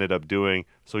what he ended up doing.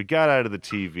 So he got out of the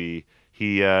TV.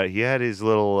 He had his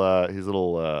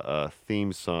little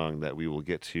theme song that we will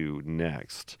get to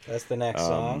next. That's the next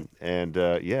song. And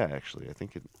actually, I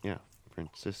think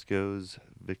Francisco's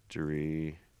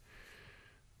Victory.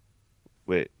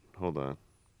 Wait, hold on.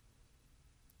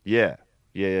 Yeah.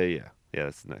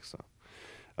 That's the next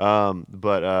song.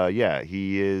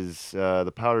 He is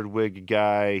the powdered wig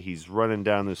guy. He's running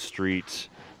down the street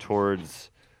towards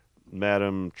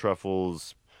Madame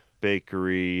Truffle's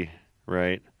bakery,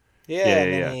 right?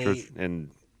 Yeah.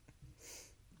 And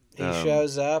he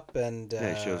shows up, and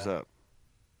he shows up.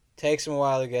 Takes him a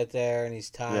while to get there, and he's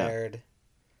tired.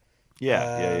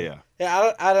 Yeah.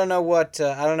 I don't know what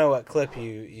clip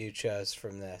you chose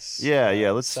from this.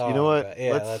 Let's song, you know what?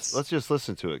 Let's just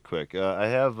listen to it quick. I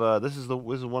have this is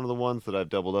one of the ones that I've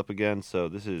doubled up again. So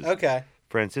this is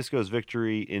Francisco's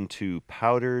Victory into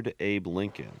Powdered Abe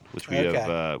Lincoln, which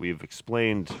we've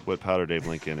explained what Powdered Abe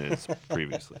Lincoln is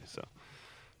previously. So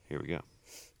here we go.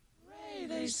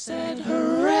 They said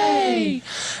hooray,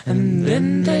 and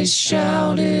then they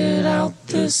shouted out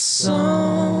this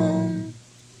song.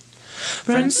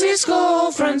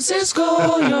 Francisco,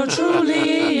 you're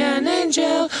truly an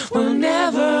angel. We'll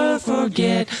never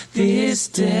forget this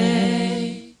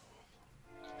day.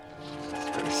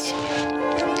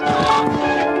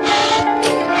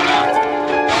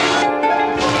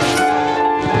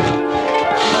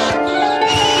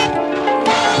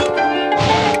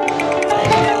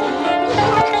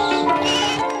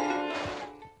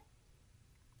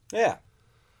 Yeah.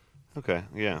 Okay.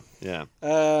 Yeah. Yeah.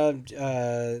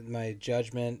 My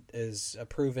judgment is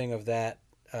approving of that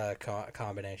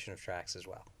combination of tracks as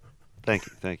well. Thank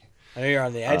you. Thank you. I know you're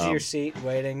on the edge of your seat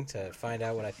waiting to find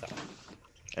out what I thought.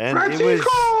 And it was,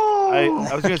 I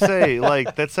was going to say,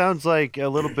 like, that sounds like a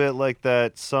little bit like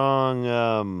that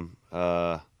song,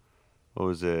 what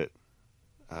was it?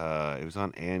 It was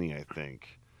on Annie, I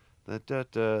think. I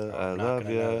love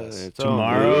you. It's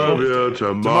tomorrow.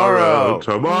 Tomorrow's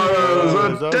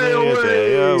a day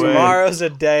away. Tomorrow's a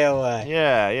day away.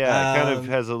 Yeah, yeah. It kind of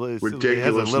has a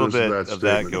little bit of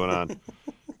that going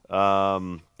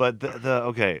on. But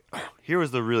okay, here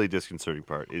was the really disconcerting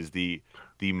part: is the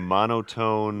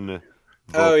monotone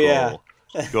vocal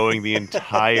going the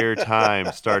entire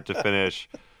time, start to finish,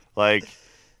 like.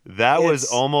 That was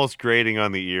almost grating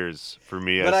on the ears for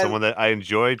me as someone that I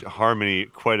enjoyed harmony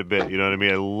quite a bit. You know what I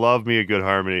mean? I love me a good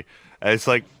harmony. And it's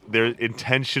like they're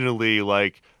intentionally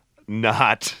like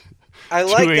not. I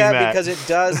like that because it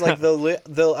does like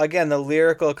the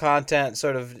lyrical content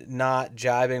sort of not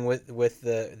jibing with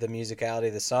the musicality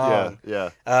of the song. Yeah.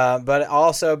 But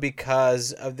also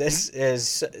because of this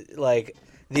is like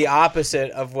the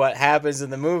opposite of what happens in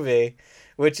the movie.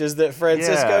 Which is that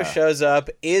Francisco shows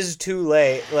up, is too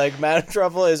late. Like, Madame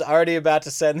Truffle is already about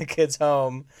to send the kids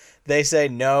home. They say,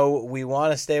 no, we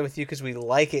want to stay with you because we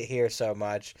like it here so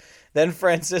much. Then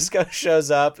Francisco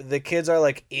shows up. The kids are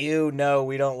like, ew, no,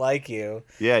 we don't like you.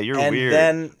 Yeah, you're weird.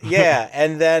 And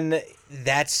then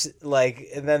that's like,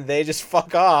 and then they just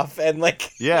fuck off. And like,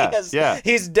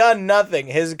 he's done nothing.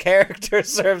 His character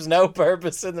serves no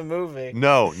purpose in the movie.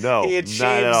 No, he achieves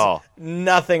not at all.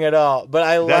 Nothing at all.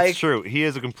 But that's true. He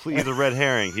is he's a red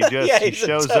herring. He just he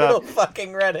shows a total up.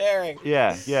 Fucking red herring.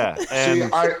 Yeah.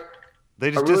 And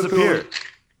they just really disappear.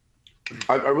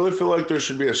 I really feel like there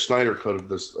should be a Snyder cut of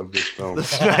this film. The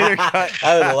Snyder cut.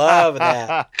 I would love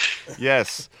that.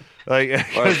 Yes. Like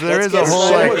there is a whole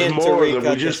so much more that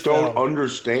we just don't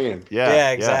understand.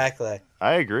 Yeah, exactly. Yeah.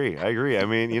 I agree. I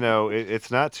mean, it's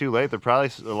not too late. They're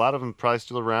probably a lot of them probably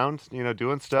still around,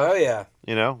 doing stuff. Oh yeah.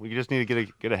 We just need to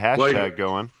get a hashtag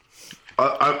going.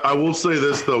 I will say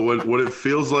this though, what it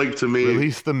feels like to me.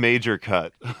 Release the major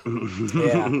cut.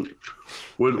 Yeah.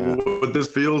 What this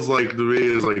feels like to me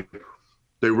is like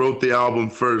they wrote the album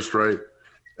first, right?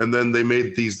 And then they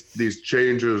made these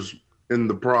changes in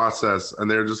the process,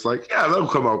 and they're just like, yeah, that'll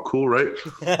come out cool, right?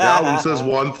 The album says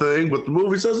one thing, but the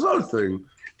movie says another thing.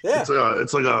 Yeah,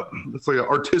 it's like an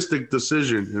artistic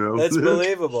decision, That's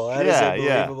believable. That is a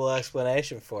believable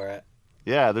explanation for it.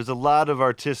 Yeah, there's a lot of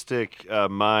artistic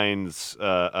minds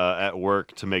at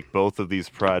work to make both of these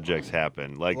projects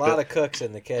happen. Like a lot of cooks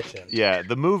in the kitchen. Yeah,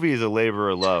 the movie is a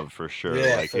labor of love for sure.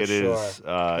 Yeah, like for it sure. Is.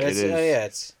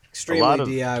 It's extremely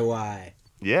DIY.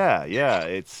 Yeah,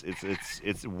 it's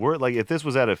like if this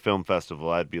was at a film festival,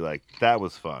 I'd be like, that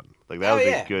was fun. Like that was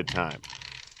a good time.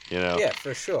 Yeah,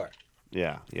 for sure.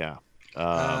 Yeah.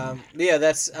 I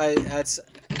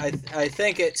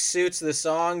think it suits the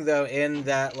song though in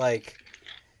that like.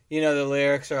 The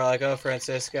lyrics are like, "Oh,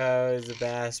 Francisco is the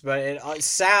best," but it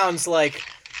sounds like,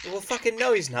 well, fucking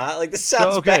no, he's not. Like this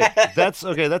sounds bad. That's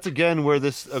again where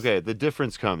the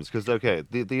difference comes because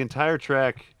the entire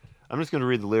track. I'm just gonna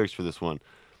read the lyrics for this one.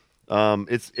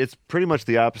 It's pretty much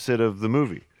the opposite of the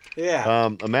movie. Yeah.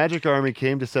 A magic army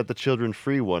came to set the children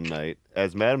free one night.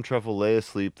 As Madame Truffle lay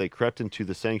asleep, they crept into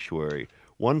the sanctuary.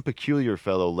 One peculiar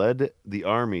fellow led the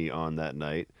army on that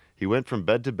night. He went from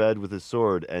bed to bed with his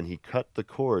sword, and he cut the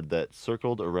cord that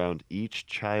circled around each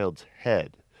child's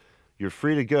head. You're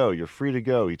free to go,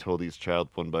 he told each child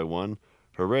one by one.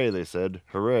 Hooray, they said,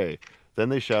 hooray. Then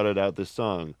they shouted out this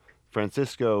song.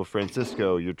 Francisco,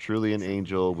 Francisco, you're truly an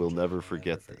angel, we'll never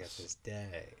forget this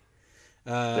day.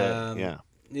 Yeah.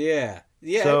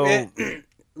 So,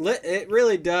 it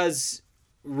really does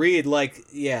read like,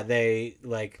 they,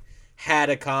 like, had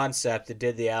a concept that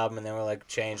did the album and then were like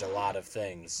change a lot of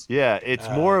things. Yeah, it's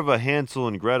more of a Hansel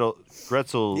and Gretel.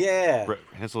 Yeah.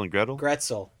 Hansel and Gretel?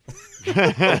 Gretzel.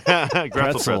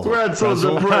 Gretzel's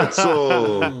a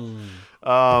pretzel.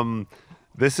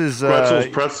 This is Gretzel's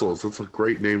Pretzels. That's a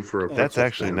great name for a That's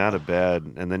actually not a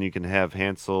bad. And then you can have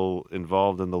Hansel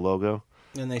involved in the logo.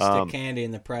 And they stick candy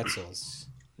in the pretzels.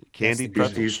 Candy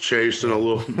pretzels? He's chasing a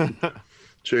little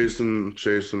chasing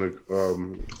a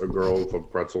girl with a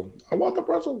pretzel. I want the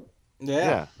pretzel.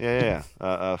 Yeah.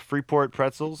 Freeport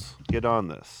Pretzels, get on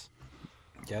this.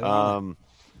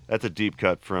 That's a deep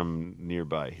cut from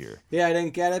nearby here. Yeah, I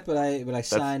didn't get it, but I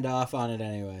signed off on it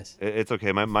anyways. It's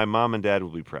okay. My mom and dad will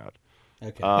be proud.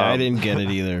 Okay. I didn't get it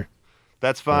either.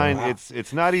 That's fine. Wow.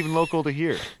 It's not even local to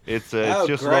here. It's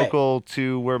just great. local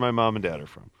to where my mom and dad are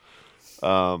from.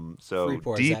 So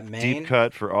Freeport, deep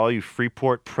cut for all you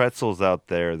Freeport pretzels out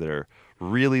there that are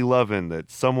really loving that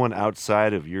someone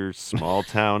outside of your small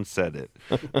town said it.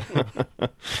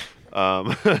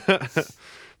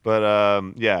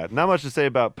 Yeah, not much to say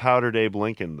about Powdered Abe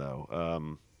Lincoln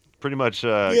though. Pretty much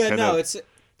it's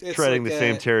treading like the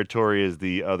same territory as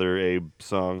the other Abe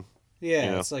song. Yeah,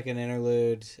 you know? It's like an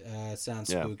interlude. It sounds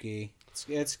spooky.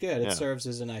 It's good. It serves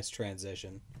as a nice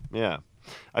transition. Yeah.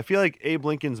 I feel like Abe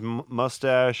Lincoln's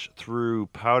mustache through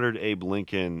Powdered Abe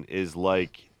Lincoln is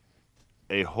like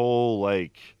a whole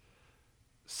like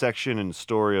section and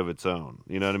story of its own.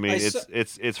 You know what I mean?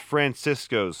 It's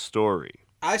Francisco's story.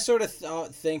 I sort of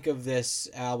think of this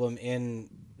album in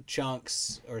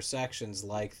chunks or sections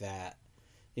like that.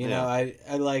 You know,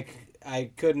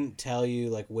 I couldn't tell you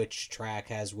like which track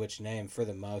has which name for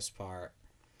the most part.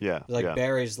 Yeah. Like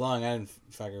Barry's Lung, I didn't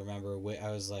fucking remember.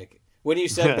 I was like, when you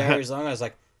said Barry's Lung, I was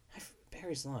like,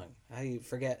 Barry's Lung. I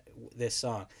forget this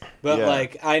song. But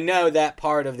like, I know that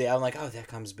part of the album, like, oh, that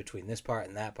comes between this part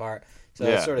and that part.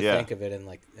 So I sort of think of it in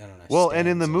like, I don't know. Well, and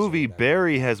in the movie,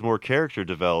 Barry has more character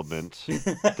development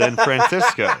than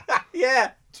Francisco.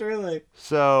 Yeah, truly.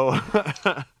 So,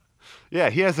 yeah,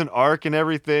 he has an arc and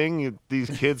everything. These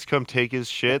kids come take his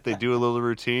shit. They do a little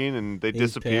routine and they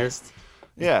disappear. Pissed.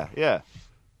 Yeah.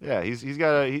 He's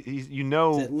got he's you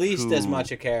know it's at least as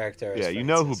much a character. Yeah, as you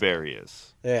know who Barry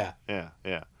is. Yeah.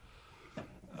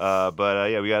 We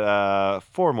got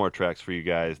 4 more tracks for you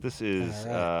guys. This is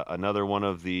another one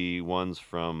of the ones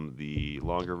from the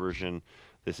longer version.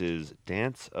 This is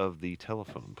Dance of the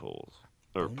Telephone Poles.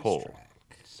 Or Bonus Pole.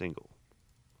 Track. Single.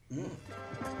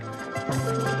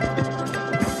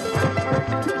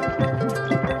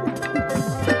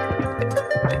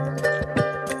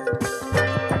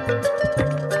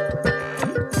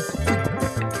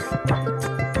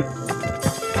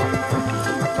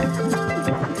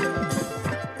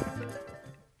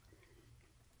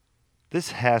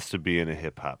 This has to be in a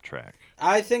hip-hop track.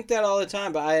 I think that all the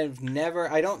time, but I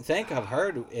don't think I've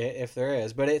heard if there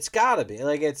is, but it's gotta be.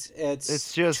 Like, it's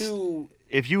just, too...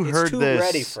 If you it's heard too this...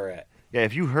 ready for it. Yeah,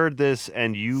 if you heard this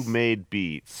and you made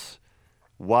beats,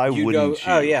 why wouldn't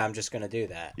you? Oh, yeah, I'm just gonna do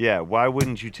that. Yeah, why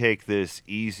wouldn't you take this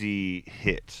easy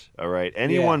hit, all right?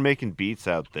 Anyone making beats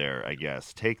out there, I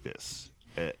guess, take this.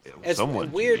 It's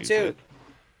weird, too.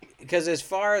 Because as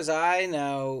far as I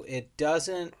know,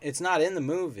 it's not in the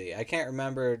movie. I can't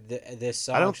remember this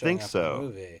song. I don't think so. In the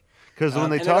movie. Because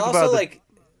when they talk about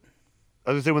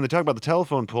I was gonna say when they talk about the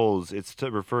telephone poles, it's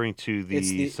referring to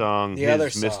the song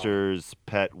 "His Mister's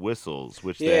Pet Whistles,"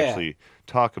 which they actually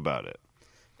talk about it.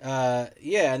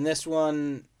 And this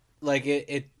one, like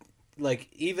it like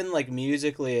even like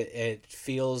musically, it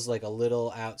feels like a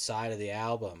little outside of the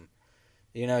album.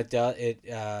 You know, it does.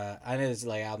 I know this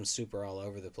like album's super all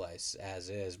over the place as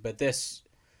is, but this,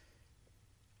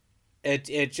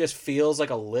 it just feels like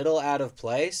a little out of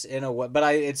place in a way.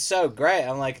 But it's so great.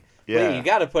 I'm like, wait, you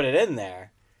got to put it in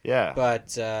there. Yeah.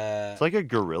 But it's like a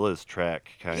Gorillaz track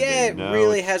kind of. Yeah, it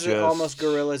really has an almost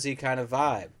Gorillaz-y kind of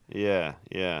vibe. Yeah.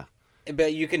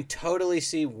 But you can totally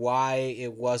see why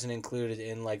it wasn't included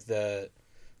in like the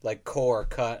core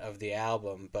cut of the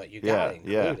album, but you gotta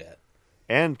include it.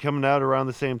 And coming out around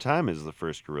the same time as the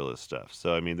first Gorillaz stuff.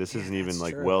 So, I mean, this isn't even,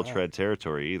 like, well-tread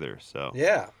territory either, so.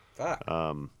 Yeah, fuck.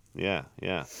 Yeah.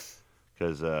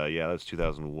 Because, that's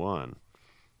 2001.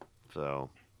 So,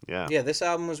 yeah. Yeah, this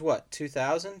album was what,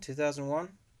 2000? 2001?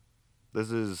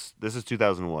 This is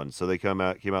 2001, so they came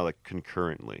out, like,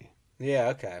 concurrently. Yeah,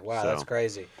 okay. Wow, that's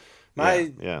crazy.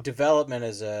 My development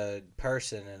as a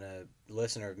person and a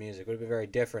listener of music would have been very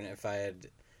different if I had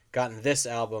gotten this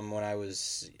album when I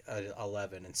was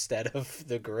 11 instead of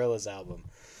the Gorillaz album.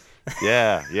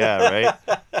 Yeah, right?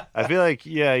 I feel like,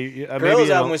 Gorillaz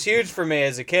album was huge for me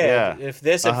as a kid. Yeah. If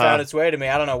this had found its way to me,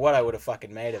 I don't know what I would have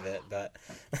fucking made of it, but...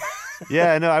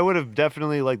 Yeah, no, I would have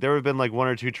definitely, like, there would have been, like, 1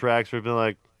 or 2 tracks where I'd been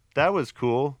like, that was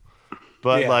cool.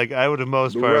 But, like, I would have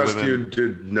most part of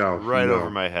it over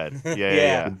my head.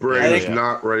 Yeah. The brain is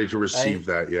not ready to receive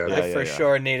that yet. I for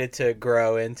sure needed to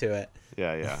grow into it.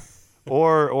 Yeah.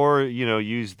 Or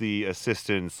use the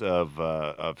assistance of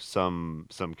some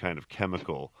kind of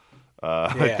chemical.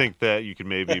 I think that you can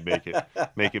maybe make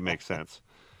it make sense.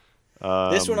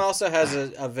 This one also has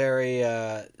a very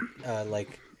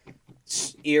like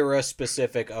era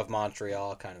specific of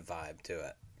Montreal kind of vibe to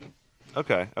it.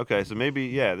 Okay. So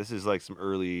maybe this is like some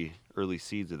early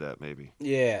seeds of that maybe.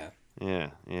 Yeah. Yeah.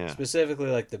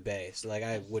 Specifically like the bass. Like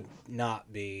I would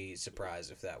not be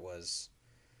surprised if that was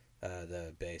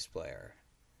the bass player.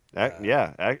 Now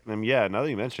that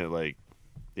you mention it, like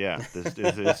Yeah,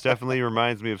 this definitely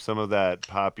reminds me of some of that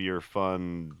poppier,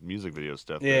 fun music video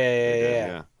stuff.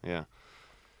 Yeah.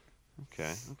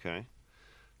 Okay.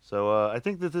 So I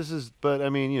think that this is, but I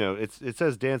mean, it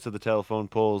says Dance of the Telephone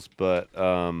Poles, but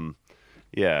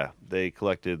yeah, they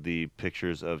collected the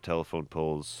pictures of telephone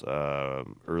poles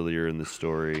earlier in the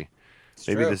story.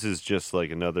 Maybe this is just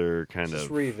like another kind of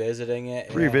revisiting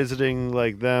it. Revisiting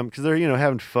like them, because they're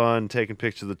having fun taking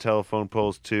pictures of the telephone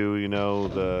poles too.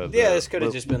 This could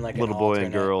have just been like little an boy alternate.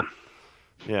 and girl.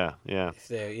 Yeah.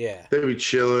 They'd be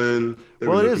chilling. It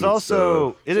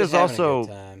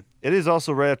is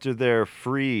also right after they're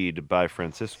freed by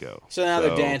Francisco. So now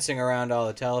they're dancing around all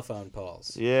the telephone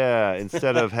poles. Yeah,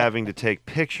 instead of having to take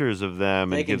pictures of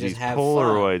them and give these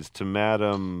Polaroids to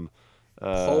Madame.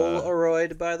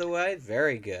 Polaroid, by the way,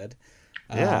 very good.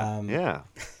 Yeah,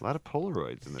 a lot of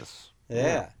Polaroids in this.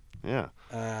 Yeah.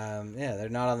 They're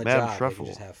not on the job. Truffle.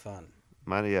 They can just have fun.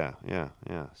 Yeah.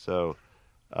 So,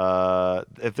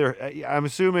 if I'm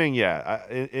assuming,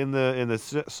 in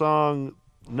the song,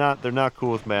 they're not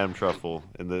cool with Madame Truffle.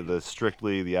 In the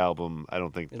strictly the album, I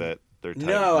don't think that they're tied to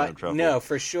Madame Truffle. No,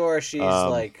 for sure she's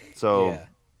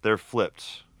they're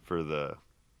flipped for the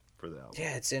album.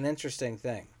 Yeah, it's an interesting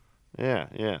thing. Yeah.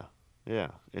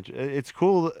 It's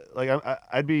cool. Like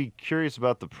I'd be curious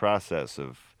about the process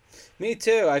of. Me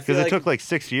too. I feel because it took like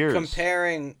 6 years.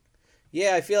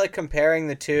 I feel like comparing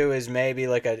the two is maybe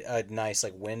like a nice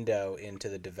like window into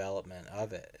the development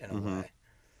of it in a way.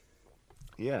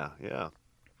 Yeah.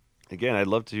 Again, I'd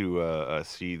love to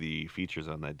see the features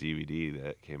on that DVD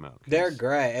that came out. They're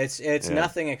great. It's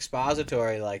nothing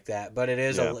expository like that, but it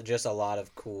is just a lot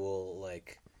of cool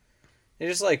like. They're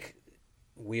just like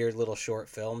weird little short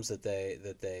films that they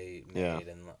made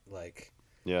and like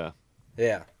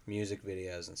music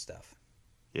videos and stuff.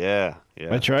 Yeah.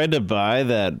 I tried to buy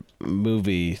that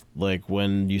movie like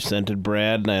when you sent it,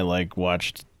 Brad, and I like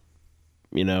watched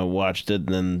it, and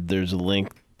then there's a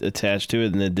link attached to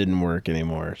it, and it didn't work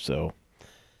anymore. So,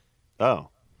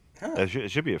 it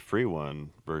should be a free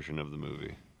version of the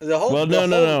movie.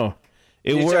 No.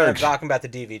 It worked. Talking about the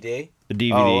DVD. The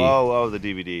DVD. Oh, the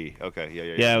DVD. Okay,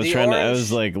 yeah. Yeah, I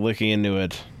was like looking into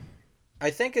it.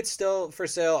 I think it's still for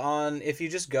sale on. If you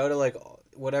just go to like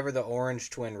whatever the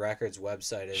Orange Twin Records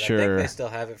website is, sure. I think they still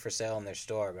have it for sale in their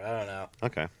store, but I don't know.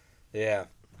 Okay. Yeah.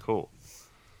 Cool.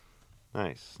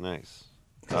 Nice.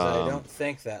 Because I don't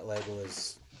think that label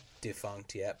is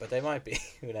defunct yet, but they might be.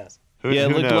 Who knows?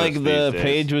 It looked like the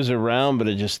page was around, but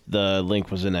the link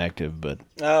was inactive. But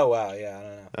oh wow, yeah, I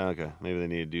don't know. Okay, maybe they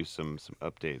need to do some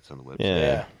updates on the website.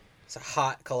 Yeah, it's a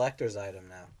hot collector's item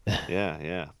now.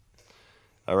 Yeah.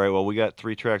 All right, well, we got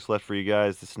 3 tracks left for you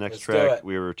guys. This next track,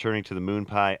 we are returning to the Moon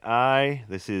Pie Eye.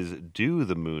 This is "Do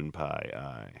the Moon Pie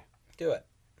Eye." Do it.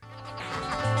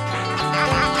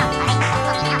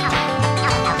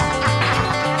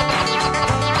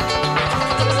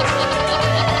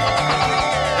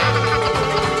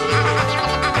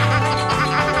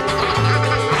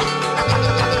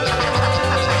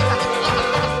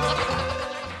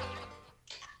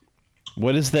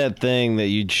 What is that thing that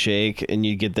you'd shake and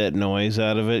you'd get that noise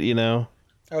out of it,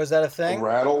 Oh, is that a thing? A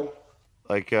rattle?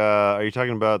 Like, are you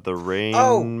talking about the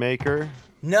Rainmaker?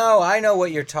 No, I know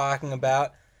what you're talking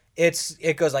about.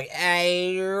 It goes like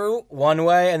one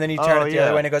way, and then you turn it the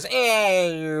other way, and it goes. I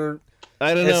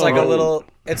don't know. It's like a little.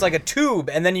 It's like a tube,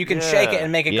 and then you can shake it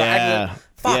and make it go. Yeah.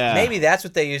 Fuck, maybe that's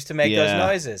what they used to make those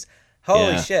noises.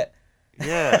 Holy shit.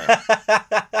 Yeah.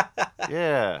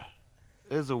 Yeah.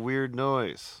 It is a weird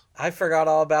noise. I forgot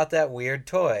all about that weird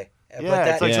toy. Yeah, but that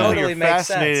it's like totally you're makes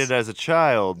fascinated sense. as a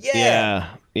child. Yeah.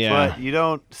 But you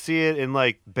don't see it in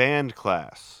like band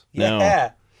class. No.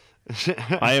 Yeah.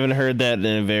 I haven't heard that in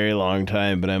a very long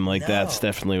time, but I'm like, that's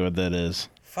definitely what that is.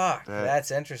 Fuck,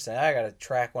 that's interesting. I gotta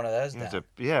track one of those down. Do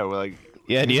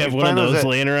you have one of those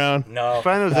laying around? No. You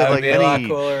find those that at would like be a lot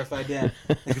cooler if I did.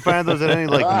 You can find those at any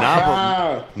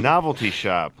like novelty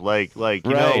shop, like you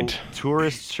know,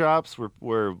 tourist shops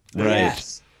where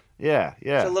Yes. Yeah.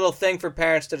 It's a little thing for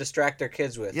parents to distract their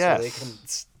kids with, so they can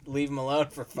leave them alone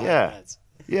for 5 minutes.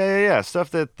 Yeah. Stuff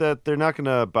that they're not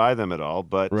gonna buy them at all,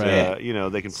 but you know,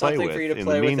 they can play with. Something for you to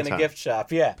play with in a gift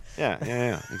shop. Yeah,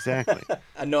 exactly.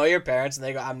 Annoy your parents, and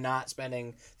they go, "I'm not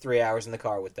spending 3 hours in the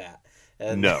car with that."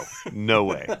 And No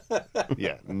way.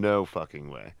 Yeah, no fucking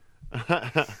way.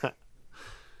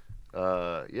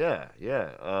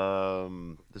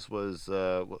 This was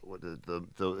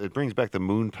it brings back the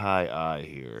Moon Pie Eye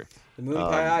here. The Moon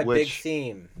Pie Eye, big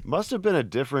theme. Must have been a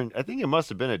different. I think it must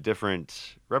have been a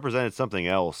different. Represented something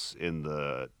else in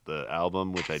the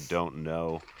album, which I don't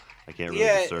know. I can't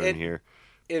really discern here.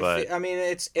 I mean,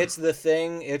 it's the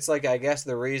thing. It's like, I guess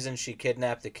the reason she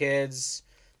kidnapped the kids.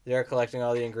 They're collecting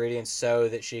all the ingredients so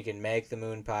that she can make the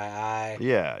moon pie eye.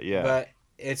 Yeah. But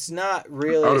it's not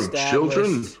really out established. Of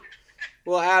children?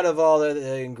 Well, out of all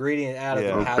the ingredients, out of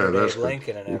the powder Babe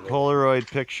Lincoln and everything. Polaroid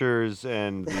pictures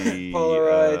and the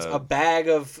Polaroids, a bag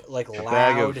of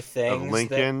loud things. Of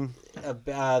Lincoln. The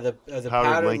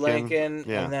powdered Lincoln,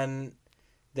 and then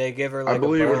they give her I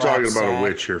believe we're talking about a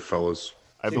witch here, fellas.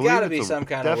 I believe gotta be some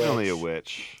kind of definitely a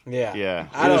witch. Yeah.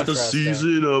 It's the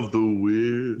season of the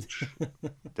witch.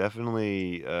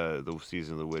 Definitely the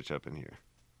season of the witch up in here.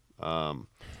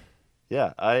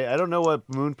 Yeah, I don't know what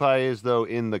moon pie is, though,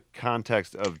 in the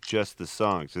context of just the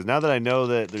songs. Because now that I know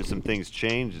that there's some things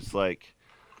changed, it's like,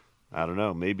 I don't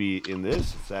know, maybe in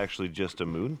this, it's actually just a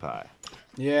moon pie.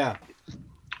 Yeah.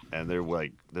 And they're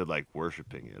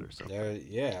worshiping it or something.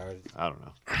 I don't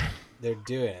know. They're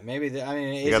doing it. Maybe they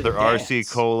got their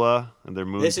RC Cola and their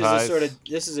moon pies.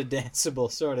 This is a danceable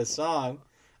sort of song.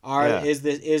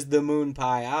 Is the moon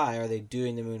pie eye? Are they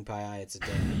doing the moon pie eye? It's a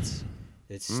dance.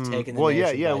 It's taking the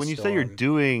nation by When you say you're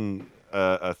doing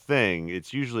a thing,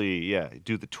 it's usually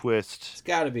do the twist. It's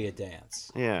got to be a dance.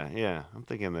 Yeah. I'm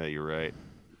thinking that you're right.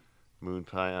 Moon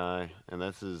pie eye, and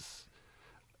this is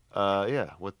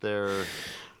what they're.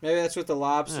 Maybe that's what the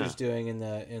lobster's doing in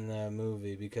the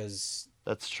movie, because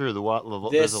that's true.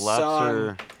 There's a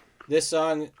lobster. This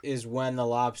song is when the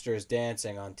lobster is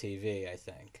dancing on TV, I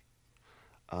think.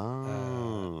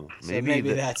 Oh, so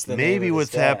maybe that's the maybe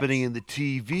what's happening in the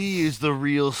TV is the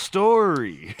real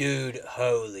story. Dude,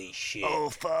 holy shit! Oh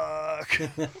fuck!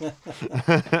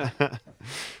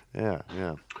 yeah.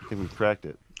 I think we've cracked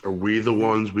it. Are we the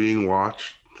ones being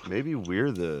watched? Maybe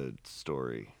we're the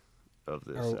story of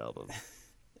this album.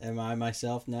 Am I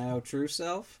myself now true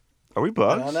self? Are we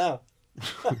bugs? I don't know.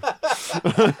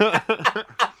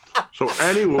 So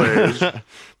anyways,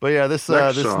 but yeah, this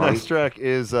next track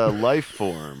is Life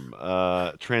Form,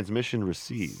 transmission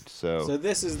received. So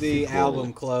this is the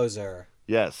album closer.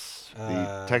 Yes,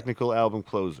 the technical album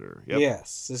closer. Yep.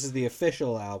 Yes, this is the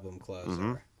official album closer.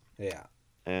 Mm-hmm. Yeah,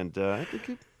 and I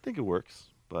think it works,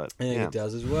 but I think it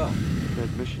does as well.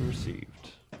 Transmission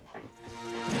received.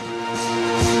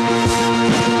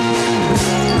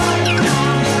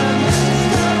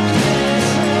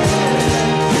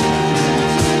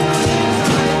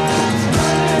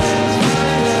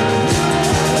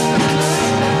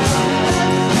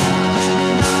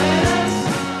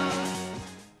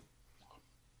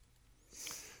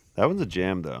 That one's a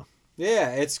jam, though. Yeah,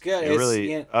 it's good. It's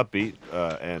really upbeat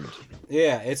end.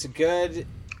 Yeah, it's good.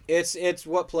 It's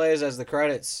what plays as the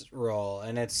credits roll,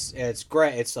 and it's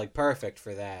great. It's like perfect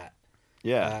for that.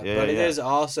 Yeah, but it is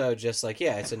also just like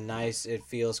it's a nice. It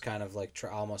feels kind of like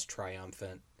almost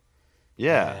triumphant.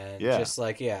 Yeah, and just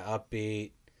like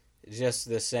upbeat, just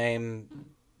the same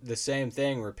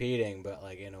thing repeating, but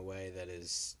like in a way that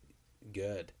is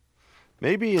good.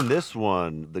 Maybe in this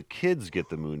one, the kids get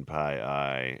the moon pie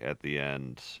eye at the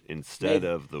end instead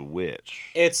of the witch.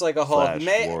 It's like a whole.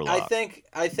 Warlock.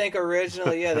 I think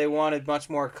originally, they wanted much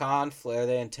more conflict. Or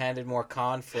they intended more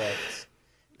conflict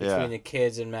between the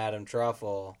kids and Madame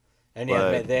Truffle, and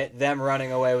them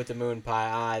running away with the moon pie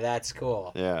eye. That's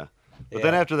cool. Yeah, but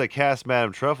then after they cast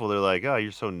Madame Truffle, they're like, "Oh,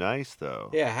 you're so nice,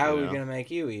 though." Yeah, how are we gonna make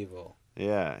you evil?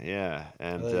 Yeah,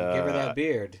 and give her that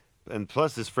beard. And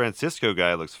plus, this Francisco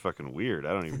guy looks fucking weird. I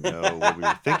don't even know what we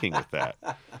were thinking with that.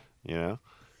 Yeah.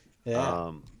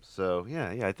 So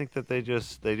I think that they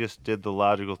just did the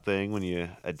logical thing when you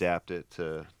adapt it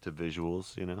to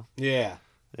visuals. Yeah.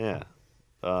 Yeah.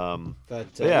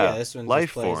 But this one life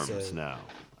forms now.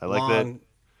 I like that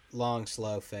long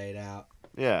slow fade out.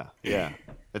 Yeah.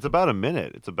 It's about a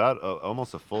minute. It's about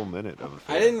almost a full minute of a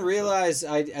fade. I didn't realize.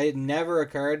 It never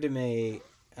occurred to me.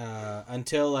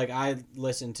 Until I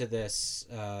listened to this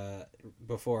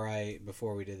before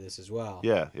we did this as well.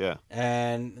 Yeah.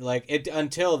 And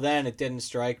until then it didn't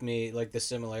strike me the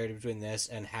similarity between this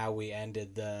and how we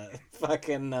ended the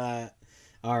fucking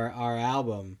our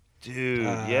album. Dude,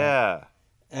 yeah.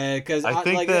 Because I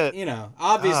think that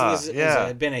obviously this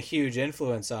has been a huge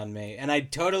influence on me, and I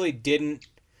totally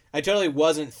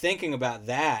wasn't thinking about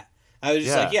that. I was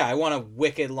just I want a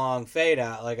wicked long fade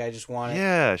out. I just want it.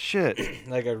 Yeah, shit.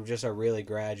 Just a really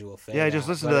gradual fade out. Yeah, I just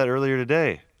listened to that earlier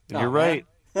today. And you're right.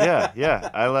 Yeah.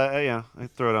 I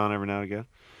throw it on every now and again.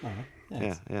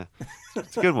 Yeah.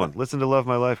 It's a good one. Listen to Love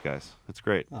My Life, guys. It's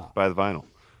great. Buy the vinyl.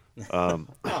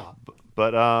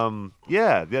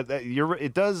 You're right.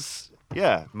 It does.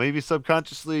 Yeah, maybe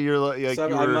subconsciously you're I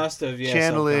must have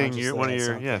channeling one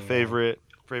of your favorite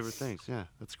things. Yeah,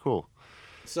 that's cool.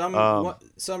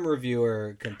 Some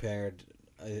reviewer compared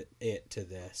it to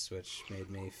this, which made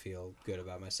me feel good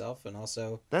about myself. And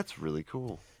also, that's really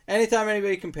cool. Anytime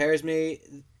anybody compares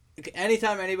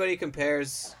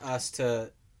us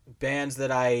to bands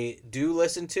that I do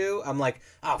listen to, I'm like,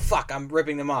 oh fuck, I'm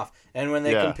ripping them off. And when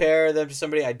they compare them to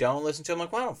somebody I don't listen to, I'm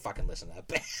like, well, I don't fucking listen to that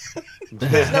band.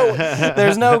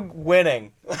 there's no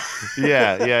winning.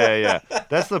 Yeah.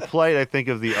 That's the plight, I think,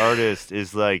 of the artist,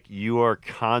 is like you are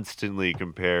constantly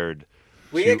compared.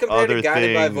 We get compared to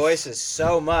Guided by Voices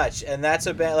so much, and that's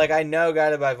a band, like, I know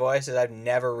Guided by Voices, I've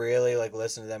never really like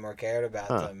listened to them or cared about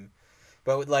them,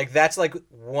 but like that's like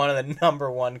one of the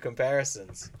number one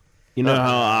comparisons. You know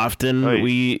how often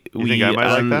you think I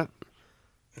might like that?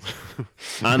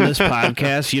 On this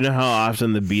podcast, you know how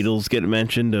often the Beatles get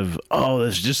mentioned of,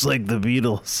 it's just like the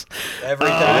Beatles. Every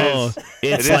time.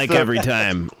 It's like every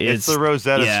time. It's the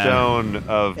Rosetta Stone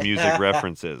of music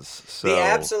references. So. The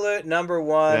absolute number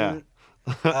one,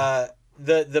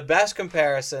 the best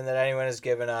comparison that anyone has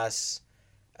given us,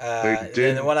 and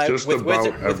the one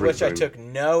with which I took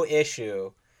no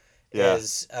issue,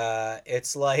 is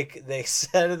it's like they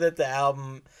said that the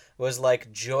album was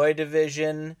like Joy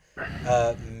Division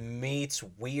meets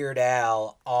Weird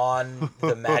Al on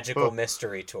the Magical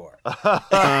Mystery Tour.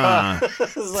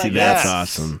 See, that's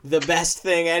awesome. The best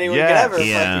thing anyone could ever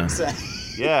fucking say.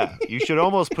 Yeah, you should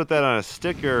almost put that on a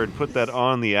sticker and put that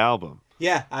on the album.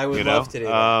 Yeah, I would love to do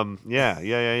that.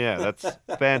 Yeah. That's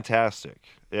fantastic.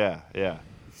 Yeah.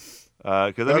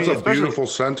 That's a beautiful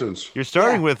sentence. You're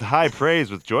starting with high praise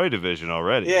with Joy Division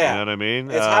already. Yeah. You know what I mean?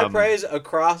 It's high praise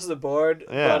across the board,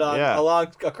 but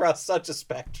across such a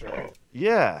spectrum.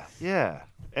 Yeah.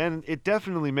 And it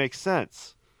definitely makes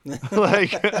sense.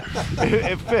 Like,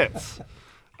 it fits.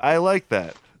 I like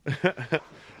that.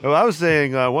 Well, I was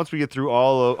saying, once we get through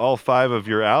all 5 of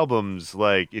your albums,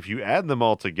 like, if you add them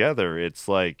all together, it's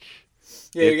like,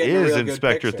 it is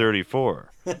Inspector 34.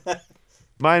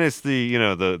 Minus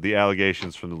the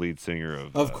allegations from the lead singer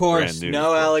of course, Brand New,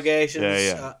 no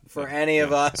allegations for any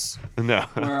of us. No,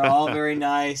 we're all very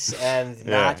nice and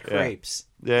not creeps.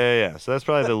 Yeah. So that's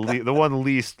probably the one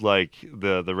least like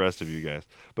the rest of you guys.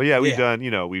 But we've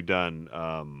done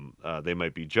They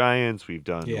Might Be Giants. We've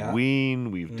done Ween.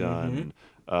 We've done.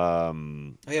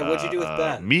 What'd you do with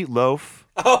Ben? Meatloaf.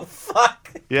 Oh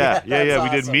fuck. Yeah. We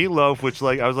awesome. did Meatloaf, which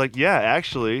I was like,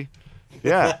 actually.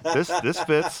 Yeah, this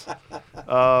fits.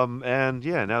 And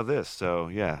now this. So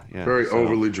very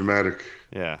overly dramatic.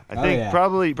 Yeah, I think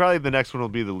probably the next one will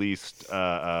be the least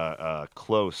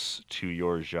close to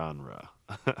your genre.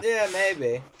 Yeah,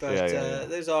 maybe. But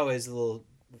there's always little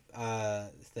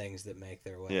things that make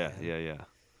their way. Yeah.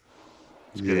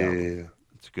 It's a good album.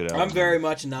 It's a good album. I'm very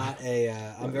much not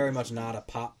a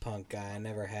pop punk guy. I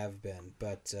never have been,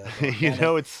 but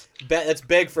it's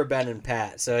big for Ben and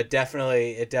Pat, so it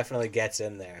definitely gets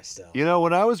in there still.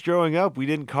 When I was growing up, we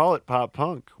didn't call it pop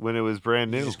punk when it was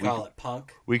brand new. You just call it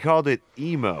punk. We called it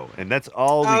emo, and that's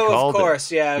all we called it. Of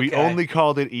course, yeah. Okay. We only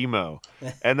called it emo,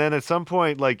 and then at some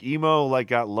point, like emo,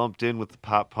 got lumped in with the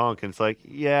pop punk, and it's like,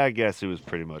 I guess it was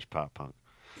pretty much pop punk.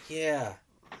 Yeah.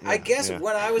 I guess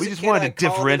when I was a kid, we just wanted to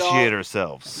differentiate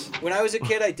ourselves. When I was a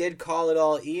kid, I did call it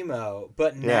all emo,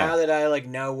 but now that I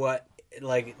know what,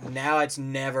 now it's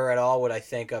never at all what I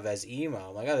think of as emo.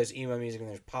 I'm like, there's emo music and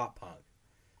there's pop punk.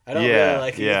 I don't really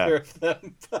like either of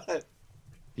them, but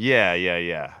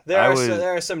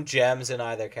there are some gems in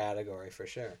either category for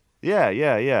sure. Yeah,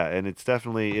 and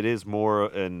it is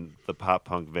more in the pop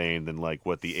punk vein than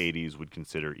what the 80s would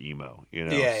consider emo,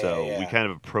 So we kind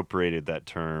of appropriated that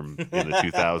term in the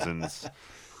 2000s,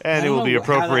 and it will be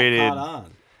appropriated.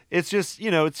 It's just,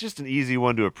 it's just an easy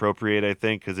one to appropriate, I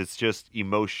think, because it's just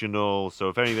emotional. So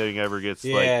if anything ever gets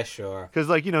sure. Because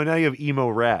now you have emo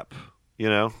rap,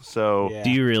 so. Do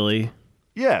you really?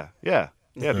 Yeah.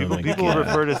 People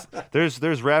refer to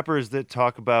there's rappers that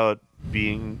talk about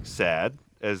being sad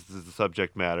as the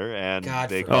subject matter, and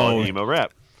they call it emo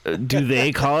rap. Do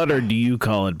they call it, or do you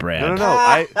call it, Brad?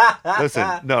 No.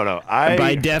 Listen.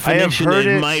 By definition,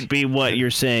 it might be what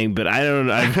you're saying, but I don't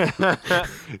know.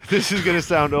 This is gonna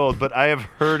sound old, but I have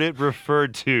heard it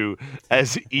referred to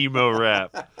as emo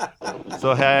rap,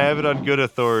 so I have it on good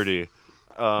authority.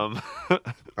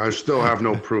 I still have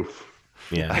no proof.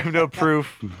 Yeah, I have no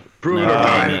proof. Prove it or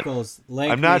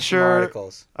not. I'm not sure.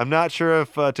 I'm not sure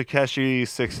if Takeshi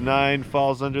 6ix9ine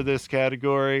falls under this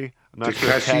category. I'm not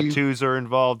sure if tattoos are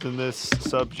involved in this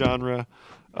subgenre.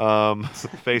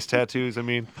 Face tattoos, I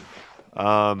mean.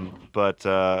 But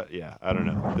I don't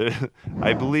know.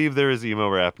 I believe there is emo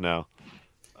rap now.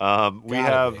 We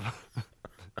have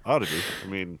ought to be. I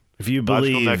mean, if you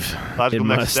believe, logical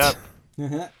next step.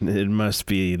 It must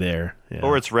be there. Yeah.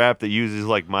 Or it's rap that uses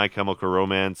like My Chemical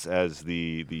Romance as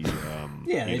the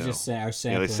yeah, they just are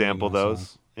sampling. Yeah, they sample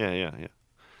those. Yeah.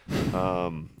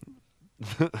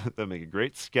 That'd make a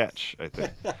great sketch, I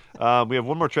think. We have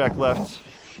one more track left,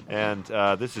 and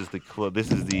this is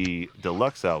the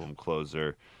deluxe album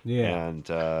closer. Yeah. And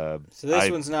so this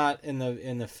one's not in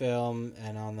the film,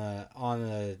 and on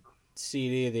the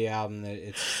CD of the album,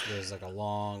 there's like a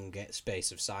long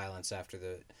space of silence after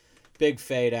the big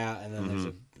fade out, and then there's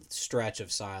a stretch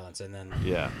of silence, and then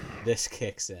this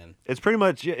kicks in. It's pretty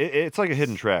much it's like a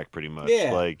hidden track, pretty much.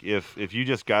 Yeah. Like if you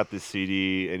just got this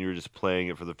CD and you were just playing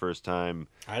it for the first time,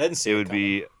 I didn't see it would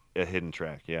be a hidden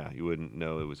track. Yeah, you wouldn't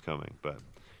know it was coming. But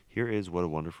here is What a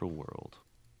Wonderful World.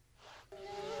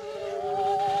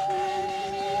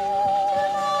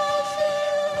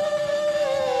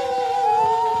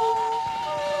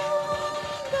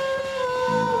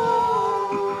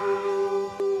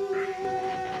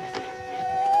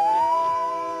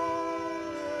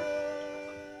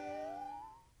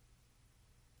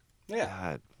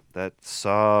 God, that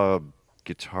saw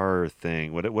guitar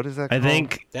thing. What is that called? I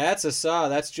think that's a saw.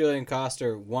 That's Julian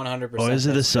Coster, 100%. Oh, is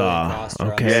it a saw?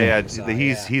 Okay. Yeah.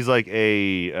 He's like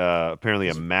apparently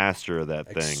a master of that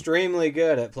thing. Extremely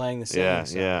good at playing the same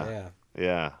saw.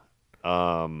 Yeah.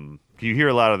 You hear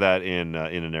a lot of that in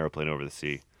An Airplane Over the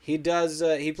Sea. He does.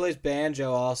 He plays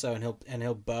banjo also, and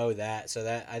he'll bow that. So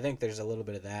that I think there's a little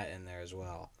bit of that in there as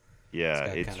well. Yeah,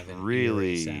 it's kind of an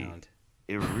really sound.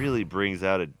 It really brings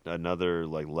out another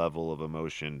like level of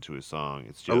emotion to a song.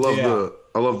 It's just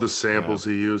I love the samples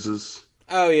he uses.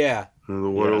 Oh yeah.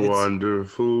 What a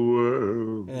wonderful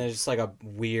world. And it's just like a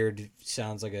weird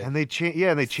sounds like a. And they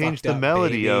change the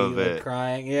melody of it. Like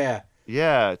crying, yeah.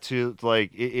 Yeah, to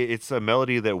like it's a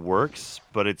melody that works,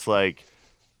 but it's like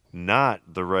not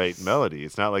the right melody.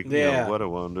 It's not like what a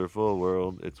wonderful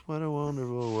world. It's what a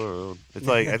wonderful world. It's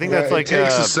like I think that's like it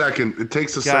takes a second. It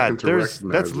takes a second to recognize.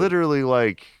 That's literally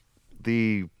like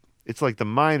it's like the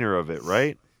minor of it,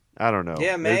 right? I don't know.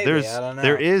 Yeah, maybe. I don't know.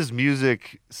 There is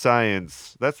music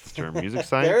science. That's the term, music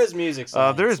science. There is music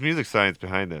science. There is music science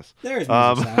behind this. There is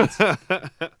music science.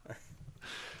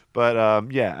 But I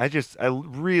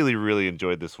really, really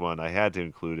enjoyed this one. I had to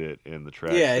include it in the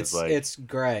track. Yeah, it's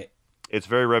great. It's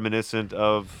very reminiscent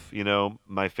of,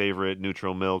 my favorite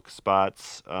Neutral Milk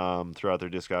spots throughout their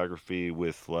discography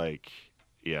with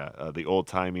the old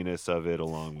timiness of it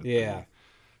along with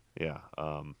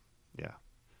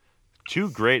two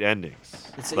great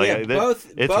endings. It's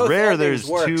both rare there's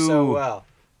two so well.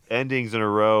 endings in a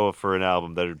row for an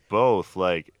album that are both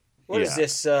like What is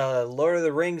this, Lord of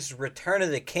the Rings Return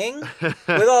of the King?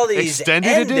 With all these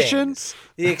extended endings. edition?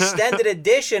 The extended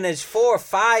edition is 4,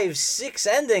 5, 6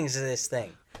 endings of this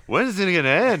thing. When is it going to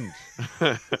end?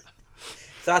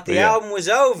 Thought the album was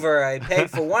over. I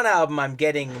paid for one album. I'm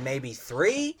getting maybe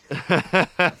 3.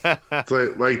 It's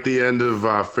like the end of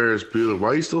Ferris Bueller. Why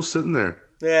are you still sitting there?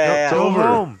 Yeah. It's over.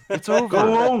 Home. It's over. Go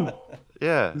home.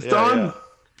 Yeah. It's done.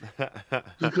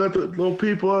 Just got the little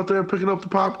people out there picking up the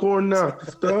popcorn now.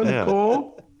 It's done. Yeah. Go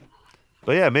home.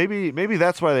 But yeah, maybe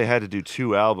that's why they had to do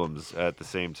 2 albums at the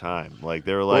same time. Like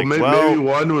they were like, maybe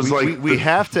one was we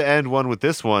have to end one with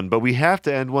this one, but we have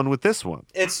to end one with this one.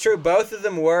 It's true. Both of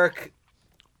them work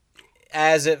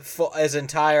as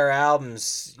entire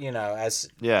albums, as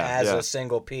a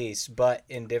single piece, but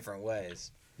in different ways.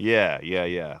 Yeah.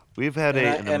 We've had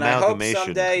an amalgamation. And I hope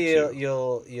someday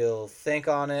you'll think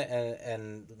on it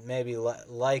and maybe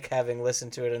like having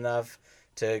listened to it enough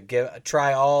to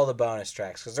try all the bonus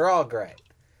tracks because they're all great.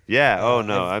 Yeah.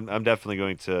 I'm definitely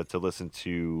going to listen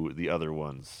to the other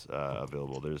ones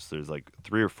available. There's like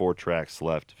 3 or 4 tracks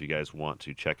left if you guys want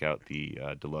to check out the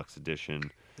deluxe edition.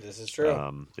 This is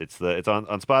true. It's on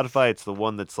Spotify. It's the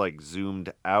one that's like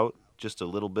zoomed out just a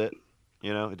little bit.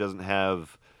 It doesn't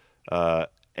have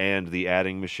and the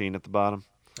adding machine at the bottom.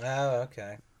 Oh,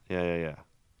 okay. Yeah.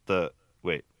 The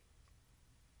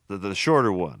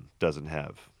shorter one doesn't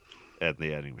have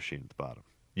the adding machine at the bottom.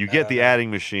 You get the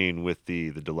adding machine with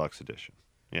the deluxe edition.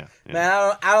 Yeah.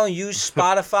 Man, I don't use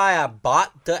Spotify. I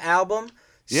bought the album.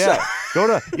 Yeah. Go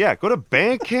to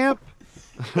Bandcamp.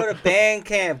 Go to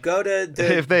Bandcamp. Go to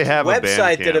the if they have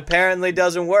website a that apparently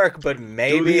doesn't work, but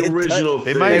maybe the original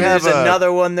they might have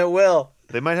another one that will.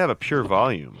 They might have a pure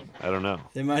volume. I don't know.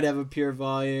 They might have a pure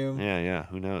volume. Yeah.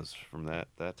 Who knows from that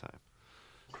time.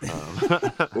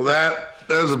 Well, that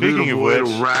is a beautiful way to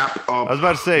wrap up. I was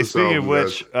about to say, speaking of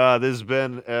which, this has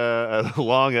been a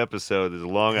long episode. There's a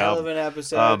long Hell album. of an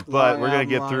episode. But we're going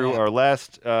to get through our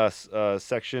last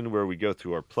section where we go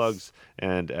through our plugs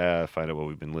and find out what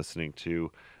we've been listening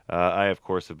to. I, of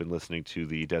course, have been listening to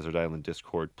the Desert Island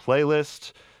Discord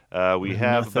playlist. We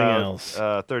have nothing about else.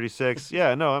 36.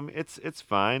 Yeah, no, it's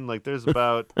fine. Like there's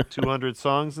about 200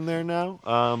 songs in there now.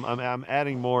 I'm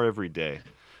adding more every day.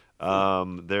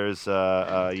 There's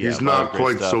He's not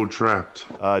quite so trapped.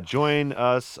 Join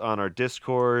us on our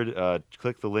Discord.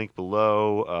 Click the link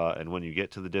below, and when you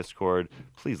get to the Discord,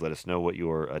 please let us know what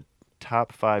your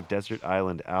top 5 desert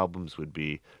island albums would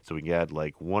be, so we can add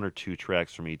like 1 or 2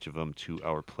 tracks from each of them to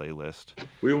our playlist.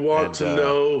 We want to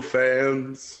know,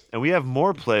 fans. And we have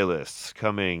more playlists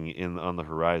coming on the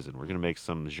horizon. We're gonna make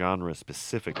some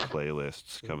genre-specific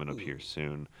playlists coming up here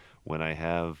soon, when I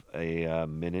have a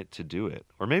minute to do it.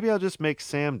 Or maybe I'll just make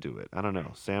Sam do it. I don't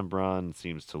know. Sam Braun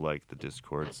seems to like the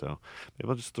Discord, so maybe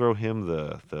I'll just throw him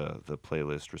the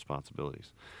playlist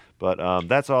responsibilities. But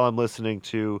that's all I'm listening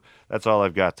to. That's all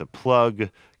I've got to plug.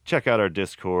 Check out our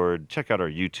Discord. Check out our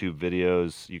YouTube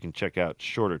videos. You can check out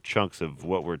shorter chunks of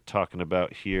what we're talking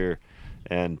about here,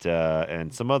 and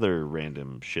some other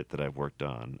random shit that I've worked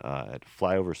on at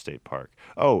Flyover State Park.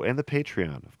 Oh, and the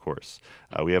Patreon, of course.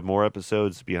 We have more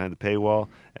episodes behind the paywall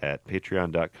at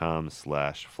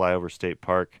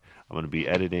patreon.com/flyoverstatepark. I'm going to be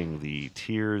editing the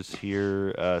tiers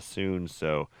here soon,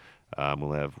 so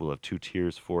we'll have 2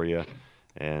 tiers for you.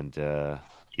 And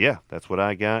yeah, that's what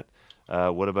I got.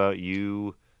 What about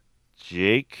you,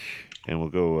 Jake? And we'll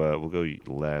go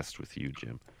last with you,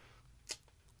 Jim.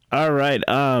 All right.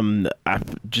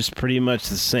 Just pretty much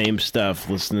the same stuff.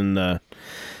 Listening to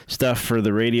stuff for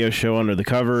the radio show Under the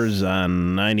Covers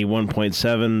on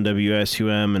 91.7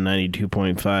 WSUM and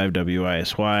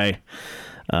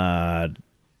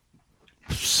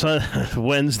 92.5 WISY.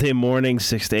 Wednesday morning,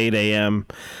 6 to 8 a.m.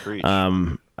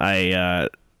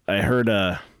 I heard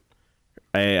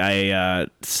I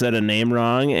said a name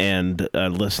wrong, and a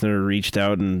listener reached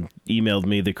out and emailed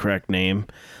me the correct name,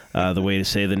 the way to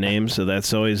say the name. So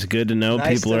that's always good to know.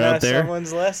 Nice people to are know out there.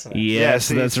 Someone's listening. Yes,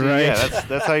 that's right. Yeah,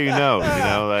 that's how you know.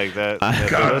 Like that.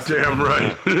 Goddamn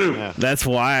right. Yeah. That's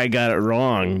why I got it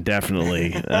wrong. Definitely.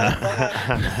 You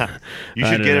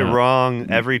should get it wrong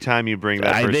every time you bring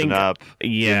that person up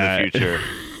in the future.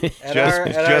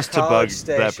 just to bug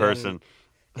that person.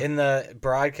 In the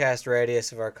broadcast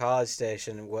radius of our college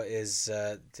station, what is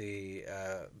the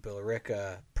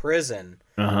Billerica prison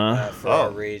for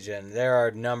our region? They were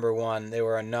a number one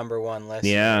listeners.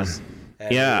 Yeah. And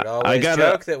we would always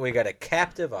joke that we got a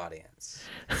captive audience.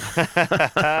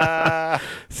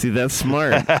 See, that's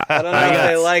smart. I don't know if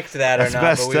they liked that or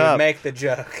not, but we would make the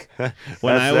joke. Hey,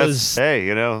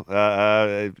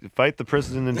 fight the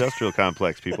prison industrial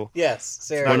complex, people. Yes,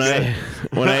 seriously.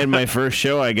 When I had my first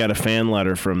show, I got a fan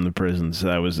letter from the prison, so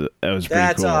that was pretty cool.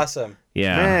 That's awesome.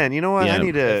 Yeah, man. You know what? Yeah.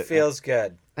 It feels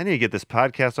good. I need to get this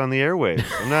podcast on the airwaves.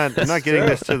 I'm not getting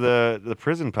this to the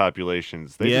prison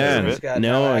populations. They deserve it. Got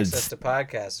no access to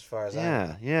podcasts as far as I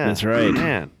know. Yeah, that's right,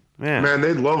 man.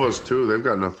 They'd love us too. They've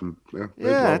got nothing.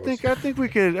 I think we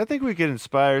could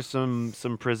inspire some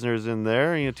prisoners in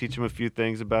there. Teach them a few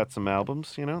things about some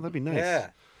albums. That'd be nice.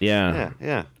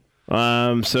 Yeah.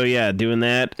 So yeah, doing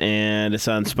that, and it's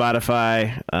on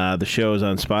Spotify. The show is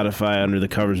on Spotify under the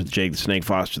covers with Jake the Snake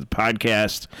Foster, the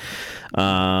podcast.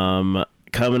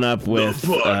 Coming up with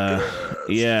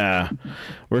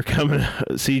we're coming.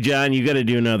 See, John, you got to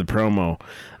do another promo.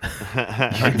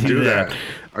 I can do that.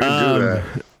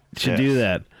 Should do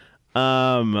that.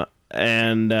 So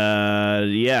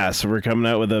we're coming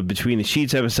out with a Between the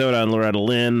Sheets episode on Loretta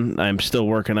Lynn. I'm still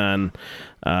working on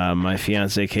my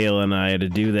fiance Kayla and I to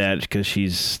do that because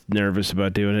she's nervous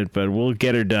about doing it, but we'll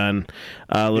get her done.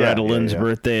 Loretta Lynn's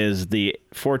birthday is the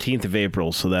 14th of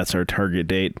April, so that's our target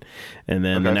date. And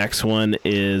then the next one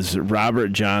is Robert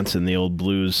Johnson, the old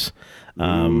blues,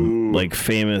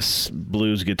 famous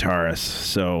blues guitarist.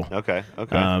 So okay.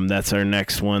 That's our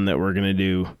next one that we're gonna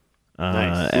do.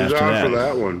 Nice. Who's on for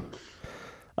that one?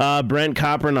 Brent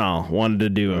Coppernall wanted to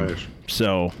do him. Nice.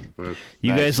 So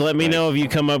you guys let me know if you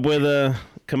come up with a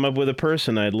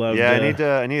person. I'd love. Yeah, I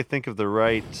need to think of the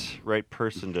right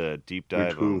person to deep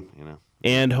dive on.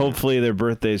 And hopefully their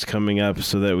birthday's coming up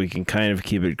so that we can kind of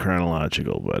keep it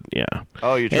chronological. But yeah.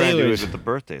 Oh, you're trying to do it with the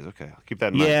birthdays. Okay, I'll keep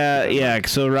that in mind. Yeah.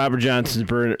 So Robert Johnson's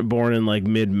born in like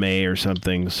mid-May or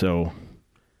something. So.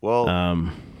 Well,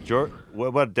 George, what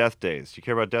about death days? Do you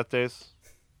care about death days?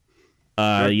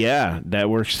 Yeah, that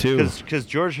works too. Because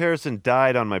George Harrison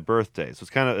died on my birthday, so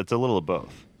it's a little of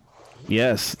both.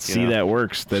 Yes, that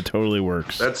works. That totally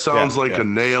works. That sounds like a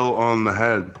nail on the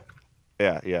head.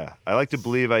 Yeah. I like to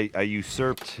believe I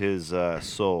usurped his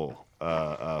soul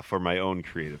for my own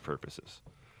creative purposes.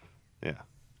 Yeah.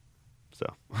 So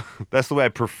that's the way I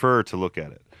prefer to look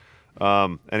at it.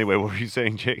 Anyway, what were you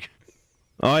saying, Jake?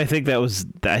 Oh, I think that's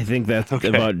okay.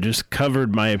 about just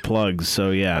covered my plugs.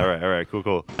 So yeah. All right,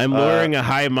 cool. I'm wearing a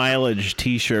high mileage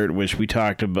T-shirt, which we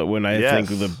talked about when I think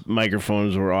the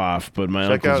microphones were off. But my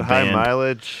check uncle's out band. High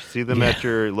Mileage. See them at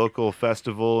your local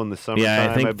festival in the summertime. Yeah,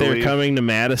 I think they're coming to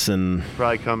Madison.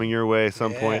 Probably coming your way at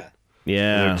some point.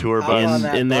 Yeah, their tour bus.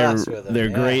 In their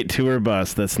great tour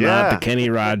bus. That's not the Kenny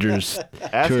Rogers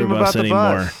tour bus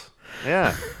anymore.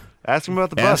 Yeah. Ask him about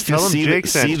the bus. Tell him Jake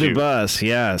sent you. See the bus,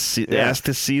 Ask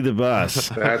to see the bus.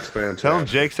 That's fantastic. Tell him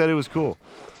Jake said it was cool.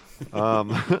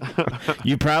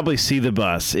 You probably see the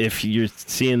bus. If you're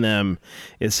seeing them,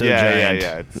 it's so giant.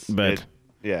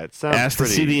 Yeah. It sounds ask pretty...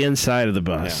 to see the inside of the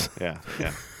bus. Yeah.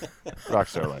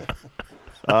 Rockstar life.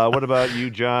 What about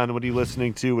you, John? What are you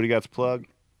listening to? What do you got to plug?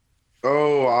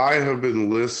 Oh, I have been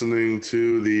listening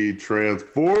to the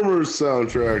Transformers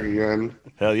soundtrack again.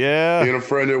 Hell yeah. Me and a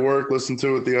friend at work listened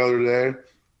to it the other day.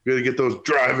 We got to get those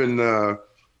driving 80s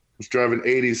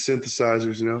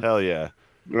synthesizers, you know? Hell yeah.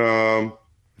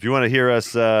 If you want to hear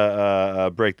us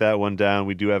break that one down,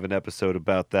 we do have an episode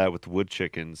about that with the Wood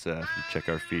Chickens. If you check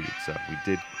our feed. So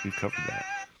we covered that.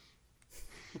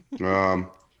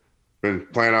 Been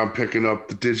planning on picking up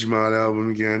the Digimon album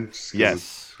again.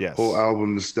 Yes. Whole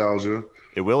album nostalgia.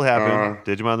 It will happen.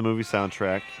 Digimon the movie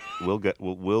soundtrack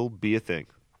will be a thing.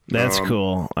 That's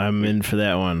cool. I'm in for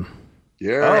that one.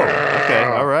 Yeah. Oh, okay.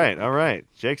 All right.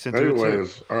 Jake's into it too.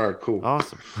 All right, cool.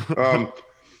 Awesome.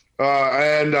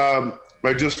 And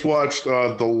I just watched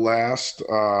the last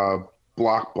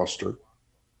Blockbuster.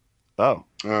 Oh.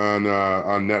 On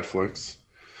Netflix.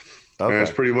 Okay. And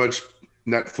it's pretty much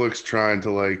Netflix trying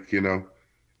to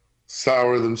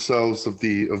sour themselves of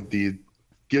the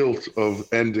guilt of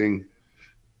ending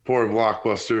poor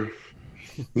Blockbuster.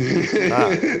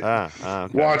 Okay.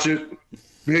 Watch it.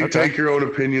 Take your own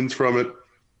opinions from it.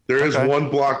 There is one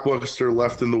Blockbuster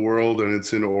left in the world, and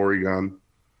it's in Oregon.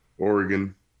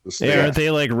 The state. Aren't they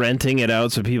renting it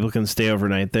out so people can stay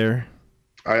overnight there?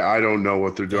 I don't know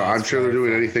what they're doing. I'm sure they're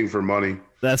doing anything for money.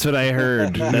 That's what I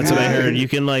heard. You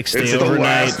can stay it's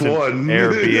overnight. It's the last one.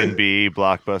 Airbnb,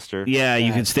 Blockbuster. Yeah,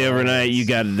 you can stay overnight. You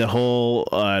got the whole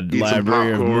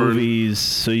library of movies,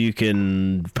 so you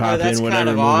can pop in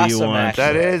whatever movie you want.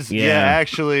 That is,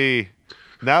 actually.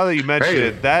 Now that you mention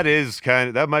it,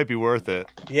 that might be worth it.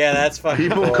 Yeah, that's fucking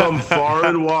People cool. come far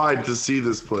and wide to see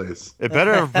this place. It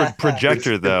better have a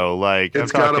projector though.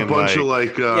 It's got a bunch of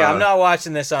yeah, I'm not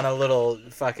watching this on a little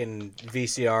fucking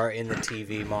VCR in the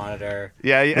TV monitor.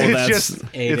 Yeah, it's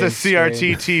a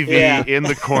CRT TV in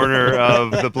the corner of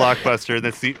the Blockbuster.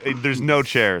 There's no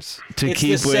chairs. It's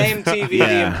the same TV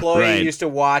the employee used to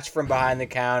watch from behind the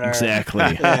counter.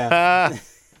 Exactly.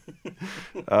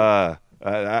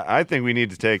 I think we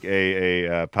need to take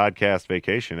a podcast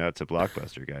vacation out to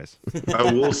Blockbuster, guys.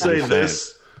 I will say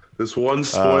this one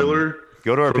spoiler.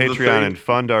 Go to our Patreon and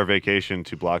fund our vacation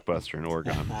to Blockbuster in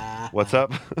Oregon. What's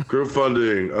up? Group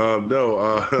funding.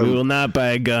 We will not buy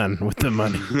a gun with the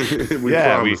money. We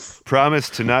promise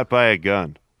to not buy a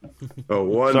gun.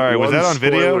 Sorry, was that on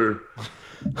video?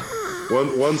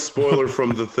 One spoiler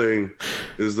from the thing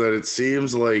is that it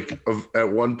seems like at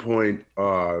one point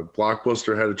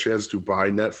Blockbuster had a chance to buy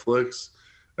Netflix,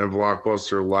 and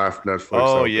Blockbuster laughed Netflix.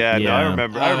 Oh yeah, no, I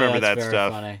remember that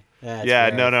stuff. Funny.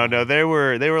 No. They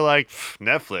were like,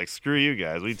 Netflix, screw you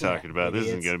guys. What are you talking about? This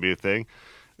isn't going to be a thing.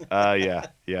 Yeah.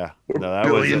 No, that $1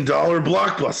 billion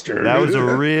Blockbuster. That was a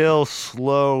real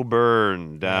slow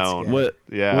burn down. What?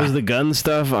 Yeah. Was the gun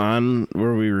stuff on?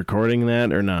 Were we recording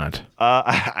that or not?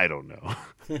 I don't know.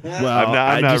 Well,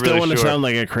 I just don't want to sound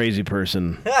like a crazy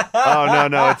person. Oh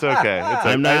no, it's okay.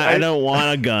 I don't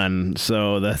want a gun,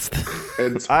 so that's.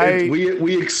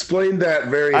 We explained that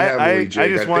very heavily, Jake. I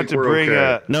just want to bring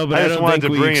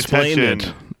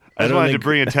attention. I just wanted to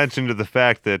bring attention to the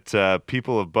fact that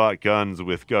people have bought guns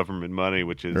with government money,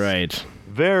 which is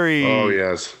very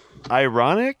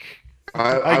ironic.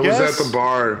 I was at the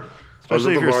bar.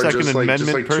 Especially if you're a Second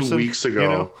Amendment person. 2 weeks ago. You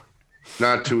know?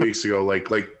 Not 2 weeks ago, like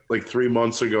 3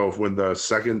 months ago when the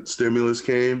second stimulus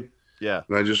came. Yeah.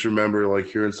 And I just remember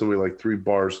hearing somebody 3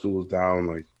 bar stools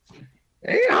down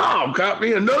hey, got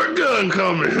me another gun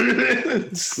coming.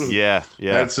 Yeah.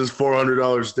 That's his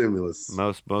 $400 stimulus.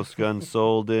 Most guns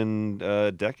sold in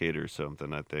a decade or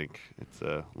something, I think. It's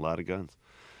a lot of guns.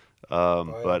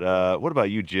 But what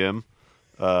about you, Jim?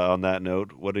 On that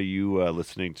note, what are you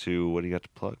listening to? What do you got to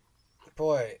plug?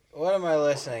 Boy, what am I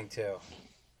listening to?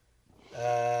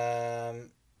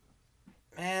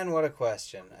 Man, what a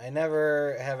question. I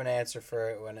never have an answer for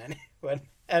it when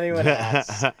anyone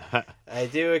asks. I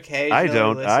do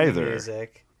occasionally listen to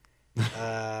music.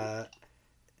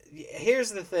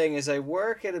 Here's the thing: is I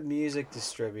work at a music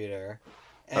distributor,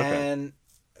 and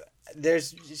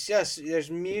there's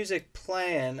music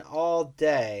playing all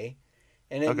day,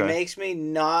 and it makes me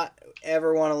not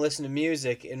ever want to listen to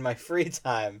music in my free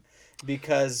time,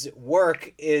 because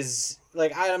work is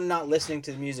like, I'm not listening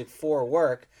to the music for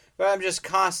work, but I'm just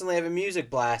constantly having music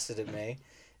blasted at me.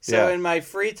 So in my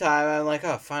free time, I'm like,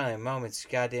 oh, finally a moment's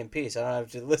goddamn peace. I don't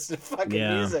have to listen to fucking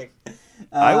music.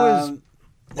 I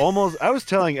was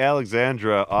telling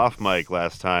Alexandra off mic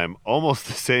last time almost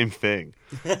the same thing.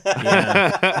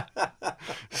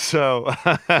 So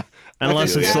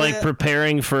unless it's like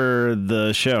preparing for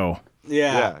the show.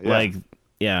 Like,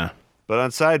 But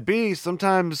on side B,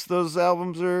 sometimes those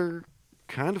albums are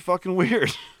kind of fucking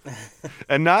weird.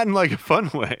 And not in like a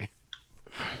fun way.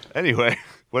 Anyway,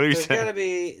 what are you saying?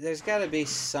 There's gotta be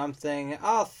something.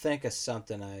 I'll think of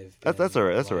something I've been That's all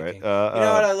right. That's all right. you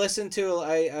know what I listen to?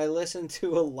 I listen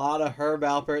to a lot of Herb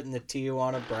Alpert and the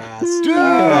Tijuana Brass. Dude!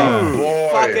 I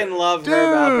fucking love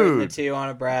Herb Alpert and the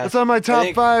Tijuana Brass. That's on my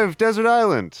top 5 Desert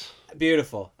Island.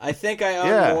 Beautiful. I think I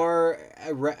own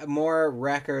more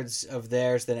records of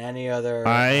theirs than any other.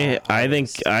 I think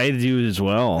I do as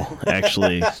well.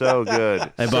 Actually, so good.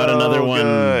 I bought another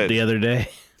one the other day.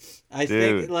 I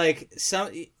think like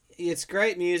it's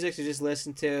great music to just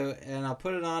listen to, and I'll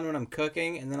put it on when I'm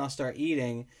cooking, and then I'll start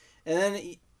eating, and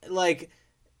then like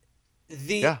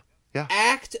the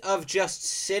act of just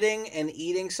sitting and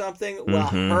eating something while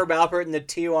Herb Alpert and the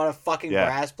Tijuana fucking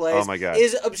Brass plays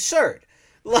is absurd.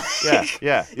 Like,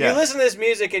 you listen to this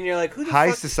music and you're like, who the High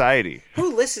fuck, society.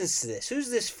 Who listens to this? Who's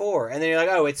this for? And then you're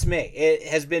like, oh, it's me. It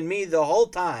has been me the whole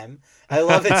time. I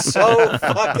love it so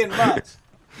fucking much.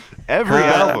 Every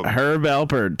album. Herb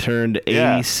Alpert turned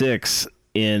 86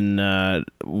 in,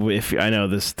 if I know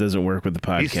this doesn't work with the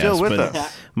podcast. He's still with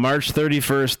us. March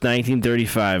 31st,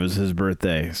 1935 is his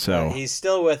birthday. So he's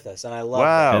still with us, and I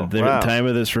love that. At the time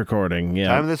of this recording,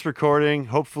 Time of this recording.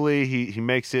 Hopefully he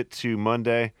makes it to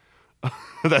Monday.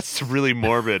 That's really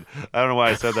morbid. I don't know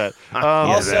why I said that.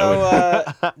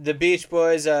 The Beach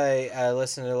Boys. I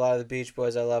listen to a lot of the Beach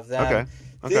Boys. I love them.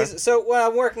 Okay. So when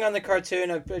I'm working on the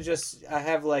cartoon, I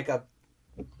have like a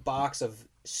box of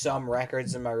some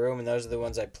records in my room, and those are the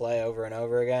ones I play over and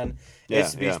over again.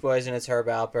 It's the Beach Boys and it's Herb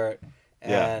Alpert.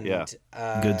 And,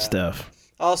 good stuff.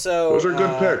 Also, those are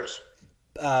good picks.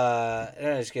 I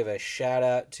just give a shout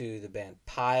out to the band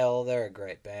Pile. They're a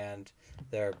great band.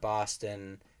 They're a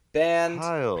Boston band.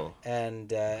 Pile.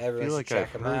 And everyone should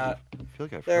check them out. I feel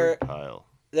like I've heard Pile.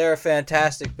 They're a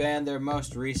fantastic band. Their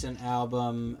most recent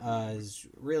album is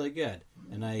really good.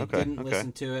 And I didn't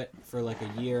listen to it for like a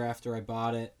year after I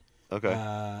bought it. Because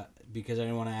I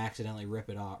didn't want to accidentally rip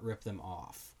them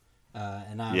off.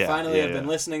 And I finally have been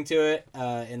listening to it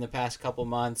in the past couple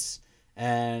months.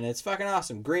 And it's fucking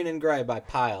awesome. Green and Gray by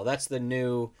Pile. That's the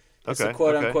new... It's the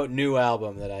quote-unquote new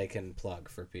album that I can plug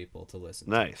for people to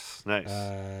listen to. Nice.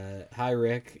 Hi,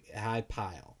 Rick. Hi,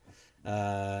 Pile.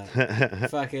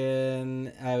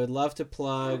 Fucking, I would love to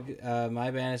plug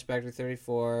my band, Spectre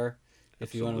 34.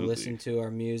 If you want to listen to our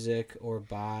music or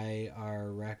buy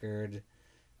our record,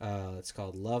 it's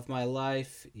called Love My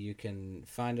Life. You can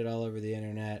find it all over the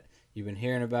internet. You've been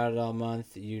hearing about it all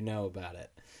month. You know about it.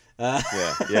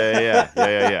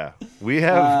 Yeah. We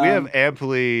have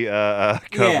amply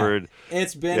covered. Yeah,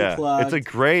 it's been plugged. It's a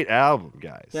great album,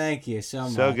 guys. Thank you so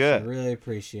much. So good. I really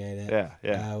appreciate it.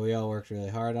 Yeah. We all worked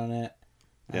really hard on it.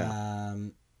 Yeah.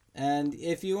 And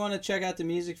if you want to check out the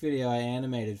music video I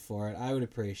animated for it, I would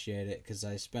appreciate it, because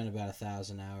I spent about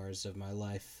 1,000 hours of my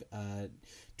life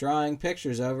drawing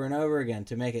pictures over and over again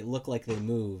to make it look like they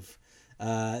move.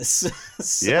 It's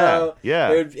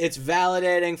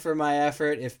validating for my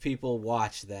effort if people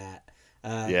watch that.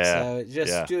 So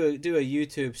just do a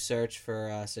YouTube search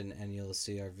for us and you'll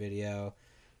see our video.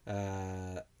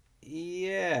 And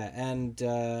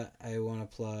I want to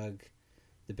plug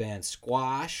the band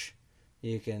Squash.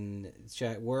 You can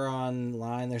check. We're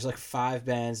online. There's like 5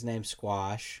 bands named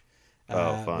Squash.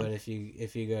 Fun. But if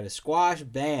you go to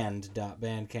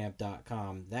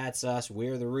squashband.bandcamp.com, that's us.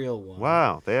 We're the real one.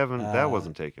 Wow, they haven't. That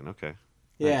wasn't taken. Okay.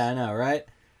 Yeah, I know, right?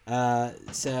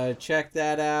 So check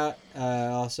that out.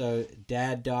 Also,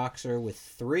 Dad Doxer with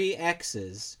 3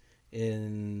 X's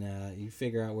in. You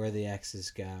figure out where the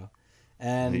X's go.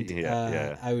 And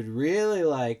I would really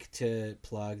like to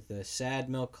plug the Sad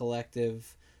Milk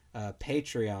Collective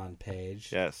Patreon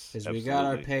page. Yes, because we got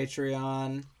our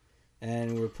Patreon.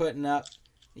 And we're putting up,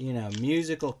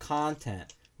 musical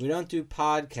content. We don't do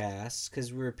podcasts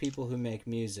because we're people who make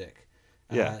music.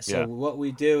 So what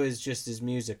we do is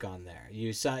music on there.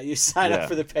 You sign up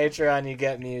for the Patreon, you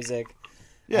get music.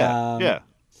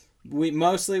 We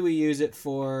use it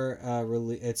for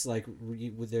it's like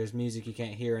there's music you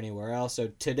can't hear anywhere else.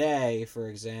 So today, for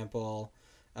example,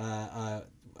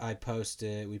 we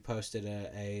posted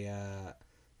a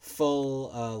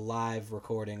full live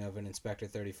recording of an Inspector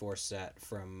 34 set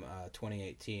from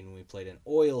 2018 when we played in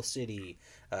Oil City,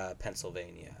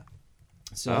 Pennsylvania.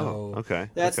 So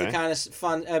that's the kind of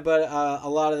fun. But a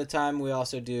lot of the time we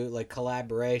also do like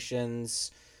collaborations.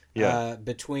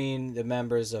 Between the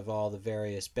members of all the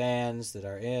various bands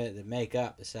that make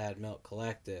up the Sad Milk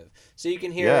Collective. So you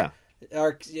can hear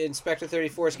our Inspector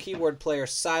 34's keyboard player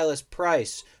Silas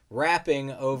Price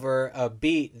rapping over a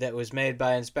beat that was made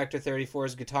by Inspector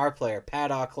 34's guitar player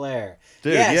Pat Auclair.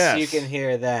 Dude, yes, you can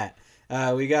hear that.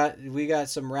 We got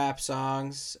some rap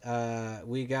songs.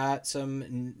 We got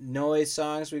some noise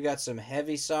songs. We got some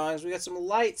heavy songs. We got some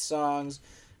light songs.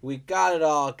 We got it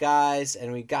all, guys,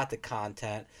 and we got the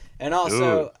content. And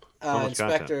also,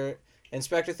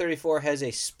 Inspector 34 has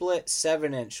a split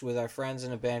 7-inch with our friends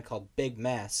in a band called Big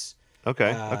Mess.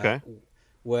 Okay.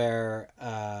 Where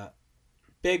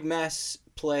Big Mess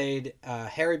played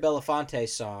Harry Belafonte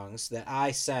songs that I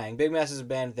sang. Big Mess is a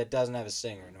band that doesn't have a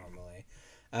singer normally.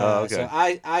 So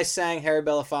I sang Harry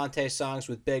Belafonte songs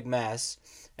with Big Mess.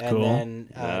 And then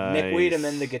Nick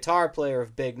Wiedemann, the guitar player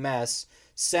of Big Mess,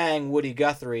 sang Woody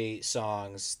Guthrie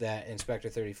songs that Inspector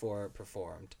 34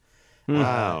 performed.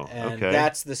 Wow. And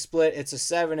that's the split. It's a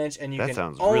 7-inch, and you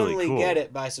can only get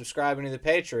it by subscribing to the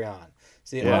Patreon.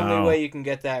 So the only way you can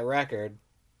get that record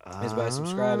is by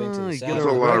subscribing to the Sad There's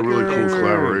a lot of really cool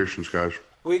collaborations, guys.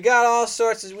 We got all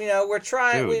sorts of, we're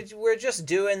trying, we're just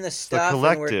doing the stuff. The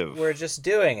collective. And we're just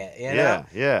doing it, Yeah.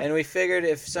 And we figured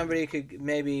if somebody could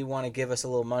maybe want to give us a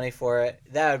little money for it,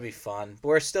 that would be fun. But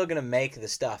we're still going to make the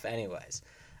stuff anyways.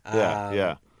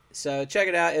 Yeah. So check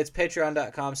it out. It's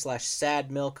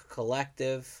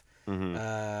patreon.com/sadmilkcollective.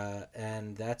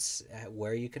 And that's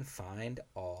where you can find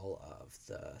all of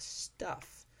the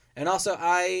stuff. And also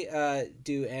I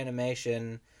do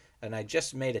animation, and I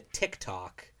just made a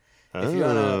TikTok. If you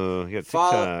want to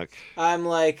follow, I'm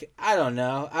like, I don't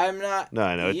know. I'm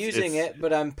not using it,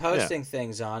 but I'm posting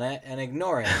things on it and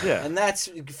ignoring it. Yeah. And that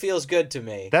feels good to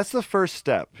me. That's the first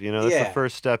step. That's the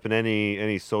first step in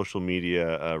any social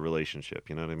media relationship.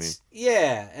 You know what I mean?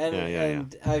 Yeah.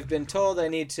 And I've been told I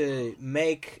need to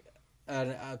make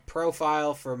a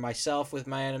profile for myself with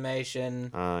my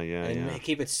animation. And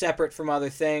keep it separate from other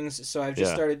things. So I've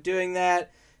just started doing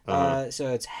that.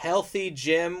 So it's Healthy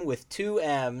Jimm with 2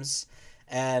 M's,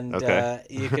 and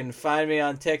you can find me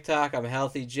on TikTok. I'm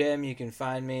Healthy Jimm. You can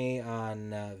find me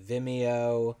on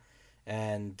Vimeo,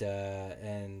 and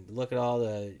look at all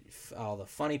the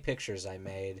funny pictures I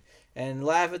made, and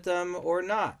laugh at them or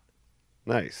not.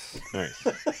 Nice.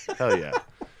 Hell yeah.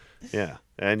 Yeah,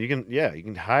 and you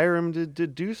can hire him to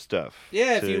do stuff.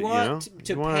 Yeah, if you want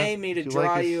to pay me to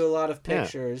draw you a lot of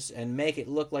pictures and make it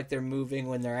look like they're moving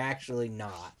when they're actually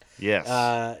not. Yes.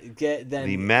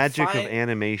 The magic of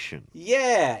animation.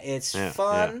 Yeah, it's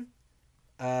fun.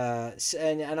 Yeah.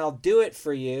 And I'll do it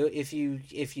for you if you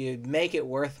make it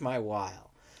worth my while.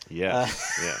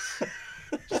 Yes.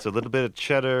 Just a little bit of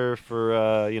cheddar for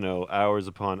hours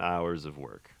upon hours of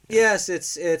work. Yes,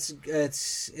 it's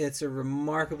a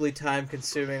remarkably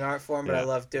time-consuming art form, but I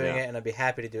love doing it, and I'd be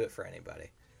happy to do it for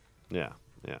anybody. Yeah.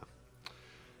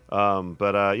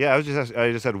 I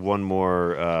just had one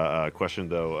more question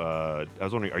though. I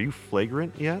was wondering, are you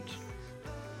flagrant yet?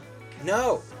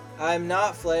 No, I'm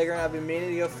not flagrant. I've been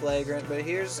meaning to go flagrant, but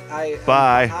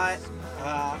Bye.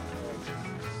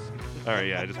 All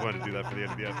right, I just wanted to do that for the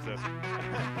end of the episode.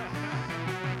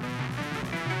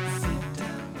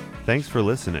 Thanks for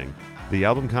listening. The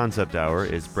Album Concept Hour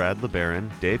is Brad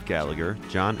LeBaron, Dave Gallagher,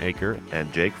 John Aker,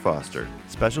 and Jake Foster.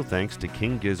 Special thanks to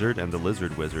King Gizzard and the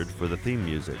Lizard Wizard for the theme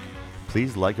music.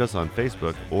 Please like us on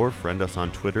Facebook or friend us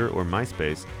on Twitter or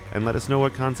MySpace and let us know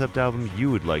what concept album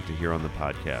you would like to hear on the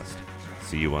podcast.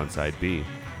 See you on Side B.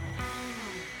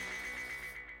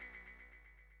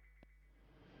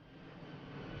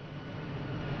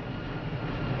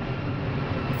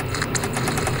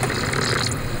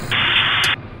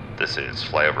 This is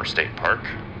Flyover State Park.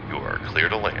 You are clear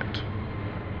to land.